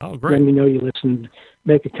just let me know you listened.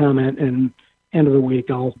 Make a comment, and end of the week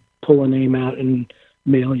I'll pull a name out and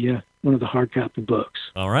mail you one of the hard copy books.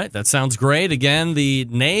 All right, that sounds great. Again, the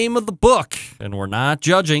name of the book, and we're not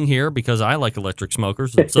judging here because I like electric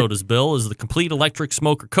smokers, and so does Bill, is the Complete Electric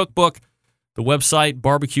Smoker Cookbook. The website,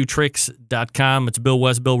 barbecuetricks.com. It's Bill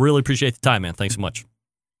West. Bill, really appreciate the time, man. Thanks so much.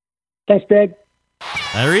 Thanks, Dave.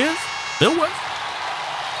 There he is, Bill West.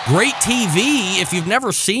 Great TV. If you've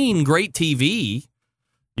never seen great TV,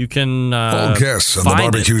 you can all guests on the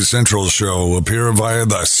Barbecue Central show appear via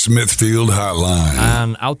the Smithfield Hotline.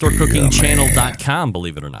 On OutdoorCookingChannel.com,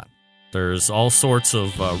 believe it or not. There's all sorts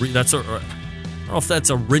of... I don't know if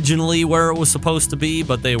that's originally where it was supposed to be,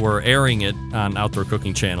 but they were airing it on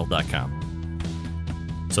OutdoorCookingChannel.com.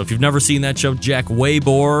 So if you've never seen that show, Jack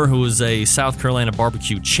Waybor, who is a South Carolina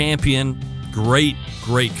barbecue champion, great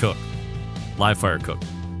cook, live fire cook.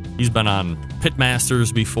 He's been on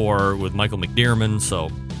Pitmasters before with Michael McDearman, so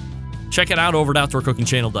check it out over at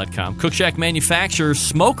OutdoorCookingChannel.com. Cook Shack manufactures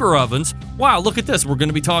smoker ovens. Wow, look at this. We're going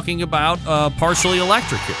to be talking about partially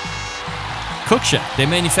electric here. Cook Shack, they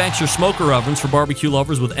manufacture smoker ovens for barbecue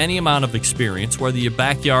lovers with any amount of experience, whether you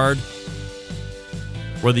cook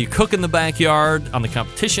in the backyard, on the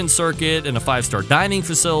competition circuit, in a 5-star dining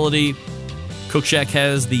facility. Cook Shack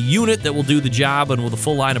has the unit that will do the job, and with a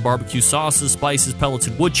full line of barbecue sauces, spices, pellets,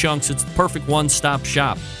 and wood chunks, it's the perfect one-stop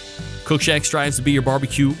shop. Cook Shack strives to be your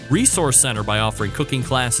barbecue resource center by offering cooking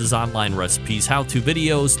classes, online recipes, how-to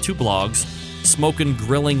videos, 2 blogs, smoking,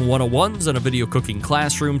 grilling 101s, and a video cooking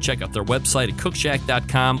classroom. Check out their website at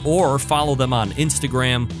cookshack.com or follow them on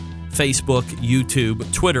Instagram, Facebook, YouTube,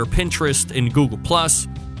 Twitter, Pinterest, and Google+.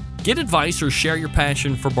 Get advice or share your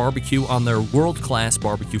passion for barbecue on their world-class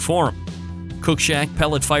barbecue forum. Cook Shack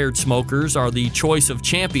pellet-fired smokers are the choice of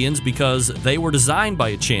champions because they were designed by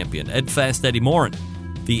a champion, Ed Fast Eddie Morin.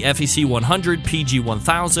 The FEC 100, PG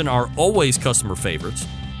 1000 are always customer favorites.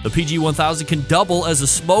 The PG 1000 can double as a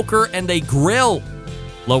smoker and a grill,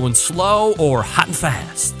 low and slow or hot and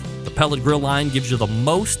fast. The pellet grill line gives you the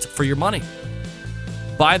most for your money.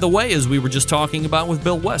 By the way, as we were just talking about with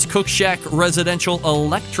Bill West, Cook Shack residential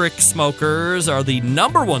electric smokers are the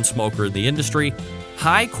 #1 smoker in the industry.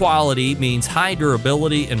 High quality means high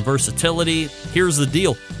durability and versatility. Here's the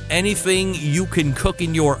deal. Anything you can cook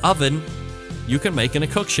in your oven, you can make in a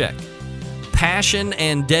Cook Shack. Passion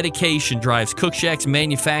and dedication drives Cook Shack's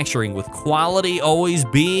manufacturing, with quality always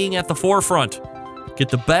being at the forefront. Get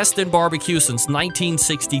the best in barbecue since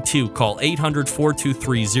 1962. Call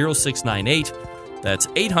 800-423-0698. That's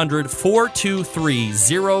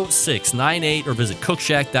 800-423-0698 or visit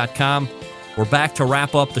cookshack.com. We're back to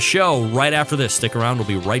wrap up the show right after this. Stick around. We'll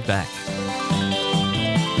be right back.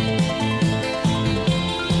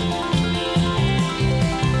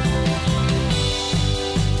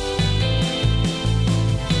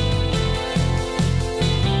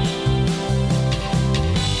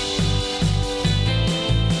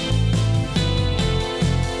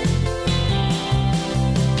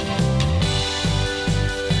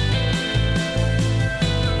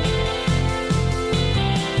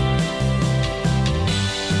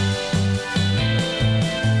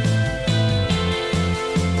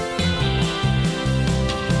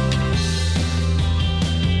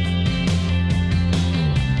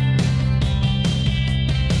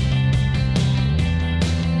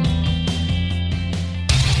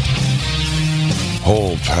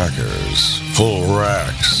 Whole packers, full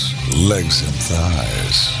racks, legs and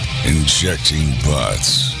thighs, injecting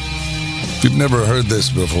butts. If you've never heard this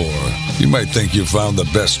before, you might think you found the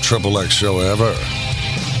best XXX show ever.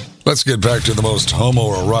 Let's get back to the most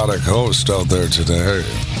homoerotic host out there today,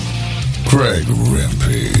 Greg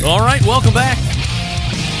Rempe. All right, welcome back.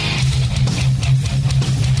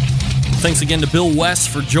 Thanks again to Bill West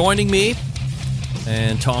for joining me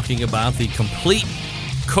and talking about the complete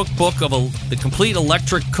cookbook the Complete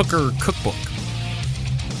Electric Cooker Cookbook.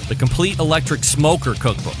 The Complete Electric Smoker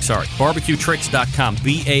Cookbook. Sorry. BarbecueTricks.com.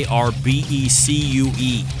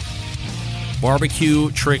 BARBECUE.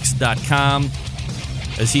 BarbecueTricks.com.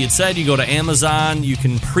 As he had said, you go to Amazon, you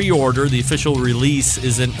can pre-order. The official release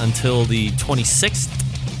isn't until the 26th.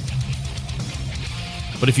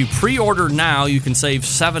 But if you pre-order now, you can save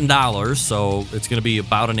 $7. So it's going to be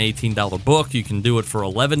about an $18 book. You can do it for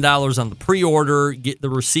 $11 on the pre-order. Get the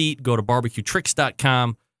receipt. Go to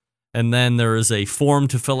barbecuetricks.com. And then there is a form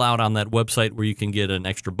to fill out on that website where you can get an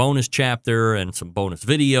extra bonus chapter and some bonus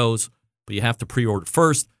videos. But you have to pre-order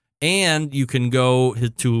first. And you can go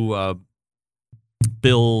to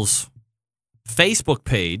Bill's Facebook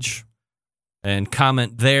page and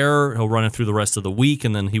comment there. He'll run it through the rest of the week,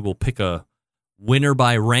 and then he will pick a winner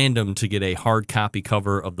by random to get a hard copy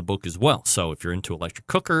cover of the book as well. So if you're into electric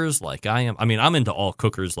cookers like I am, I'm into all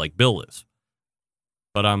cookers like Bill is,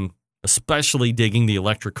 but I'm especially digging the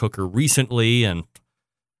electric cooker recently, and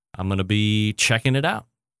I'm going to be checking it out.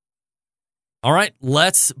 All right,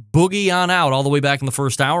 let's boogie on out. All the way back in the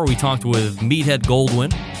first hour, we talked with Meathead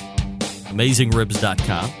Goldwyn,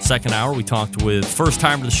 AmazingRibs.com. Second hour, we talked with first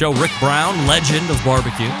time to the show, Rick Brown, legend of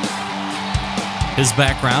barbecue. His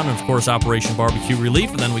background, and of course, Operation Barbecue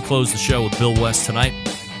Relief. And then we close the show with Bill West tonight.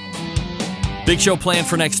 Big show planned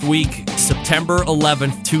for next week, September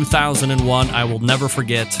 11th, 2001. I will never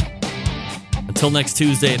forget. Until next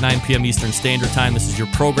Tuesday at 9 p.m. Eastern Standard Time, this is your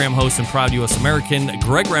program host and proud U.S. American,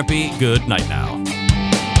 Greg Rempe. Good night now.